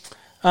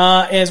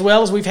 as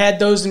well as we've had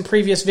those in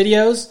previous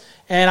videos,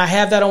 and I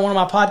have that on one of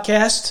my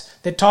podcasts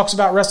that talks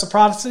about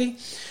reciprocity.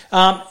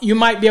 You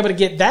might be able to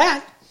get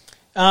that,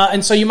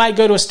 and so you might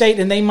go to a state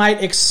and they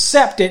might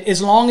accept it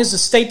as long as the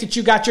state that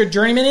you got your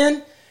journeyman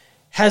in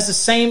has the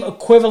same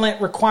equivalent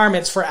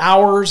requirements for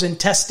hours and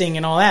testing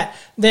and all that.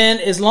 Then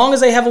as long as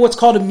they have what's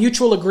called a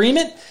mutual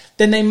agreement,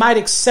 then they might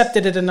accept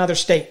it at another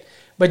state.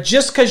 But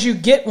just because you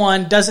get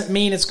one doesn't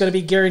mean it's going to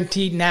be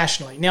guaranteed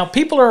nationally. Now,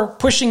 people are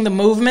pushing the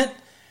movement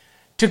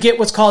to get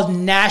what's called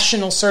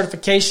national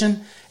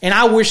certification, and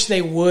I wish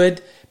they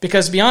would,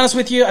 because to be honest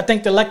with you, I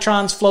think the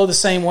electrons flow the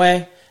same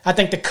way. I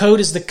think the code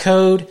is the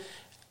code.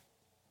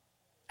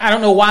 I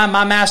don't know why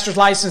my master's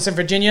license in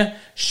Virginia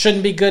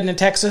shouldn't be good in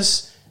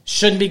Texas,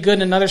 shouldn't be good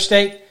in another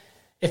state.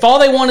 If all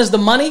they want is the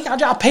money,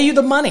 I'll pay you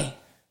the money.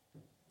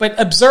 But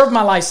observe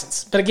my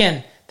license. But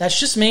again, that's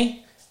just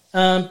me.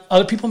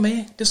 Other people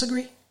may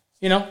disagree.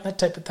 You know, that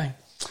type of thing.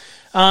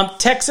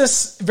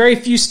 Texas, very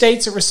few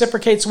states it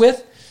reciprocates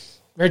with.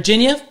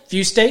 Virginia,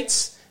 few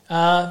states.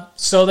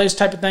 So those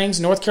type of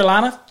things. North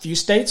Carolina, few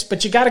states.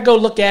 But you got to go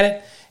look at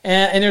it.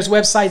 And there's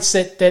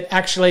websites that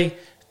actually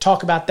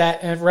talk about that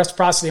and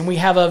reciprocity. And we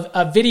have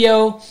a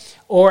video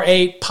or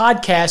a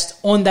podcast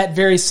on that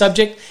very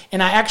subject.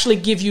 And I actually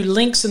give you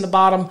links in the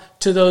bottom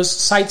to those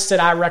sites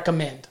that I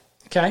recommend.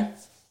 Okay?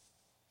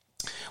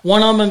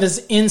 One of them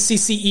is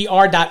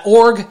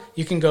nccer.org.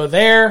 You can go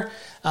there.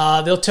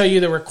 They'll tell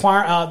you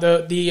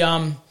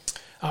the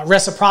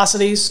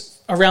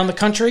reciprocities around the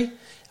country.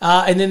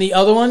 And then the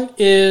other one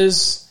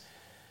is,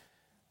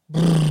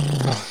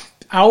 I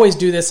always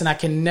do this and I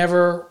can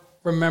never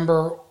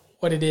remember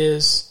what it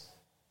is.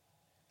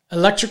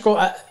 Electrical,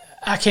 I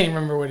can't even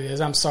remember what it is.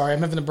 I'm sorry.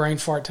 I'm having a brain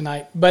fart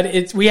tonight.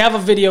 But we have a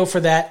video for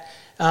that,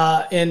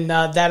 and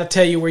that'll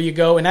tell you where you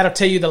go, and that'll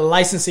tell you the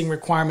licensing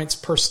requirements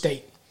per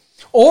state.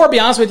 Or, to be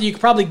honest with you, you could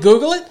probably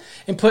Google it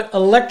and put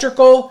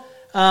electrical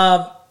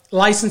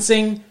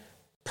licensing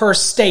per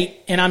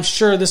state, and I'm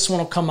sure this one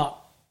will come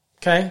up.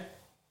 Okay?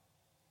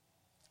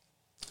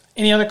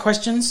 Any other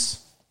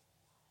questions?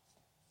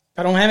 If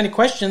I don't have any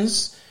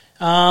questions,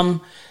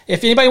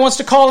 if anybody wants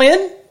to call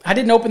in, I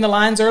didn't open the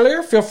lines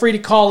earlier. Feel free to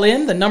call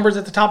in. The number's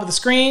at the top of the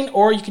screen,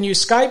 or you can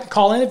use Skype.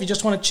 Call in if you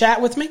just want to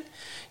chat with me.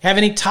 Have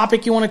any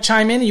topic you want to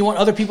chime in and you want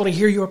other people to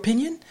hear your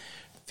opinion,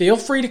 feel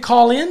free to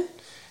call in.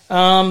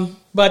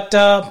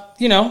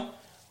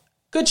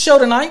 Good show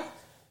tonight.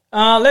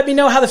 Let me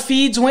know how the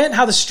feeds went,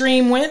 how the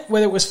stream went,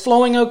 whether it was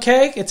flowing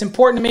okay. It's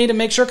important to me to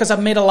make sure because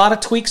I've made a lot of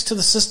tweaks to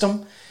the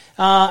system,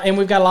 and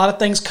we've got a lot of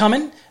things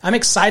coming. I'm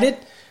excited.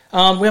 We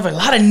have a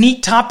lot of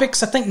neat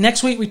topics. I think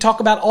next week we talk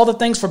about all the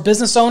things for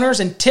business owners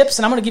and tips,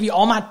 and I'm going to give you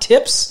all my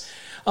tips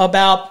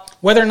about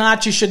whether or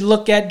not you should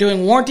look at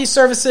doing warranty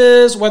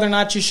services, whether or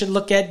not you should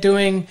look at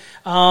doing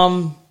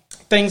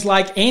things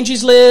like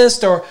Angie's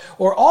List or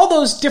all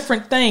those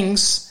different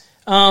things.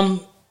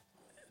 Then,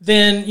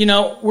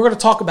 we're going to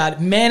talk about it.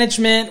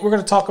 Management. We're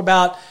going to talk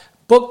about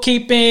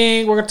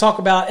bookkeeping. We're going to talk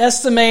about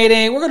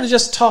estimating. We're going to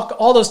just talk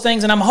all those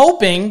things, and I'm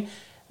hoping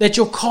that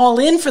you'll call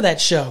in for that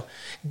show.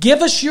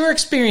 Give us your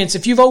experience.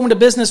 If you've opened a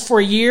business for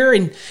a year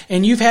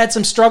and you've had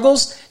some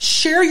struggles,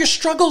 share your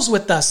struggles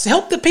with us.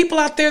 Help the people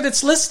out there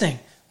that's listening.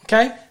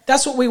 Okay?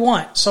 That's what we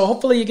want. So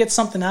hopefully you get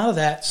something out of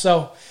that.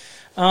 So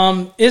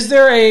is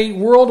there a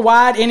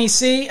worldwide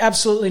NEC?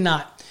 Absolutely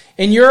not.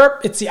 In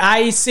Europe, it's the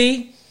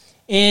IEC.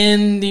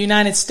 In the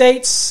United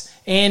States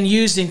and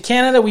used in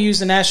Canada, we use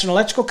the National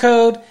Electrical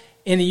Code.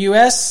 In the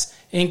U.S.,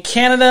 in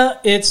Canada,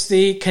 it's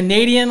the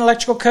Canadian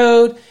Electrical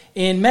Code.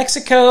 In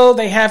Mexico,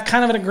 they have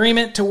kind of an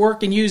agreement to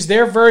work and use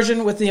their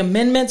version with the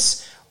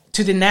amendments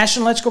to the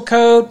National Electrical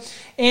Code.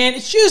 And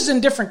it's used in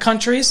different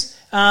countries.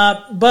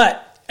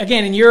 But,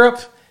 again, in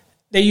Europe,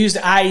 they use the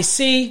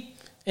IEC,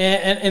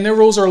 and their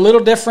rules are a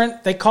little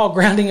different. They call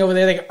grounding over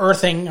there, they call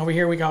earthing. Over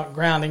here, we call it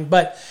grounding.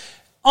 But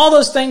all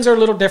those things are a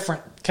little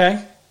different,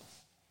 okay?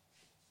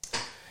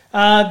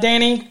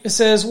 Danny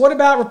says, what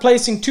about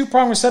replacing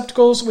two-prong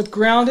receptacles with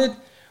grounded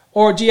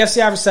or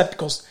GFCI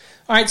receptacles?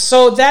 All right,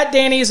 so that,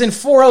 Danny, is in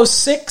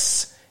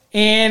 406,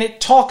 and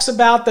it talks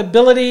about the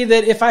ability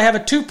that if I have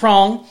a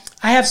two-prong,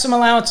 I have some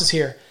allowances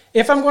here.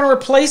 If I'm going to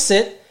replace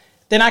it,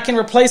 then I can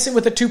replace it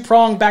with a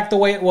two-prong back the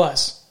way it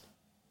was.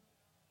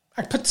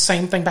 I put the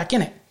same thing back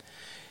in it.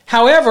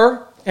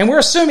 However, and we're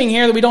assuming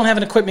here that we don't have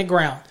an equipment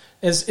ground,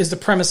 is the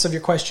premise of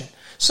your question.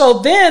 So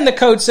then the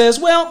code says,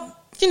 well,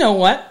 you know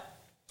what?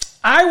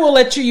 I will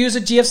let you use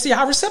a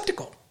GFCI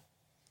receptacle.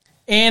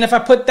 And if I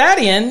put that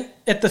in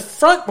at the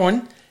front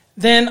one,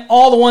 then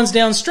all the ones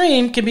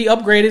downstream can be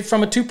upgraded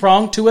from a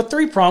two-prong to a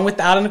three-prong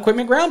without an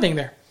equipment ground being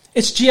there.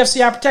 It's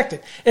GFCI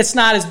protected. It's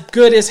not as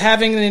good as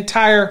having an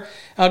entire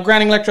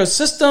grounding electrode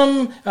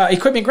system,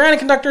 equipment grounding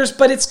conductors,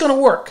 but it's going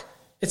to work.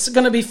 It's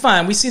going to be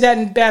fine. We see that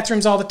in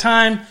bathrooms all the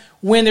time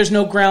when there's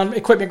no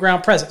equipment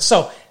ground present.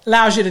 So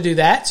allows you to do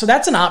that. So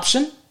that's an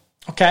option.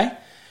 Okay.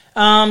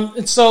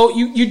 And so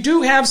you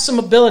do have some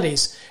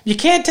abilities. You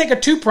can't take a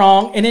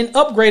 2-prong and then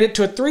upgrade it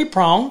to a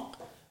 3-prong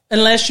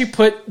unless you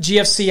put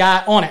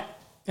GFCI on it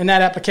in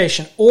that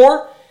application.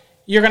 Or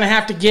you're going to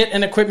have to get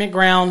an equipment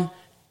ground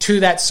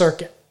to that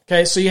circuit.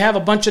 Okay, so you have a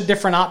bunch of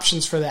different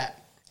options for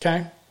that.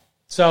 Okay,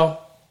 so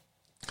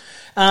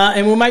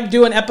and we might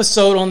do an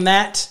episode on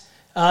that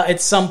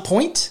at some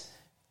point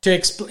to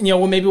explain.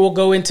 Maybe we'll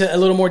go into a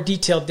little more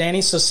detail,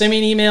 Danny. So send me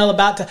an email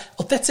about.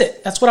 That's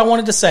it. That's what I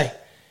wanted to say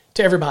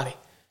to everybody.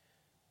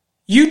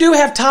 You do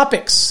have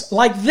topics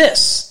like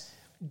this.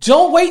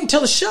 Don't wait until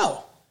the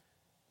show,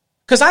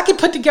 because I can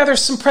put together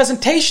some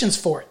presentations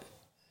for it.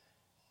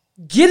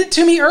 Get it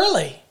to me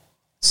early.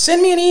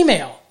 Send me an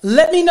email.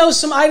 Let me know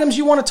some items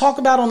you want to talk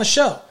about on the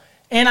show.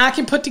 And I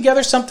can put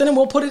together something and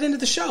we'll put it into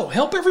the show.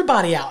 Help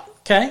everybody out,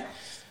 okay?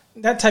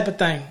 That type of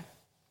thing.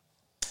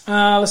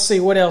 Let's see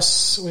what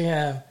else we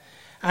have.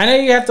 I know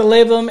you have to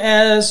label them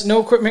as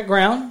no equipment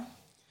ground.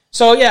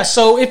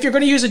 So if you're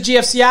going to use a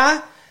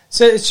GFCI,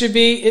 so it should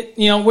be,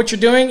 what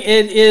you're doing,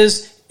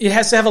 it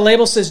has to have a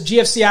label that says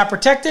GFCI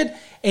protected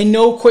and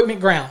no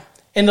equipment ground.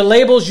 And the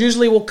labels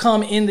usually will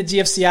come in the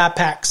GFCI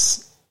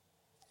packs.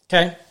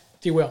 Okay,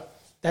 if you will.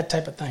 That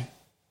type of thing.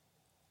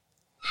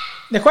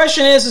 The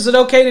question is it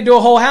okay to do a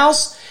whole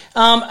house?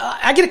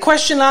 I get a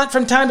question a lot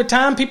from time to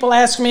time. People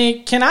ask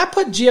me, can I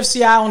put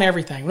GFCI on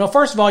everything? Well,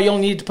 first of all, you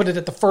only need to put it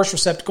at the first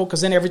receptacle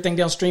because then everything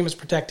downstream is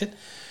protected.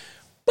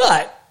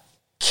 But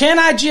can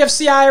I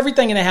GFCI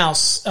everything in a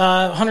house?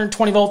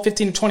 120 volt,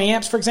 15 to 20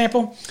 amps, for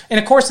example. And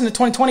of course, in the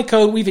 2020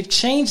 code, we've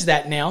changed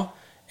that now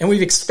and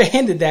we've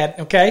expanded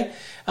that, okay?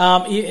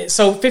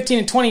 So 15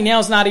 and 20 now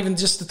is not even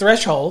just the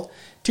threshold.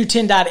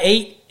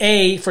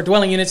 210.8A for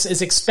dwelling units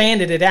is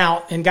expanded it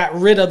out and got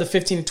rid of the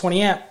 15 to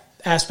 20 amp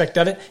aspect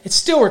of it. It's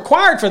still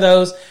required for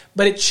those,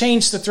 but it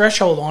changed the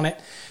threshold on it.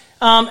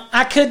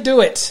 I could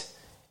do it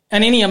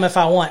an Enium if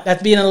I want.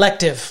 That'd be an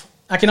elective.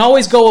 I can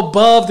always go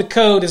above the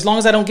code as long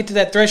as I don't get to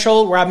that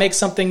threshold where I make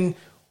something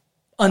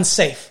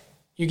unsafe.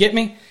 You get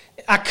me?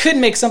 I could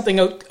make something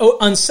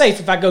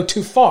unsafe if I go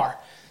too far.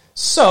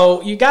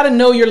 So you got to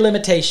know your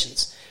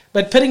limitations.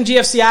 But putting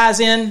GFCIs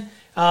in,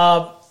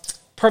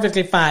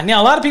 perfectly fine.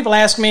 Now, a lot of people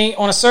ask me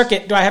on a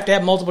circuit, do I have to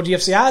have multiple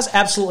GFCIs?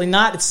 Absolutely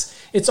not.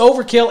 It's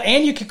overkill,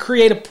 and you could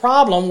create a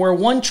problem where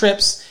one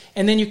trips,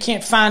 and then you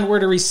can't find where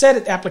to reset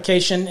it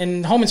application,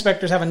 and home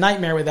inspectors have a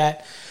nightmare with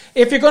that.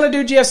 If you're going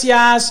to do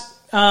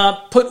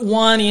GFCIs, put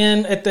one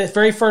in at the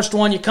very first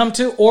one you come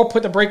to, or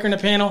put the breaker in the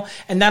panel,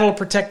 and that'll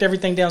protect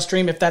everything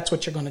downstream if that's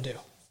what you're going to do.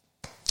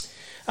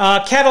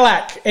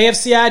 Cadillac,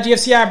 AFCI,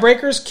 GFCI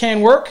breakers can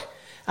work.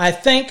 I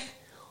think,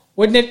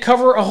 wouldn't it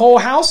cover a whole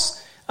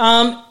house?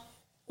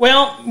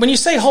 Well, when you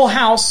say whole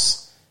house,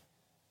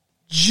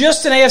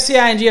 just an AFCI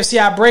and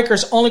GFCI breaker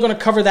is only going to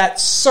cover that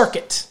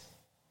circuit,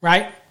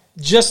 right?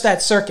 Just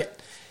that circuit.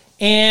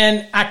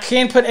 And I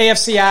can put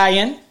AFCI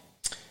in,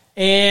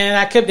 and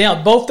I could,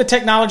 both the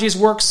technologies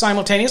work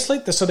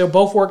simultaneously, so they'll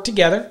both work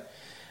together.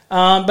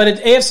 But an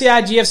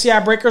AFCI,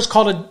 GFCI breaker is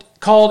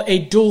called a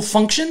dual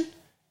function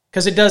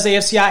because it does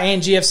AFCI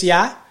and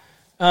GFCI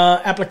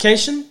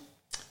application.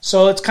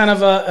 So it's kind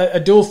of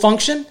a dual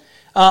function.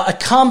 A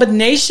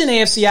combination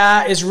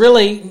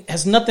AFCI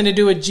has nothing to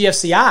do with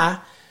GFCI.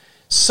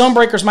 Some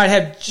breakers might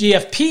have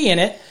GFP in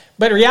it,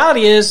 but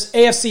reality is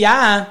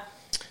AFCI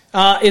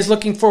is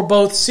looking for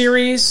both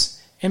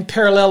series and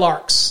parallel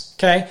arcs,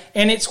 okay?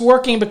 And it's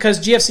working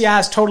because GFCI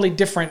is totally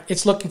different.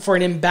 It's looking for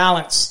an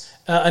imbalance,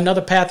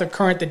 another path of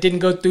current that didn't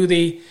go through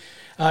the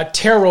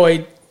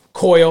toroid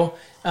coil.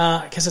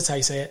 I guess that's how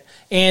you say it.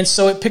 And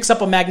so it picks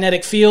up a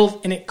magnetic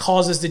field and it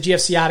causes the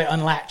GFCI to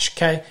unlatch,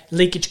 okay?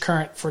 Leakage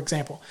current, for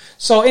example.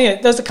 So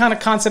that's the kind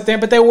of concept there,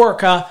 but they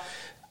work.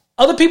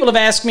 Other people have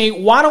asked me,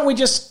 why don't we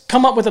just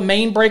come up with a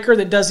main breaker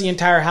that does the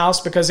entire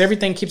house because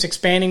everything keeps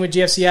expanding with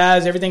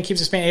GFCIs, everything keeps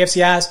expanding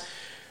AFCIs.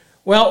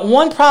 Well,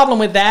 one problem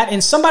with that,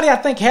 and somebody I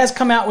think has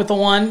come out with the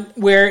one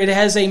where it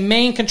has a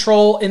main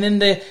control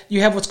and then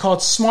you have what's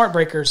called smart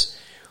breakers.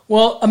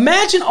 Well,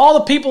 imagine all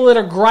the people that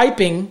are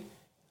griping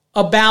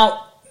about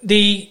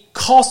the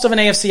cost of an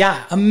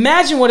AFCI.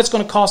 Imagine what it's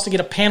going to cost to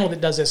get a panel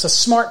that does this, a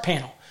smart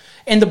panel,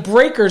 and the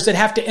breakers that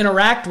have to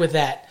interact with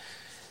that.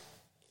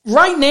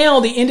 Right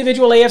now, the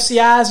individual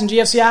AFCIs and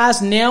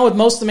GFCIs, now with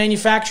most of the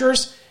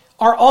manufacturers,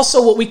 are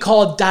also what we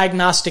call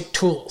diagnostic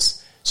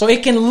tools. So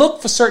it can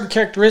look for certain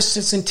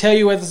characteristics and tell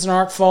you whether it's an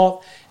arc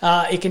fault.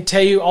 It can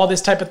tell you all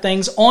this type of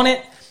things on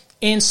it.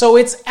 And so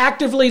it's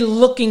actively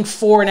looking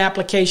for an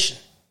application.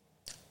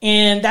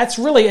 And that's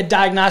really a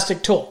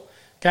diagnostic tool.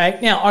 Okay.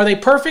 Now, are they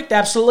perfect?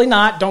 Absolutely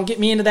not. Don't get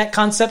me into that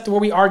concept where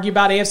we argue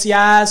about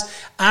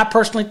AFCIs. I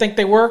personally think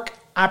they work.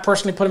 I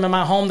personally put them in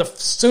my home as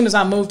soon as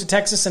I moved to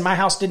Texas and my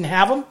house didn't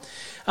have them.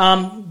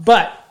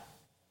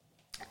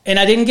 And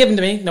I didn't give them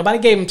to me. Nobody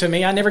gave them to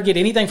me. I never get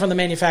anything from the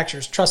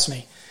manufacturers. Trust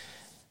me.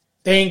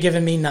 They ain't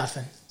giving me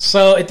nothing.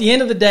 So at the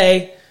end of the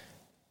day,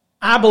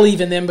 I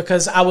believe in them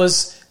because I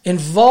was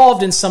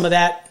involved in some of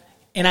that,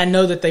 and I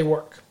know that they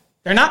work.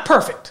 They're not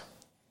perfect,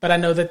 but I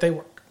know that they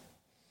work.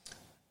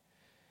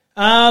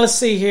 Let's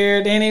see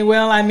here, Danny.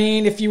 Well, I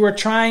mean, if you were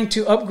trying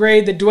to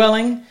upgrade the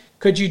dwelling,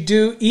 could you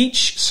do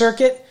each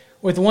circuit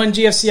with one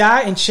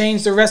GFCI and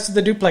change the rest of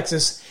the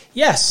duplexes?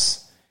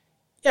 Yes.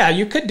 Yeah,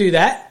 you could do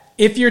that.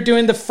 If you're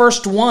doing the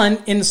first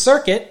one in the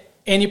circuit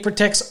and it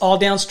protects all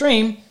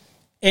downstream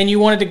and you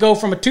wanted to go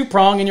from a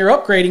 2-prong and you're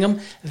upgrading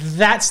them,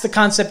 that's the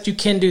concept. You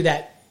can do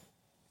that.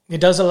 It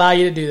does allow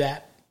you to do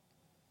that.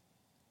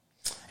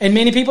 And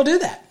many people do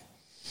that.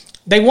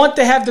 They want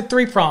to have the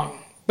 3-prong,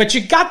 but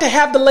you got to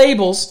have the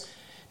labels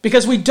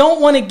because we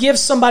don't want to give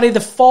somebody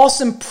the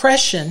false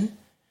impression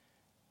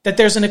that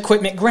there's an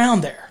equipment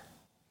ground there.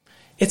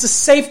 It's a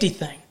safety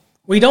thing.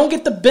 We don't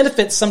get the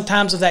benefit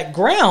sometimes of that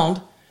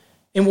ground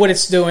in what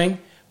it's doing,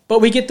 but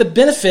we get the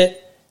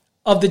benefit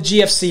of the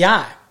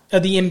GFCI,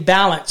 of the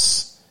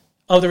imbalance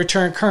of the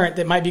return current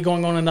that might be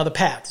going on another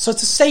path. So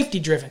it's a safety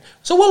driven.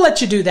 So we'll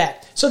let you do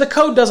that. So the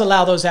code does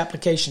allow those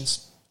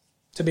applications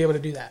to be able to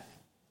do that.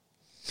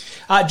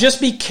 Just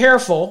be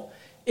careful.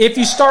 If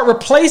you start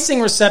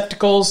replacing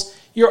receptacles,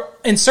 you're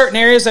in certain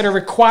areas that are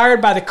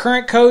required by the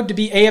current code to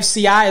be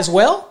AFCI as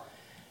well,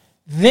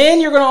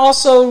 then you're going to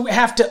also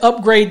have to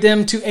upgrade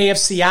them to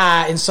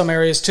AFCI in some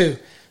areas too.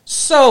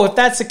 So if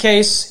that's the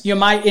case, you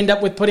might end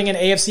up with putting an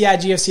AFCI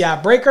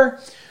GFCI breaker,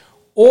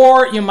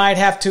 or you might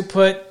have to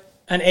put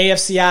an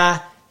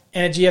AFCI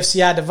and a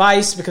GFCI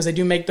device because they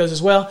do make those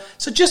as well.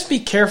 So just be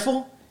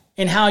careful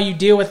in how you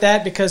deal with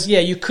that because, yeah,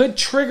 you could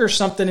trigger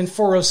something in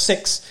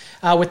 406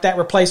 with that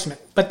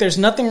replacement. But there's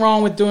nothing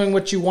wrong with doing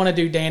what you want to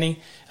do, Danny,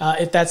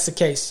 if that's the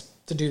case,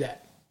 to do that.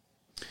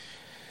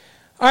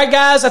 All right,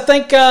 guys, I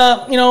think,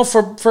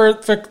 for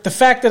the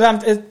fact that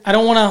I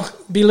don't want to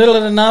belittle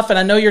it enough, and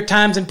I know your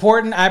time's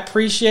important. I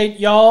appreciate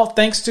y'all.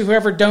 Thanks to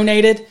whoever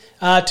donated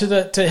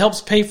to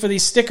help pay for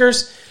these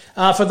stickers.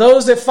 For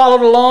those that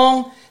followed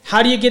along,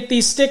 how do you get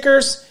these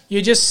stickers?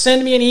 You just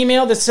send me an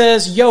email that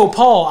says, yo,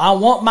 Paul, I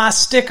want my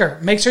sticker.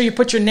 Make sure you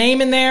put your name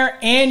in there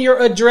and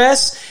your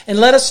address and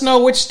let us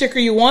know which sticker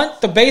you want.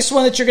 The base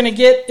one that you're going to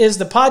get is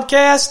the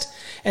podcast.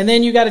 And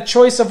then you got a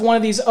choice of one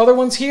of these other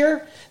ones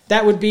here.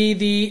 That would be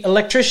the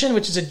Electrician,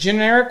 which is a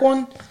generic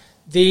one.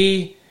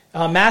 The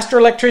Master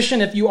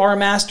Electrician, if you are a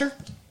master.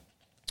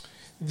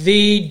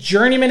 The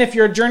Journeyman, if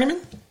you're a journeyman.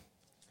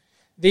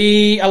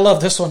 I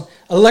love this one,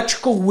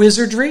 Electrical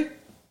Wizardry.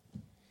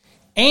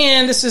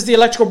 And this is the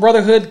Electrical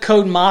Brotherhood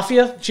Code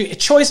Mafia. A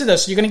choice of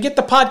this. You're going to get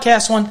the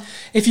podcast one.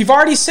 If you've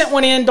already sent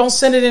one in, don't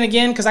send it in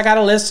again because I got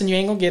a list and you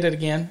ain't going to get it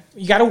again.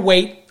 You got to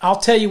wait. I'll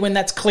tell you when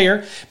that's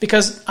clear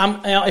because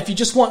if you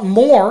just want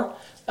more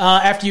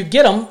after you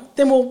get them,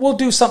 then we'll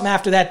do something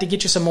after that to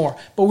get you some more.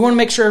 But we want to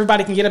make sure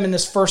everybody can get them in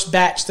this first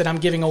batch that I'm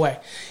giving away.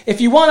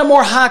 If you want a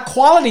more high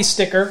quality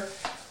sticker,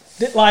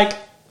 like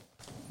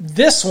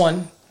this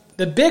one,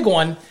 the big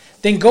one,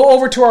 then go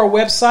over to our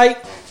website,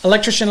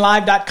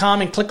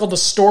 electricianlive.com, and click on the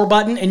store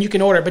button, and you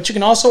can order. But you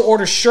can also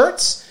order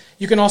shirts.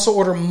 You can also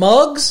order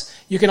mugs.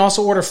 You can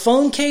also order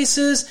phone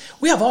cases.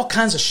 We have all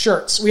kinds of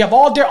shirts. We have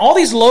all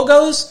these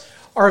logos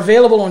are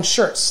available on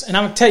shirts. And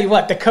I'm going to tell you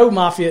what, the Code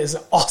Mafia is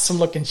an awesome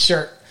looking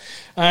shirt.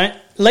 All right.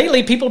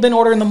 Lately, people have been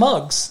ordering the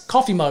mugs,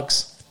 coffee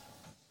mugs.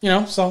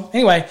 So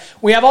anyway,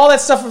 we have all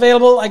that stuff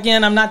available.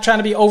 Again, I'm not trying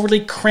to be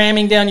overly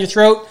cramming down your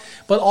throat,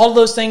 but all of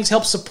those things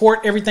help support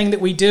everything that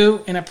we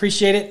do, and I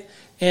appreciate it.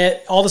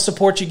 All the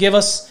support you give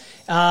us,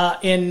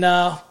 and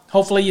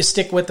hopefully you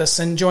stick with us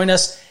and join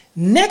us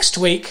next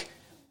week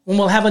when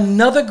we'll have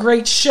another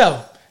great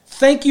show.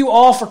 Thank you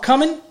all for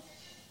coming,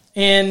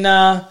 and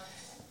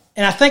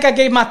I think I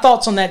gave my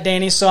thoughts on that,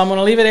 Danny, so I'm going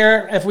to leave it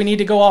there. If we need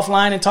to go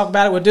offline and talk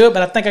about it, we'll do it,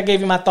 but I think I gave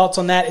you my thoughts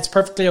on that. It's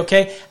perfectly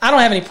okay. I don't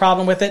have any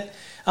problem with it.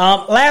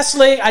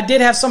 Lastly, I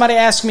did have somebody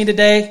ask me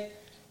today,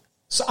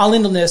 so I'll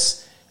end on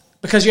this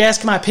because you're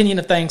asking my opinion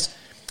of things.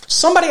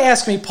 Somebody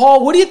asked me,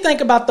 Paul, what do you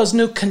think about those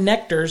new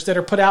connectors that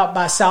are put out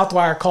by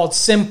Southwire called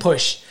Sim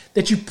Push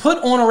that you put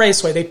on a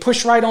raceway? They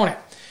push right on it.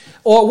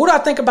 Or what do I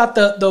think about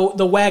the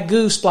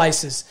Wagyu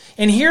splices?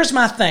 And here's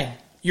my thing.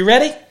 You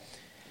ready?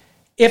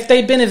 If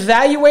they've been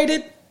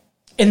evaluated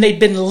and they've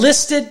been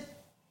listed,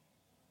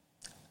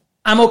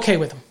 I'm okay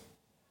with them.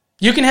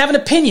 You can have an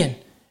opinion,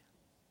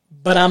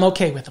 but I'm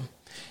okay with them.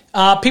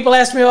 People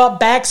ask me about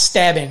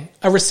backstabbing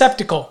a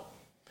receptacle.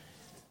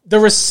 The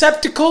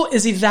receptacle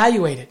is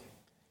evaluated.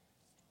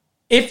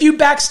 If you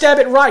backstab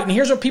it right, and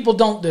here's what people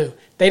don't do.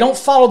 They don't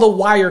follow the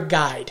wire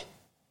guide,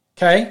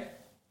 okay?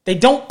 They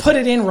don't put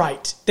it in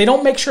right. They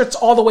don't make sure it's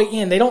all the way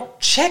in. They don't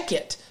check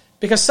it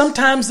because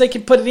sometimes they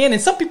can put it in,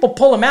 and some people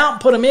pull them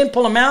out, put them in,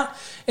 pull them out,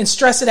 and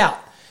stress it out.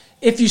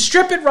 If you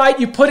strip it right,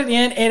 you put it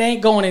in, it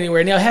ain't going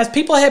anywhere. Now, has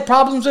people had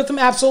problems with them?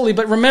 Absolutely,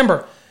 but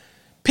remember,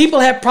 people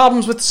have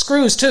problems with the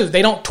screws too.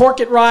 They don't torque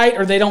it right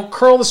or they don't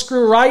curl the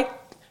screw right,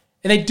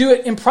 and they do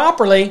it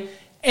improperly,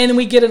 and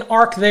we get an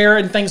arc there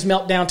and things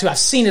melt down too. I've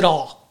seen it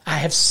all. I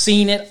have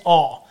seen it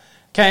all.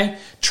 Okay?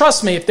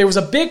 Trust me, if there was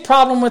a big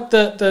problem with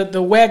the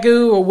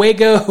Wagyu or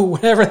Wago or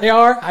whatever they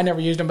are, I never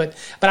used them, but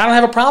I don't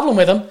have a problem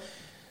with them.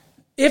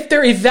 If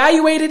they're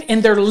evaluated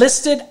and they're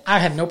listed, I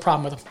have no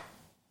problem with them.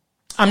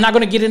 I'm not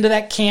going to get into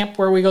that camp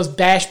where we goes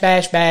bash,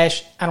 bash,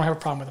 bash. I don't have a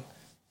problem with them.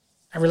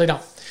 I really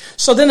don't.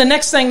 So then the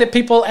next thing that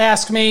people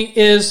ask me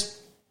is,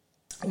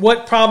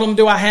 what problem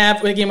do I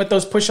have, again, with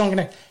those push-on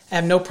connectors? I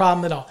have no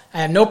problem at all.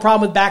 I have no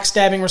problem with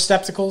backstabbing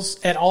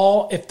receptacles at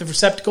all. If the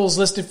receptacle is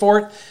listed for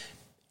it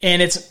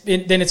and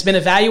then it's been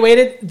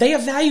evaluated, they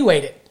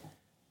evaluate it.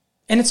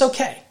 And it's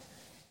okay.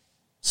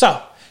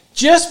 So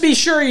just be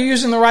sure you're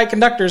using the right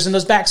conductors, and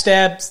those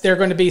backstabs, they're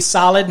going to be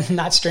solid,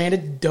 not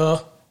stranded.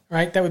 Duh.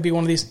 Right? That would be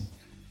one of these.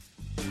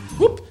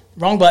 Whoop.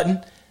 Wrong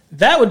button.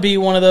 That would be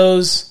one of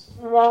those.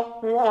 That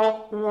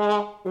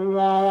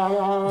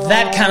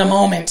kind of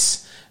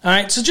moments. All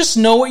right. So just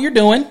know what you're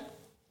doing,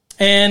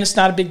 and it's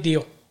not a big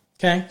deal.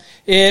 Okay.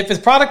 If the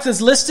product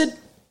is listed,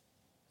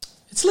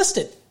 it's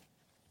listed.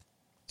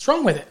 What's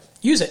wrong with it?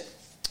 Use it.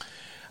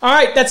 All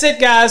right. That's it,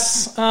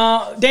 guys.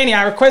 Danny,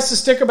 I requested a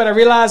sticker, but I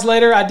realized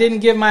later I didn't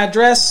give my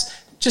address.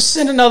 Just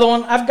send another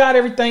one. I've got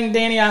everything,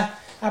 Danny. I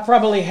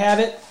probably have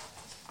it,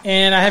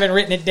 and I haven't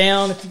written it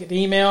down. If you get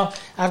the email,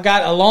 I've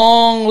got a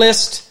long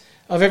list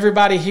of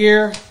everybody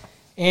here,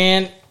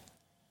 and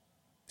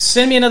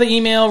send me another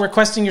email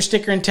requesting your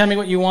sticker and tell me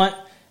what you want.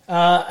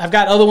 I've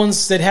got other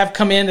ones that have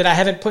come in that I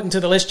haven't put into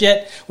the list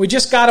yet. We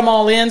just got them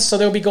all in, so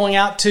they'll be going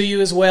out to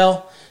you as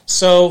well.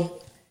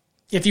 So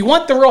if you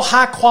want the real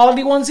high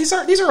quality ones, these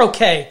are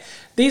okay.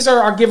 These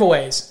are our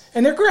giveaways,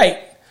 and they're great.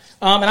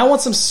 And I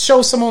want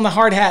show some on the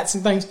hard hats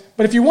and things.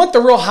 But if you want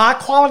the real high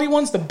quality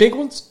ones, the big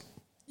ones,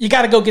 you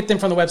got to go get them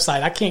from the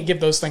website. I can't give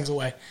those things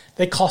away.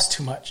 They cost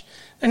too much.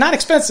 They're not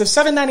expensive,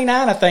 $7.99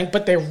 I think,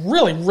 but they're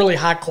really, really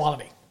high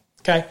quality.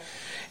 Okay.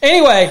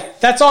 Anyway,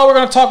 that's all we're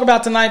going to talk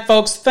about tonight,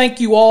 folks. Thank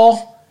you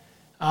all.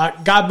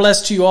 God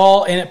bless to you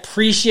all, and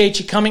appreciate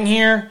you coming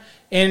here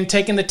and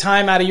taking the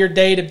time out of your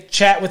day to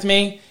chat with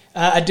me.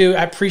 I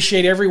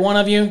appreciate every one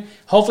of you.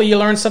 Hopefully you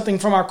learned something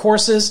from our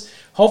courses.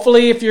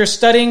 Hopefully if you're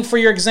studying for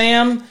your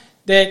exam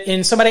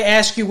and somebody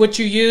asks you what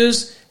you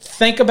use,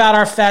 think about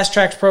our Fast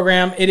Tracks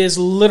program. It is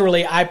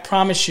literally, I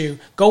promise you,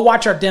 go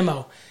watch our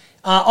demo.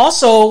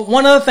 Also,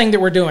 one other thing that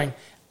we're doing,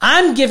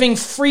 I'm giving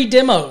free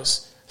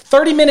demos.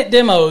 30-minute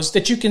demos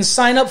that you can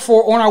sign up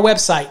for on our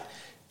website.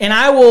 And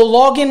I will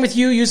log in with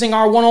you using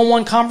our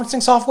one-on-one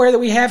conferencing software that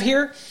we have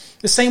here,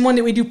 the same one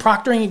that we do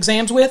proctoring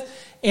exams with.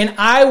 And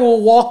I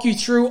will walk you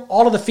through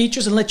all of the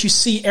features and let you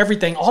see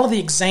everything, all of the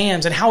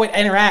exams and how it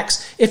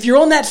interacts. If you're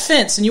on that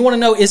fence and you want to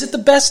know, is it the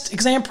best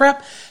exam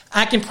prep?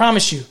 I can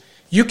promise you,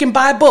 you can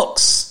buy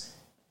books.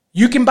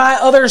 You can buy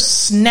other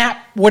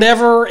snap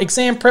whatever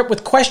exam prep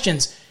with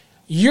questions.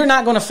 You're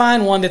not going to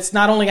find one that's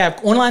not only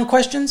have online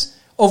questions,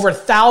 over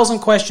 1,000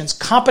 questions,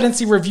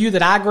 competency review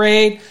that I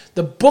grade.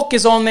 The book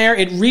is on there.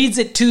 It reads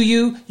it to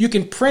you. You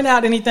can print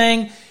out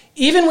anything.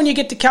 Even when you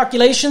get to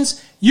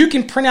calculations, you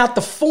can print out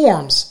the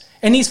forms.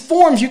 And these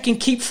forms you can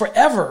keep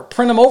forever.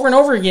 Print them over and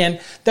over again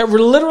that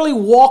will literally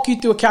walk you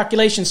through a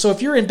calculation. So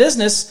if you're in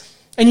business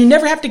and you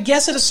never have to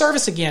guess at a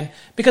service again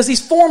because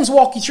these forms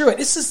walk you through it.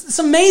 It's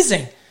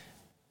amazing.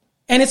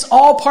 And it's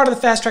all part of the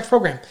Fast Track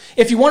program.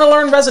 If you want to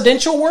learn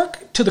residential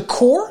work to the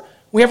core,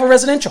 we have a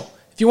residential.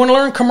 If you want to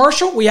learn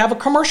commercial, we have a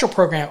commercial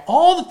program.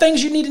 All the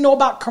things you need to know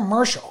about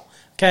commercial,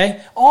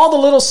 okay? All the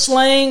little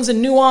slangs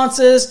and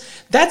nuances,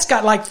 that's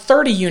got like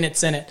 30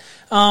 units in it.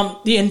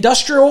 The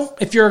industrial,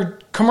 if you're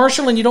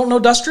commercial and you don't know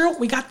industrial,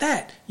 we got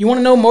that. You want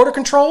to know motor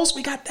controls?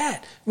 We got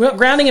that.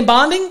 Grounding and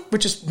bonding,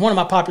 which is one of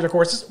my popular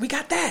courses, we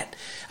got that.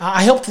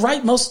 I helped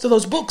write most of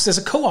those books as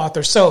a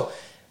co-author. So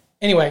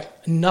anyway,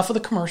 enough of the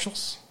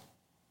commercials.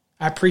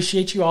 I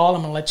appreciate you all.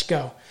 I'm going to let you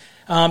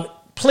go.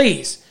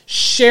 Please,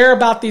 share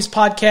about these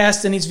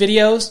podcasts and these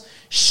videos.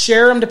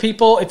 Share them to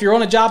people. If you're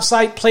on a job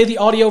site, play the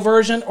audio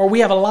version, or we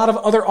have a lot of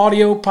other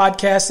audio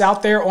podcasts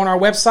out there on our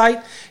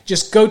website.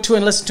 Just go to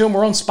and listen to them.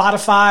 We're on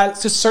Spotify.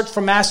 Just search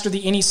for Master the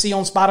NEC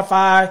on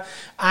Spotify,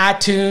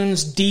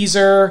 iTunes,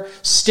 Deezer,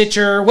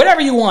 Stitcher,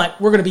 whatever you want.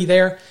 We're going to be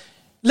there.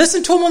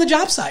 Listen to them on the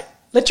job site.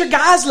 Let your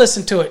guys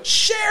listen to it.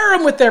 Share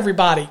them with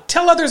everybody.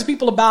 Tell others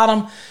people about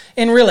them.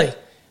 And really,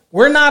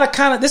 we're not a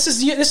kind of, this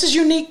is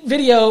unique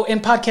video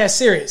and podcast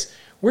series.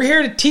 We're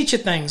here to teach you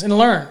things and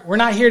learn. We're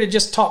not here to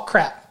just talk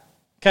crap.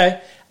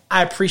 Okay?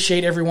 I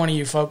appreciate every one of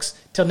you folks.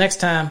 Till next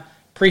time,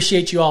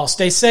 appreciate you all.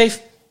 Stay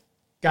safe.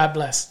 God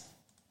bless.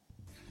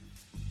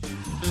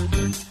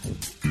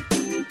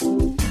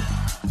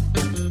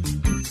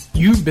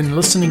 You've been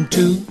listening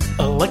to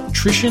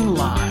Electrician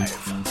Live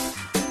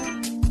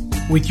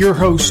with your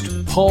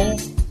host, Paul